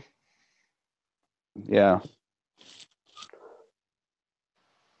semi-pro team? Yeah.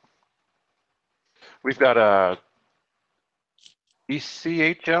 We've got a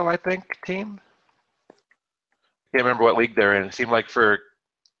ECHL, I think, team. Can't remember what league they're in. It seemed like for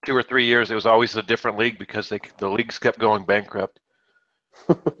 2 or 3 years it was always a different league because the leagues kept going bankrupt.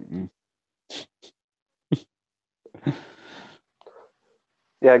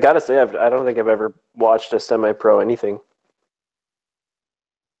 Yeah, I gotta say, I don't think I've ever watched a semi-pro anything.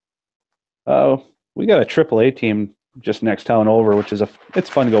 Oh, we got a AAA team just next town over, which is it's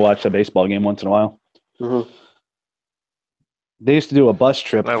fun to go watch a baseball game once in a while. Mm-hmm. They used to do a bus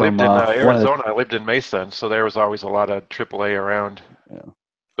trip I from lived in Arizona. I lived in Mesa, and so there was always a lot of AAA around. Yeah.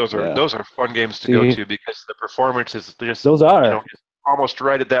 Those are fun games to go to because the performance is just almost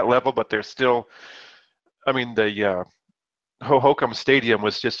right at that level, but they're still. I mean, the Hohokam Stadium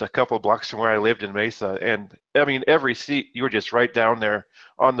was just a couple of blocks from where I lived in Mesa, and I mean every seat you were just right down there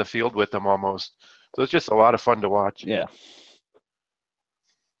on the field with them almost. So it's just a lot of fun to watch. Yeah.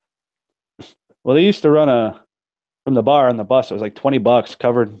 Well, they used to run from the bar on the bus. It was like $20,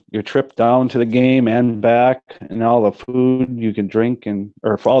 covered your trip down to the game and back, and all the food you could drink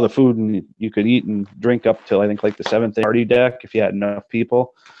or for all the food and you could eat and drink up till I think like the 7th party deck if you had enough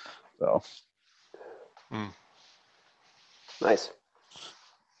people. So. Nice.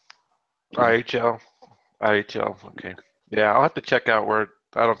 IHL. Okay. Yeah, I'll have to check out where.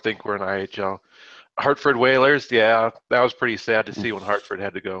 I don't think we're in IHL. Hartford Whalers. Yeah, that was pretty sad to see when Hartford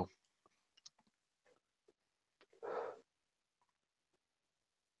had to go.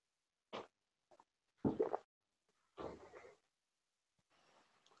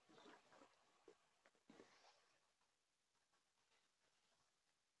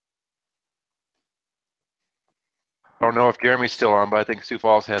 I don't know if Jeremy's still on, but I think Sioux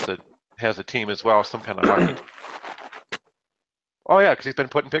Falls has a team as well, some kind of hockey. Oh yeah, because he's been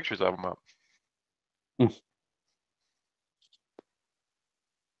putting pictures of them up.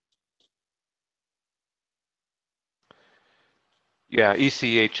 Yeah,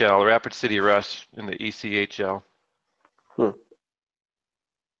 ECHL, Rapid City Rush in the ECHL.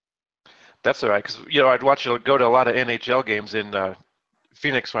 That's all right, because I'd go to a lot of NHL games in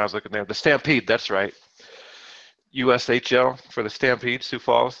Phoenix when I was looking there. The Stampede, that's right. USHL for the Stampede, Sioux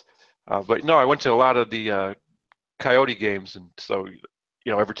Falls. But no, I went to a lot of the Coyote games, and so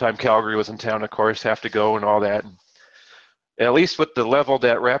every time Calgary was in town, of course, have to go and all that. And at least with the level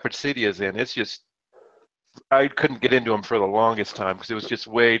that Rapid City is in, it's just I couldn't get into them for the longest time because it was just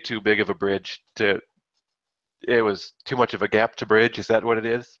way too big of a bridge it was too much of a gap to bridge. Is that what it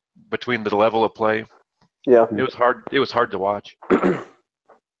is between the level of play? Yeah, it was hard. It was hard to watch.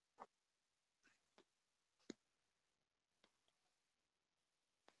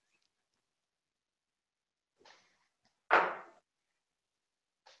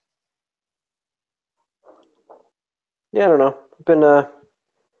 Yeah, I don't know.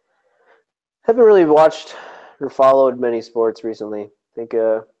 Haven't really watched or followed many sports recently. I think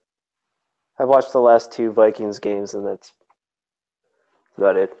I've watched the last 2 Vikings games, and that's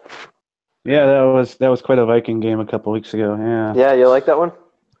about it. Yeah, that was quite a Viking game a couple weeks ago. Yeah. Yeah, you like that one?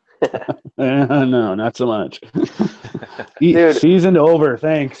 No, not so much. Dude, season over.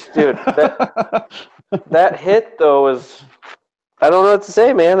 Thanks, dude. That hit though was. I don't know what to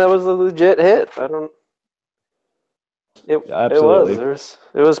say, man. That was a legit hit. Absolutely.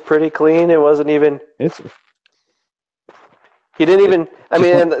 It was pretty clean. It wasn't even. He didn't even. I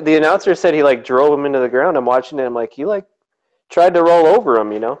mean, the announcer said he drove him into the ground. I'm watching it. I'm like, he tried to roll over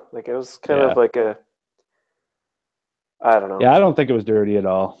him. Like it was kind of like a. I don't know. Yeah, I don't think it was dirty at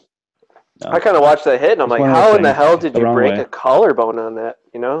all. I kind of watched that hit, and I'm It's like, one of those how in the things, hell did the you wrong break way. a collarbone on that?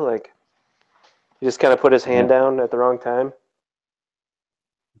 You know, like he just kind of put his hand Yeah. down at the wrong time.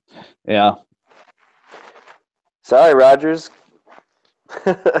 Yeah. Sorry, Rogers.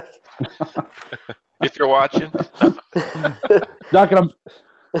 If you're watching, Not gonna.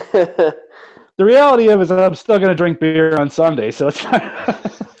 The reality of it is that I'm still gonna drink beer on Sunday, so it's fine.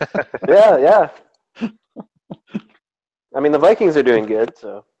 yeah. I mean, the Vikings are doing good,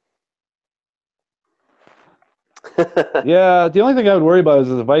 so. Yeah, the only thing I would worry about as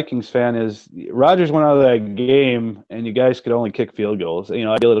a Vikings fan is Rodgers went out of that game, and you guys could only kick field goals. You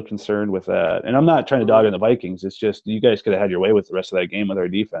know, I'd be a little concerned with that. And I'm not trying to dog on the Vikings. It's just you guys could have had your way with the rest of that game with our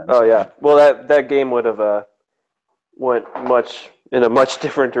defense. Oh yeah. Well, that game would have went in a much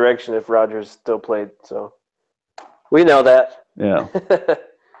different direction if Rodgers still played. So we know that. Yeah.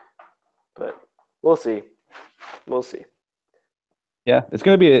 But we'll see. We'll see. Yeah, it's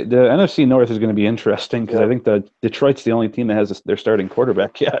going to be the NFC North is going to be interesting because Yeah. I think the Detroit's the only team that has their starting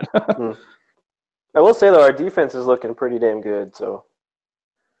quarterback yet. I will say though, our defense is looking pretty damn good. So.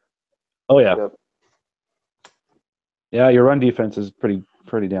 Oh yeah. Yep. Yeah, your run defense is pretty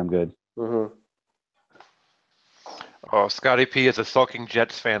damn good. Mm-hmm. oh, Scotty P is a sulking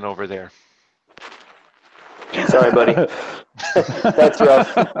Jets fan over there. Sorry, buddy. That's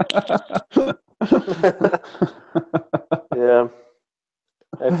rough. Yeah,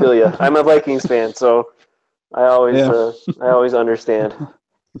 I feel you. I'm a Vikings fan, so I always understand.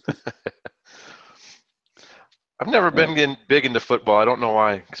 I've never been big into football. I don't know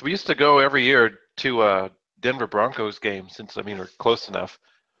why. Because we used to go every year to Denver Broncos games since, I mean, we're close enough.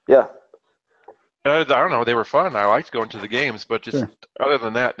 Yeah. I don't know. They were fun. I liked going to the games, but just Sure. other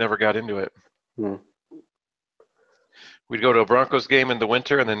than that, never got into it. We'd go to a Broncos game in the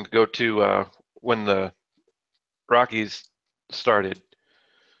winter and then go to when the Rockies started.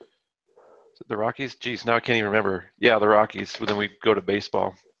 The Rockies? Geez, now I can't even remember. Yeah, the Rockies. Then we'd go to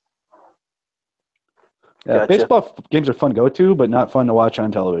baseball. Yeah, Gotcha. baseball games are fun to go to, but not fun to watch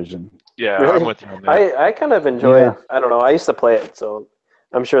on television. Yeah, Really? I'm with you on that. I kind of enjoy Yeah. it. I don't know. I used to play it, so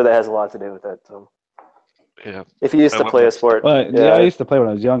I'm sure that has a lot to do with it. So Yeah. if you used I to love play a that sport, Well, yeah, I used to play when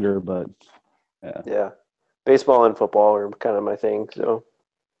I was younger, but yeah, baseball and football are kind of my thing. So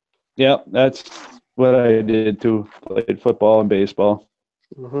yeah, that's what I did too. Played football and baseball.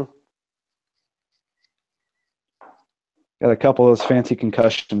 Got a couple of those fancy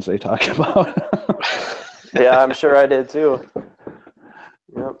concussions they talk about. yeah, I'm sure I did too.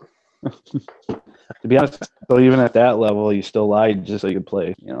 Yep. To be honest, so even at that level, you still lied just so you could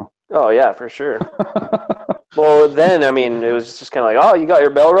play. You know. Oh yeah, for sure. Well, then I mean, it was just kind of like, oh, you got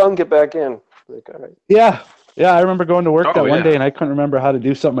your bell rung, get back in. Like, all right. Yeah. I remember going to work Oh, that one yeah. day and I couldn't remember how to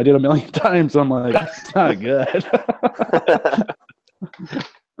do something I did a million times. So I'm like, that's not good.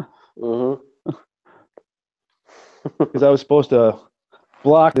 Because I was supposed to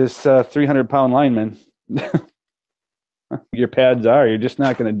block this 300-pound lineman. Your pads are. You're just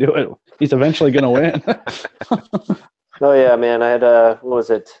not going to do it. He's eventually going to win. Oh yeah, man. I had what was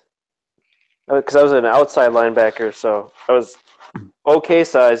it? Because I was an outside linebacker, so I was okay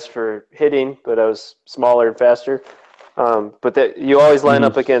size for hitting, but I was smaller and faster. But you always line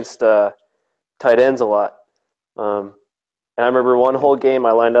up against tight ends a lot. And I remember one whole game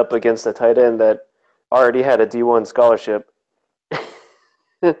I lined up against a tight end that already had a D1 scholarship.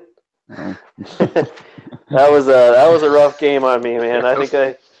 That was a rough game on me, man. I think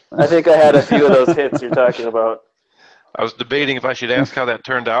I had a few of those hits you're talking about. I was debating if I should ask how that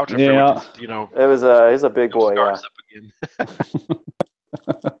turned out, or if Yeah. it would just, It was a big boy, yeah. scars up again.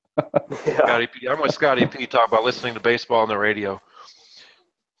 Scotty P. I'm with Scotty P. Talk about listening to baseball on the radio.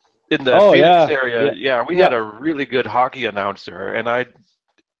 In the Phoenix area, we had a really good hockey announcer, and I'd,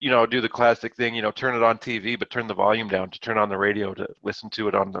 do the classic thing, turn it on TV, but turn the volume down to turn on the radio to listen to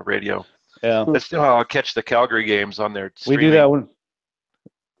it on the radio. Yeah. That's still how I'll catch the Calgary games on their streaming. We do that when.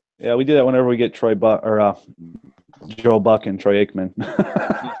 Yeah, we do that whenever we get Troy Buck or Joe Buck and Troy Aikman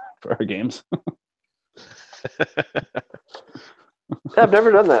for our games. I've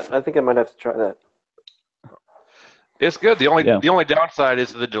never done that. I think I might have to try that. It's good. The only downside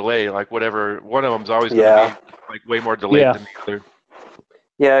is the delay. Like whatever, one of them's always going to be like way more delayed than the other.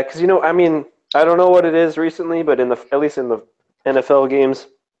 Yeah, because I mean, I don't know what it is recently, but at least in the NFL games,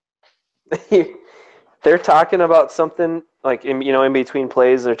 they're talking about something like in between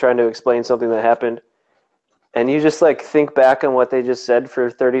plays, they're trying to explain something that happened, and you just like think back on what they just said for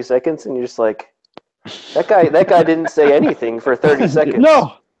 30 seconds, and you're just like, that guy didn't say anything for 30 seconds.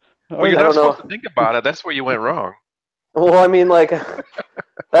 No. Well, you're not supposed to think about it. That's where you went wrong. Well, I mean, like,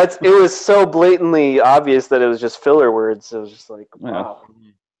 it was so blatantly obvious that it was just filler words. It was just like, wow.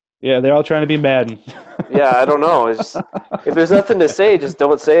 Yeah, they're all trying to be Madden. Yeah, I don't know. If there's nothing to say, just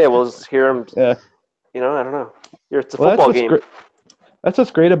don't say it. We'll just hear them. Yeah. I don't know. It's a Well, football game. That's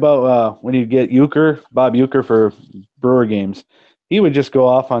what's great about when you get Bob Euchre for Brewer games. He would just go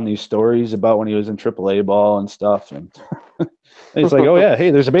off on these stories about when he was in AAA ball and stuff, and it's like, oh yeah,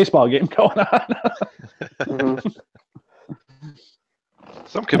 hey, there's a baseball game going on. Mhm.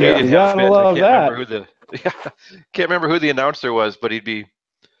 Some comedian you had a gotta bit. love that. Can't remember who the announcer was, but he'd be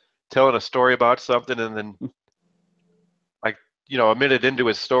telling a story about something, and then like a minute into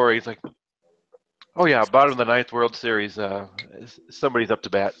his story, he's like, "Oh yeah, bottom of the ninth World Series. Somebody's up to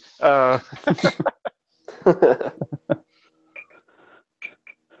bat."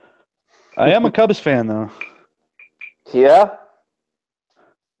 I am a Cubs fan though. Yeah.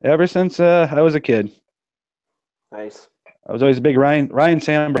 Ever since I was a kid, Nice. I was always a big Ryan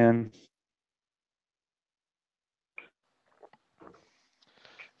Sam fan.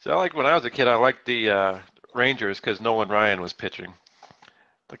 So when I was a kid, I liked the Rangers because Nolan Ryan was pitching.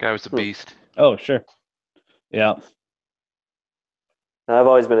 The guy was a beast. Oh sure, yeah. I've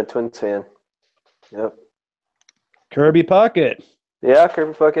always been a Twins fan. Yep. Kirby Puckett. Yeah,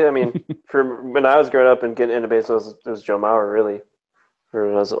 Kirby Puckett. I mean, for when I was growing up and getting into baseball, it was Joe Mauer, really. For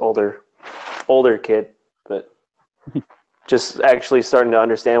when I was an older kid, but just actually starting to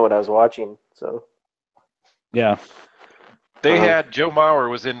understand what I was watching. So. Yeah. They had Joe Mauer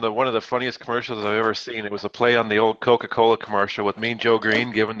was in one of the funniest commercials I've ever seen. It was a play on the old Coca-Cola commercial with Mean Joe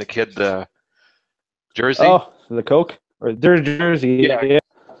Green giving the kid the jersey. Oh, the Coke or their jersey. Yeah.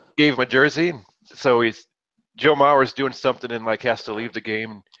 Gave him a jersey. So Joe Mauer's doing something and has to leave the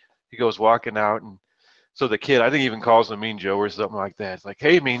game. And he goes walking out, and so the kid, I think, even calls him Mean Joe or something like that. It's like,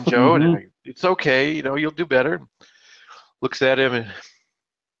 "Hey, Mean Joe," and it's okay, you'll do better. Looks at him and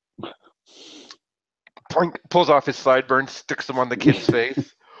pulls off his sideburns, sticks them on the kid's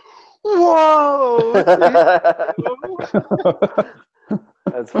face. Whoa!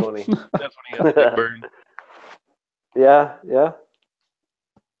 That's funny. That's when he got the big burn. Yeah.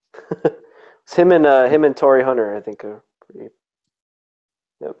 It's him and Torrey Hunter, I think, are pretty.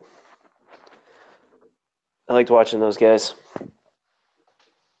 Yep. I liked watching those guys.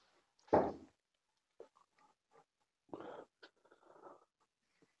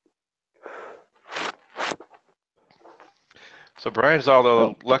 So Brian's all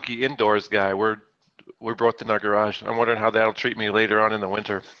the lucky indoors guy. We're both in our garage. I'm wondering how that'll treat me later on in the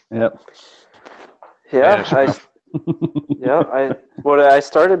winter. Yep. Yeah, I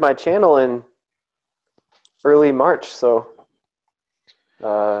started my channel in early March, so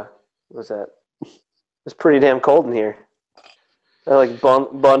what was that? It's pretty damn cold in here. I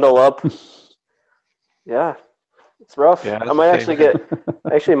bundle up. Yeah, it's rough. Yeah, I might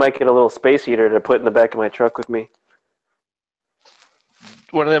actually might get a little space heater to put in the back of my truck with me.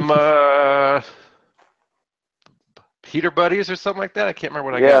 One of them heater buddies or something like that. I can't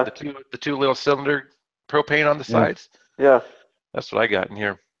remember what I got. The two little cylinder propane on the sides. Yeah, that's what I got in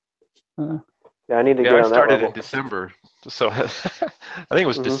here. Yeah, I need to get on that level. I started in December, so I think it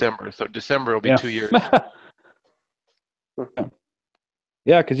was December. So December will be 2 years.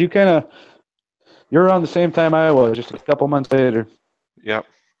 Yeah, because you're around the same time I was, just a couple months later. Yep.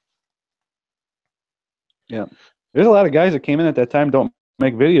 Yeah. There's a lot of guys that came in at that time don't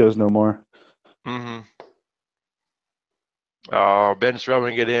make videos no more. Mm-hmm. Oh, Ben's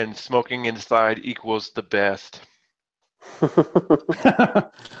rubbing it in. Smoking inside equals the best.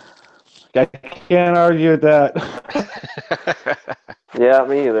 I can't argue with that. Yeah,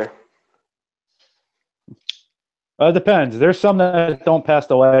 me either. It depends. There's some that don't pass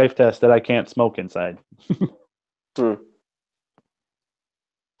the wife test that I can't smoke inside.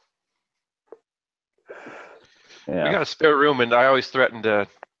 Yeah. We got a spare room, and I always threaten to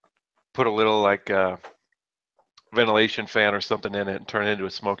put a little ventilation fan or something in it and turn it into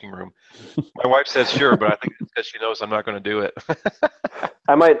a smoking room. My wife says sure, but I think it's because she knows I'm not going to do it.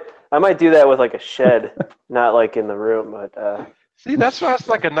 I might do that with a shed, not in the room, but see, that's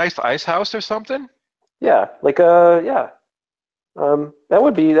like a nice ice house or something. Yeah, that'd be all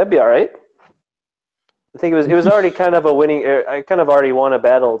right. I think it was already kind of a winning. I kind of already won a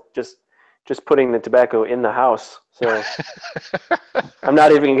battle just putting the tobacco in the house. So I'm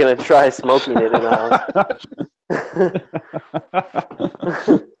not even gonna try smoking it in the house.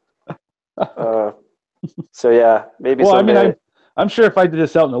 So yeah, maybe. Well, someday. I mean, I'm sure if I did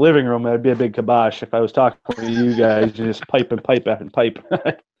this out in the living room, that'd be a big kibosh. If I was talking to you guys, just pipe and pipe after pipe,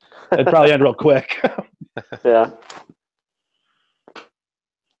 it'd probably end real quick. Yeah.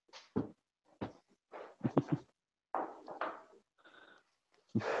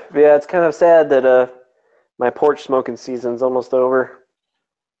 Yeah, it's kind of sad that my porch smoking season's almost over.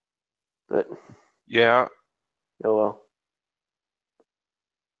 But Yeah. oh well.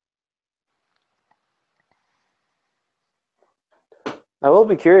 I will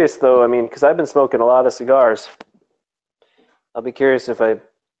be curious though. I mean, because I've been smoking a lot of cigars. I'll be curious if I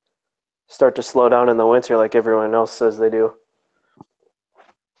start to slow down in the winter like everyone else says they do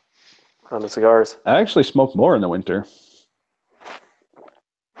on the cigars. I actually smoke more in the winter.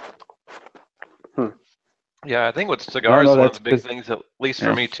 Yeah, I think with cigars, one of that's the big 'cause- things, at least for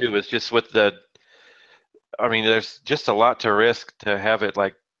yeah. me too, is just with the. I mean, there's just a lot to risk to have it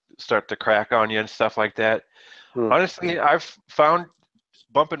like start to crack on you and stuff like that. Honestly, I've found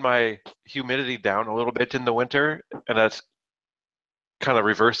bumping my humidity down a little bit in the winter, and that's kind of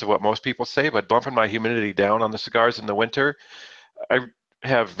reverse of what most people say, but bumping my humidity down on the cigars in the winter, I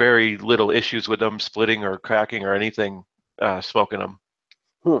have very little issues with them splitting or cracking or anything smoking them.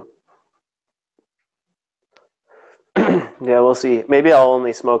 Yeah, we'll see. Maybe I'll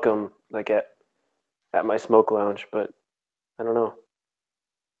only smoke them like at my smoke lounge, but I don't know.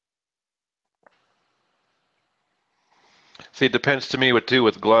 See, it depends to me what to do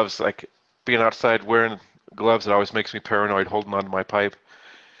with gloves. Like being outside wearing gloves, it always makes me paranoid holding onto my pipe.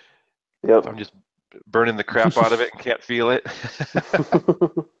 Yep. If I'm just burning the crap out of it and can't feel it.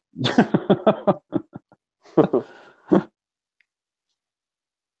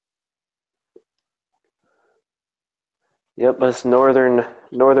 Yep, us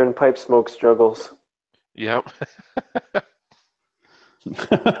northern pipe smoke struggles. Yep.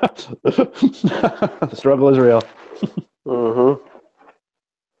 The struggle is real. Mm-hmm.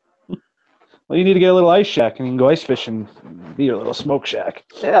 Well, you need to get a little ice shack, and you can go ice fishing. Be your little smoke shack.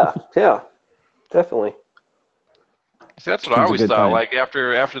 Yeah, definitely. See, that's what I Sounds a always good thought. time. Like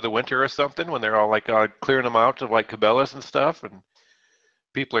after the winter or something, when they're all like clearing them out of like Cabela's and stuff, and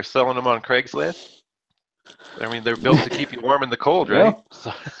people are selling them on Craigslist. I mean, they're built to keep you warm in the cold, right?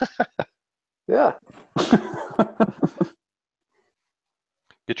 So, Yeah.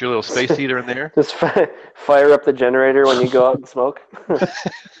 get your little space heater in there. Just fire up the generator when you go out and smoke.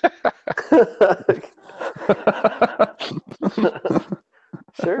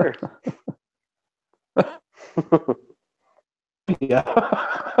 Sure. Yeah.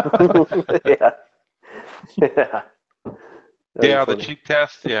 Yeah. Yeah. Yeah, the cheek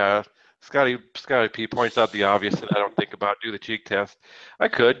test. Yeah, Scotty P points out the obvious that I don't think about. Do the cheek test. I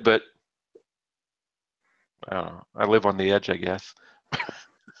could, but I don't know. I live on the edge, I guess.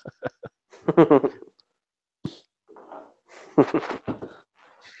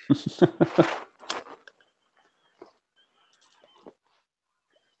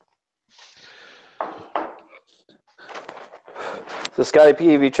 So Scotty P,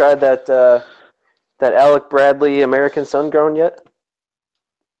 have you tried that Alec Bradley American Sun Grown yet?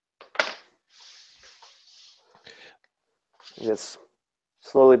 It's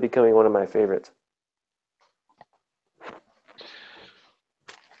slowly becoming one of my favorites.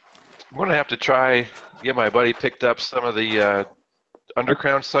 I'm gonna have to try. Get my buddy picked up some of the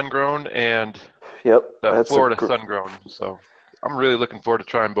Undercrown Sun Grown and Yep, the that's Florida Sun Grown. So I'm really looking forward to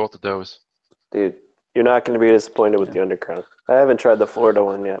trying both of those. Dude, you're not going to be disappointed with the Undercrown. I haven't tried the Florida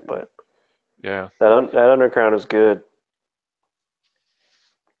one yet, but yeah, that Undercrown is good.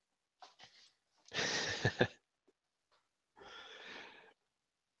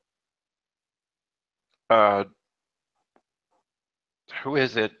 Who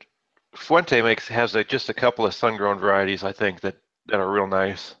is it? Fuente has just a couple of sun-grown varieties, I think, that are real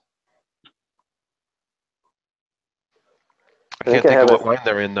nice. I can't think of what line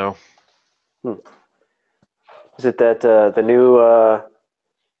they're in though. Is it that the new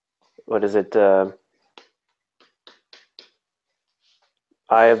what is it?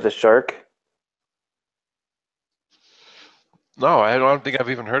 Eye of the Shark? No, I don't think I've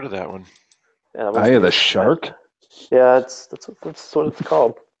even heard of that one. Yeah, Eye of the Shark? Yeah, that's what it's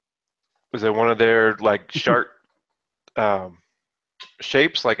called. Is it one of their like shark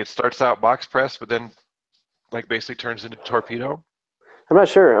shapes? Like it starts out box press, but then like basically turns into torpedo? I'm not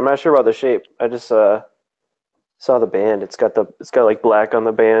sure. I'm not sure about the shape. I just saw the band. It's got like black on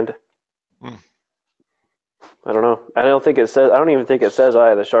the band. I don't know. I don't even think it says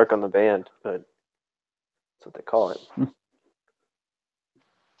Eye of the Shark on the band, but that's what they call it.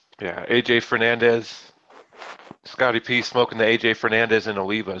 Yeah, AJ Fernandez, Scotty P smoking the AJ Fernandez and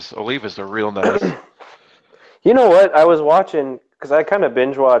Olivas. Olivas are real nice. You know what? I was watching because I kind of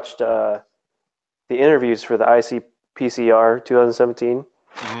binge watched the interviews for the ICPCR 2017.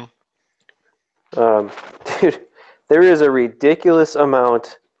 Dude, there is a ridiculous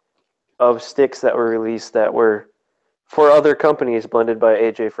amount of sticks that were released that were for other companies blended by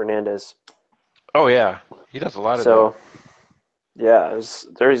AJ Fernandez. Oh yeah, he does a lot of that. Yeah,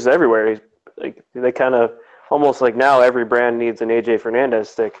 there's everywhere. Like they kind of almost like now every brand needs an AJ Fernandez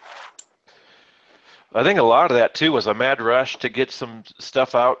stick. I think a lot of that too was a mad rush to get some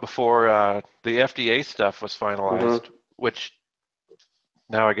stuff out before the FDA stuff was finalized, which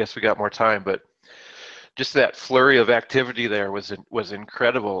now I guess we got more time, but just that flurry of activity there was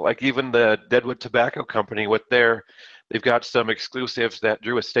incredible. Like even the Deadwood Tobacco Company they've got some exclusives that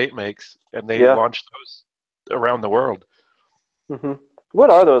Drew Estate makes, and they launched those around the world. What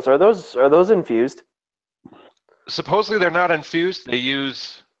are those? Are those infused? Supposedly they're not infused. They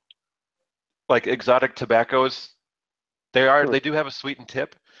use like exotic tobaccos. They do have a sweetened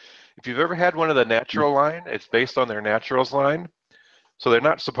tip. If you've ever had one of the natural line, it's based on their naturals line. So they're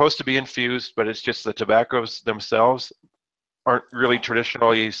not supposed to be infused, but it's just the tobaccos themselves aren't really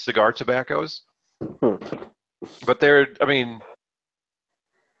traditionally cigar tobaccos. But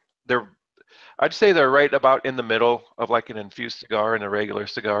I'd say they're right about in the middle of like an infused cigar and a regular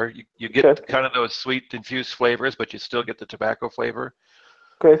cigar. You get kind of those sweet infused flavors, but you still get the tobacco flavor.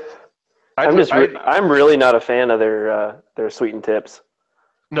 Okay. I'm really not a fan of their sweetened tips.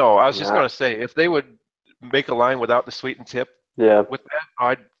 No, I was just going to say, if they would make a line without the sweetened tip, with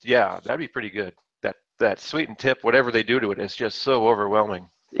that, that'd be pretty good. That sweetened tip, whatever they do to it, is just so overwhelming.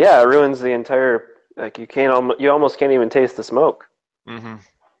 Yeah, it ruins the entire. Like you almost can't even taste the smoke.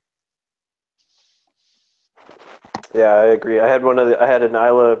 Yeah, I agree. I had an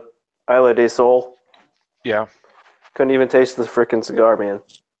Isla de Sol. Yeah. Couldn't even taste the frickin' cigar, man.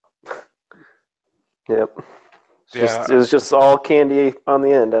 Yep. It was just all candy on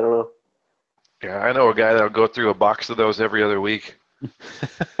the end. I don't know. Yeah, I know a guy that'll go through a box of those every other week.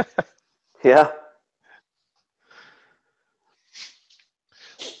 Yeah.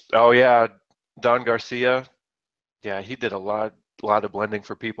 Oh yeah, Don Garcia. Yeah, he did a lot of blending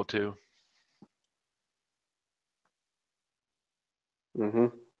for people too.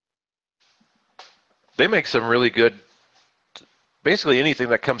 They make some really good. Basically, anything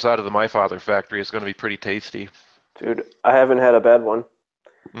that comes out of the My Father factory is going to be pretty tasty. Dude, I haven't had a bad one.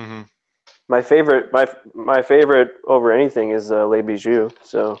 My favorite over anything is Les Bijoux.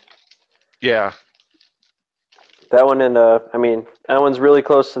 So. Yeah. That one and that one's really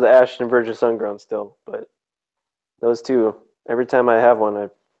close to the Ashton Virgin Sungrown still, but those two, every time I have one,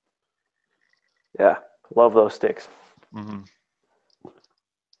 I love those sticks.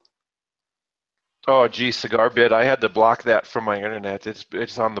 Oh, gee, Cigar Bit. I had to block that from my internet.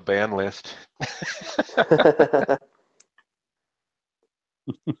 It's on the ban list.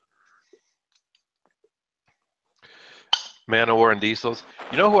 Man of War and Diesels.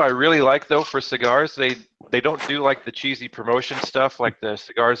 You know who I really like though for cigars? They don't do like the cheesy promotion stuff like the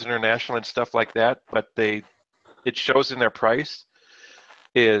Cigars International and stuff like that, but it shows in their price.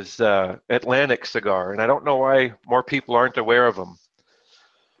 Is Atlantic Cigar, and I don't know why more people aren't aware of them.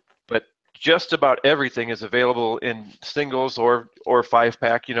 But just about everything is available in singles or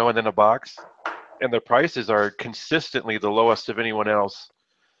 5-pack, and then a box, and the prices are consistently the lowest of anyone else.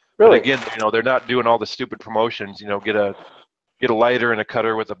 Really? But again, they're not doing all the stupid promotions. Get a lighter and a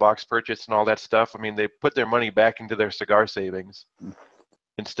cutter with a box purchase and all that stuff. I mean, they put their money back into their cigar savings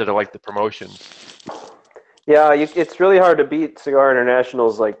instead of like the promotions. Yeah, it's really hard to beat Cigar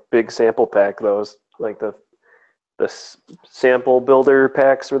International's like big sample pack. Those like the sample builder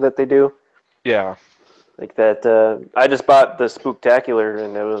packs that they do. Yeah. Like that. I just bought the Spooktacular,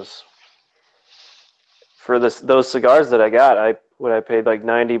 and it was for those cigars that I got. I paid like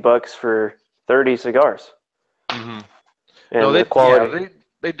 $90 for 30 cigars. And the quality. Yeah,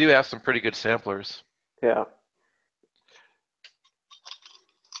 they do have some pretty good samplers. Yeah.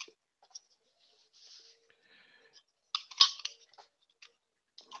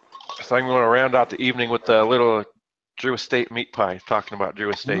 So I'm going to round out the evening with a little Drew Estate meat pie, talking about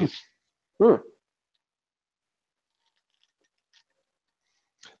Drew Estate.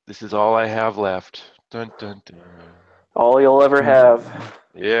 This is all I have left. Dun, dun, dun. All you'll ever have.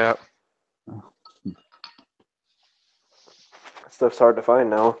 Yeah. Stuff's hard to find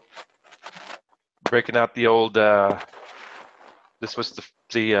now. Breaking out the old. This was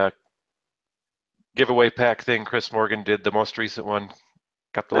the giveaway pack thing Chris Morgan did, the most recent one.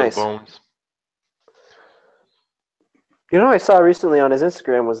 Got the little bones. I saw recently on his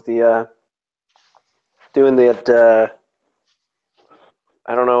Instagram was the doing the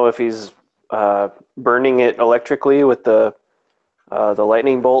I don't know if he's burning it electrically with the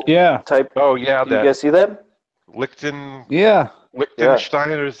lightning bolt type. Oh yeah, you guys see that? Lichtenstein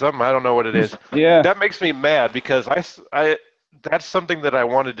or something. I don't know what it is. Yeah. That makes me mad because I that's something that I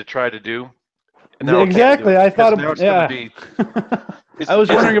wanted to try to do. Exactly. I thought now it's going to be I was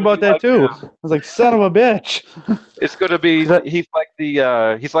wondering about that too. I was like, son of a bitch. It's going to be. 'Cause He's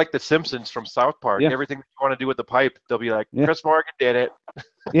like the Simpsons from South Park. Yeah. Everything you want to do with the pipe, they'll be like, Yeah. Chris Morgan did it.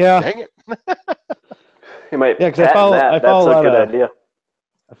 Yeah. Dang it. You might Yeah, 'cause I patent follow- that. I That's follow a a lot good of- idea.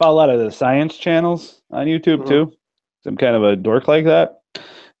 I follow a lot of the science channels on YouTube too. I'm kind of a dork like that.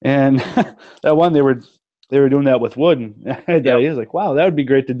 And that one they were doing that with wood, and he was like, "Wow, that would be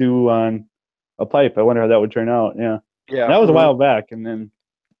great to do on a pipe. I wonder how that would turn out." Yeah, Yeah. that was a while back, and then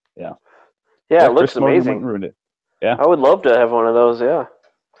Yeah, it looks Chris Morgan went amazing. and ruined it. Yeah, I would love to have one of those. Yeah.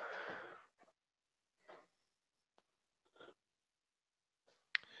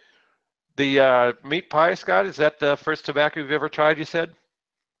 The meat pie, Scott, is that the first tobacco you've ever tried, you said?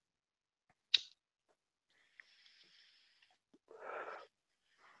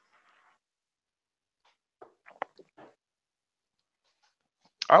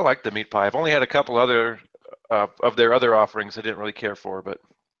 I like the meat pie. I've only had a couple other of their other offerings I didn't really care for, but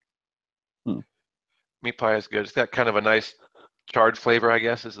meat pie is good. It's got kind of a nice charred flavor, I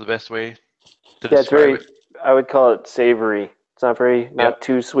guess, is the best way to describe It's very, it. I would call it savory. It's not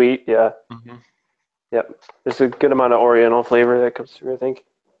too sweet. Yeah. Mm-hmm. Yep. There's a good amount of Oriental flavor that comes through, I think.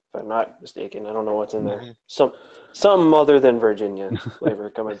 If I'm not mistaken. I don't know what's in there. Some other than Virginia flavor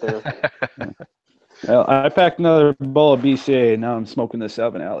coming through. well, I packed another bowl of BCA, and now I'm smoking this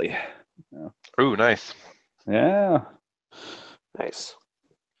Alvin Alley. Ooh, nice. Yeah. Nice.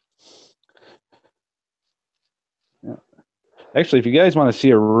 Yeah. Actually, if you guys want to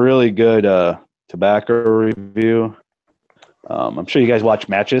see a really good tobacco review, I'm sure you guys watch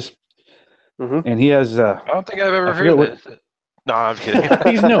Matches. Mm-hmm. And he has. I don't think I've ever heard of this. No, I'm kidding.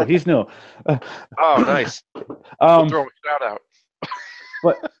 He's new. Oh, nice. We'll throw a shout out.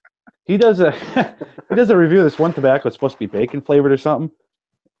 But he does a review of this one tobacco. It's supposed to be bacon flavored or something.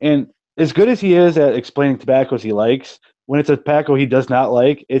 And as good as he is at explaining tobaccos he likes, when it's a tobacco he does not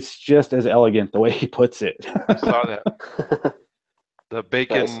like, it's just as elegant the way he puts it. I saw that. The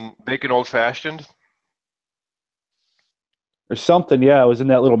bacon old fashioned. Or something, yeah. It was in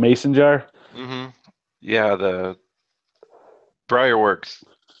that little mason jar. Mm-hmm. Yeah, the Briarworks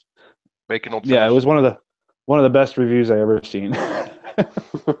bacon old fashioned. Yeah, it was one of the best reviews I ever seen.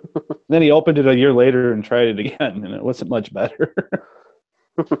 Then he opened it a year later and tried it again, and it wasn't much better.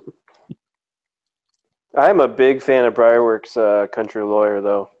 I'm a big fan of Briarworks Country Lawyer,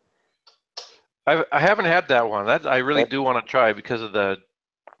 though. I haven't had that one. That I really do want to try because of the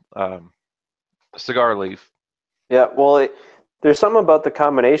cigar leaf. Yeah, well, there's something about the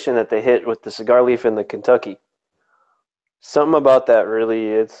combination that they hit with the cigar leaf and the Kentucky. Something about that really,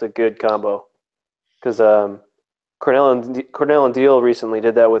 it's a good combo. Because Cornell and Deal recently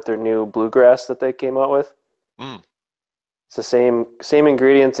did that with their new bluegrass that they came out with. Mm. It's the same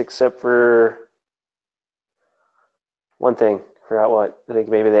ingredients except for one thing. Forgot what. I think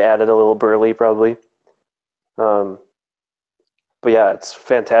maybe they added a little burley probably. But yeah, it's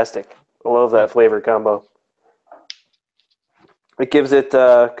fantastic. I love that flavor combo. It gives it,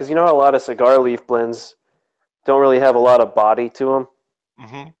 because you know how a lot of cigar leaf blends don't really have a lot of body to them.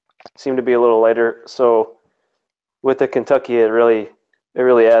 Mm-hmm. Seem to be a little lighter. So with the Kentucky, it really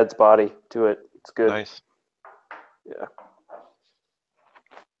adds body to it. It's good. Nice. Yeah.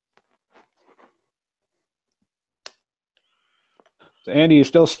 So Andy, you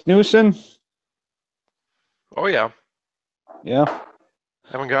still snoozing? Oh yeah. Yeah.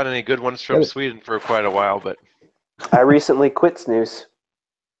 Haven't got any good ones from Sweden for quite a while, but I recently quit snooze.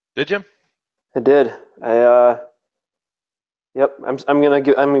 did you? I did. Yep. I'm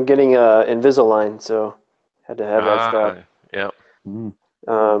getting Invisalign, so had to have that stop. Yeah. Mm.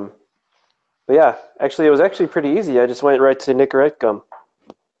 But yeah, actually, it was actually pretty easy. I just went right to Nicorette gum.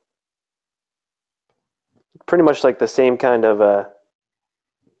 Pretty much like the same kind of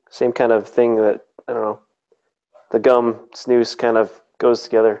thing that, I don't know, the gum snooze kind of goes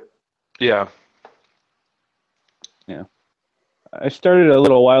together. Yeah. Yeah. I started a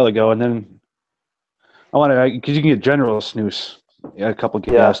little while ago, and then I wanted, because you can get General Snooze at a couple of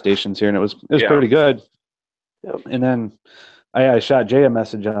gas stations here, and it was pretty good. Yep. And then I shot Jay a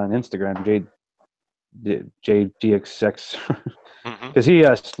message on Instagram, JGXX, because he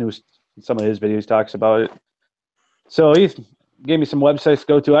snoozed some of his videos, talks about it. So he gave me some websites to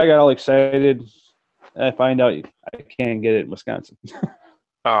go to. I got all excited. I find out I can't get it in Wisconsin.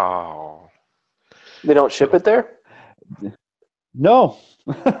 Oh. They don't ship it there? No.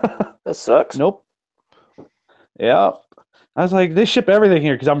 That sucks. Nope. Yeah. I was like, they ship everything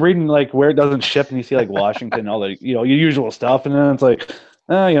here, because I'm reading like where it doesn't ship, and you see like Washington, all the your usual stuff, and then it's like,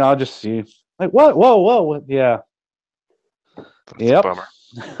 I'll just see. Like, what? Whoa. Yeah. That's a bummer.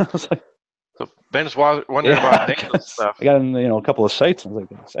 I was like, So Ben's wondering about nasal stuff. I got in, a couple of sites. I was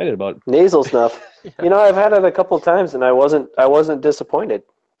like excited about it. Nasal snuff. Yeah. I've had it a couple of times, and I wasn't disappointed.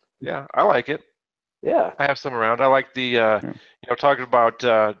 Yeah, I like it. Yeah. I have some around. I like the, talking about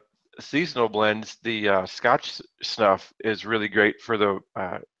seasonal blends, the Scotch snuff is really great for the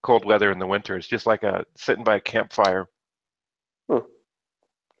cold weather in the winter. It's just like sitting by a campfire.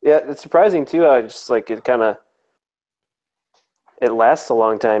 Yeah, it's surprising too. I just like it lasts a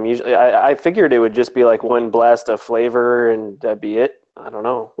long time. Usually, I figured it would just be like one blast of flavor and that'd be it. I don't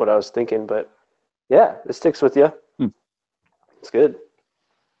know what I was thinking, but yeah, it sticks with you. It's good.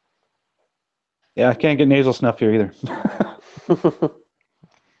 Yeah, I can't get nasal snuff here either.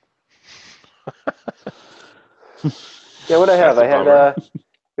 Yeah, what I have, That's a I had bummer.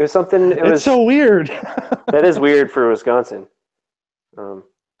 it was something. It's so weird. That is weird for Wisconsin.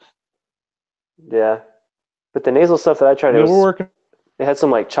 Yeah, but the nasal stuff that I tried, we're working. it had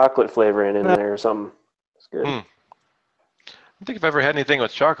some like chocolate flavor in there or something. It's good. I don't think I've ever had anything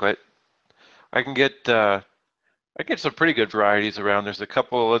with chocolate. I get some pretty good varieties around. There's a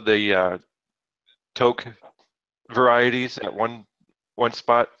couple of the Toke varieties at one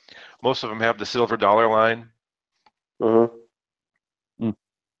spot. Most of them have the silver dollar line. And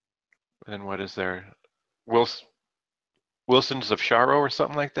what is there? Wilson's of Charo or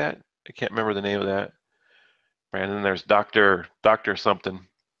something like that. I can't remember the name of that. And then there's Dr. something.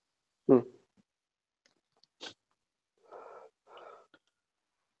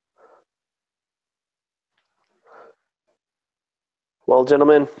 Well,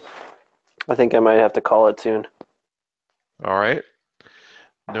 gentlemen, I think I might have to call it soon. All right.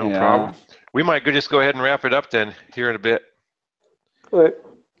 No problem. We might just go ahead and wrap it up then here in a bit. All right.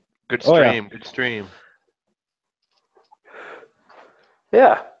 Good stream. Good stream.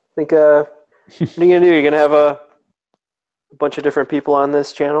 Yeah. I think, what are you going to do? You're going to have a bunch of different people on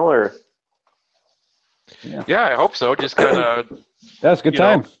this channel, or? Yeah, I hope so. Just kind of. That's a good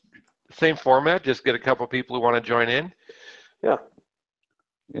time. Same format. Just get a couple people who want to join in. Yeah.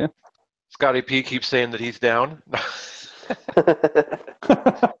 Yeah. Scotty P keeps saying that he's down.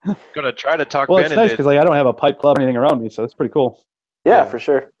 Gonna try to talk Ben it's nice because I don't have a pipe club or anything around me, so it's pretty cool. Yeah, for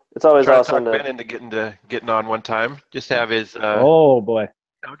sure. It's always awesome to talk Ben into getting on one time. Just have his. Oh boy.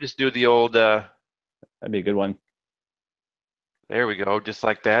 I'll just do the old. That'd be a good one. There we go, just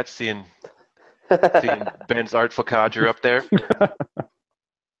like that. Seeing Ben's artful codger up there.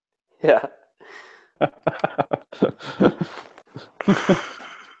 Yeah.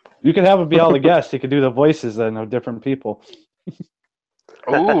 You could have him be all the guests. You could do the voices then of different people.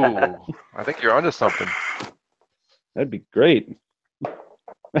 Ooh, I think you're onto something. That'd be great.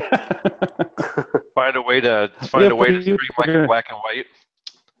 Find a way to stream like black and white.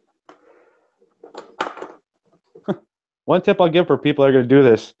 One tip I'll give for people that are going to do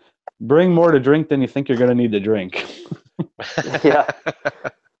this: bring more to drink than you think you're going to need to drink. Yeah.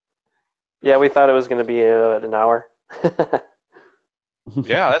 Yeah, we thought it was going to be an hour.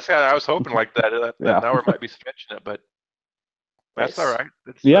 Yeah, that's kind of, I was hoping like that. That hour might be stretching it, but that's all right.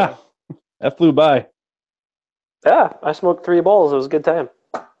 That flew by. Yeah, I smoked 3 bowls. It was a good time.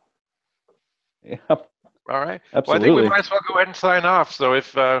 Yeah. All right. Absolutely. Well, I think we might as well go ahead and sign off. So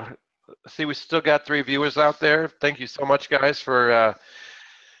if we still got 3 viewers out there. Thank you so much, guys, for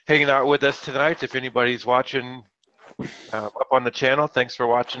hanging out with us tonight. If anybody's watching up on the channel, thanks for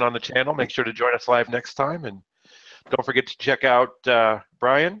watching on the channel. Make sure to join us live next time, and don't forget to check out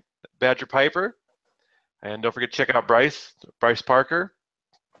Brian, Badger Piper, and don't forget to check out Bryce Parker.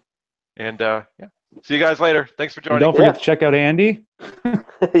 And see you guys later. Thanks for joining. And don't forget to check out Andy.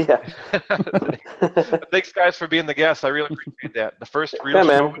 Yeah. Thanks, guys, for being the guests. I really appreciate that. The first real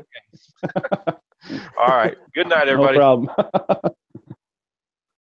show. Man. All right. Good night, everybody. No problem.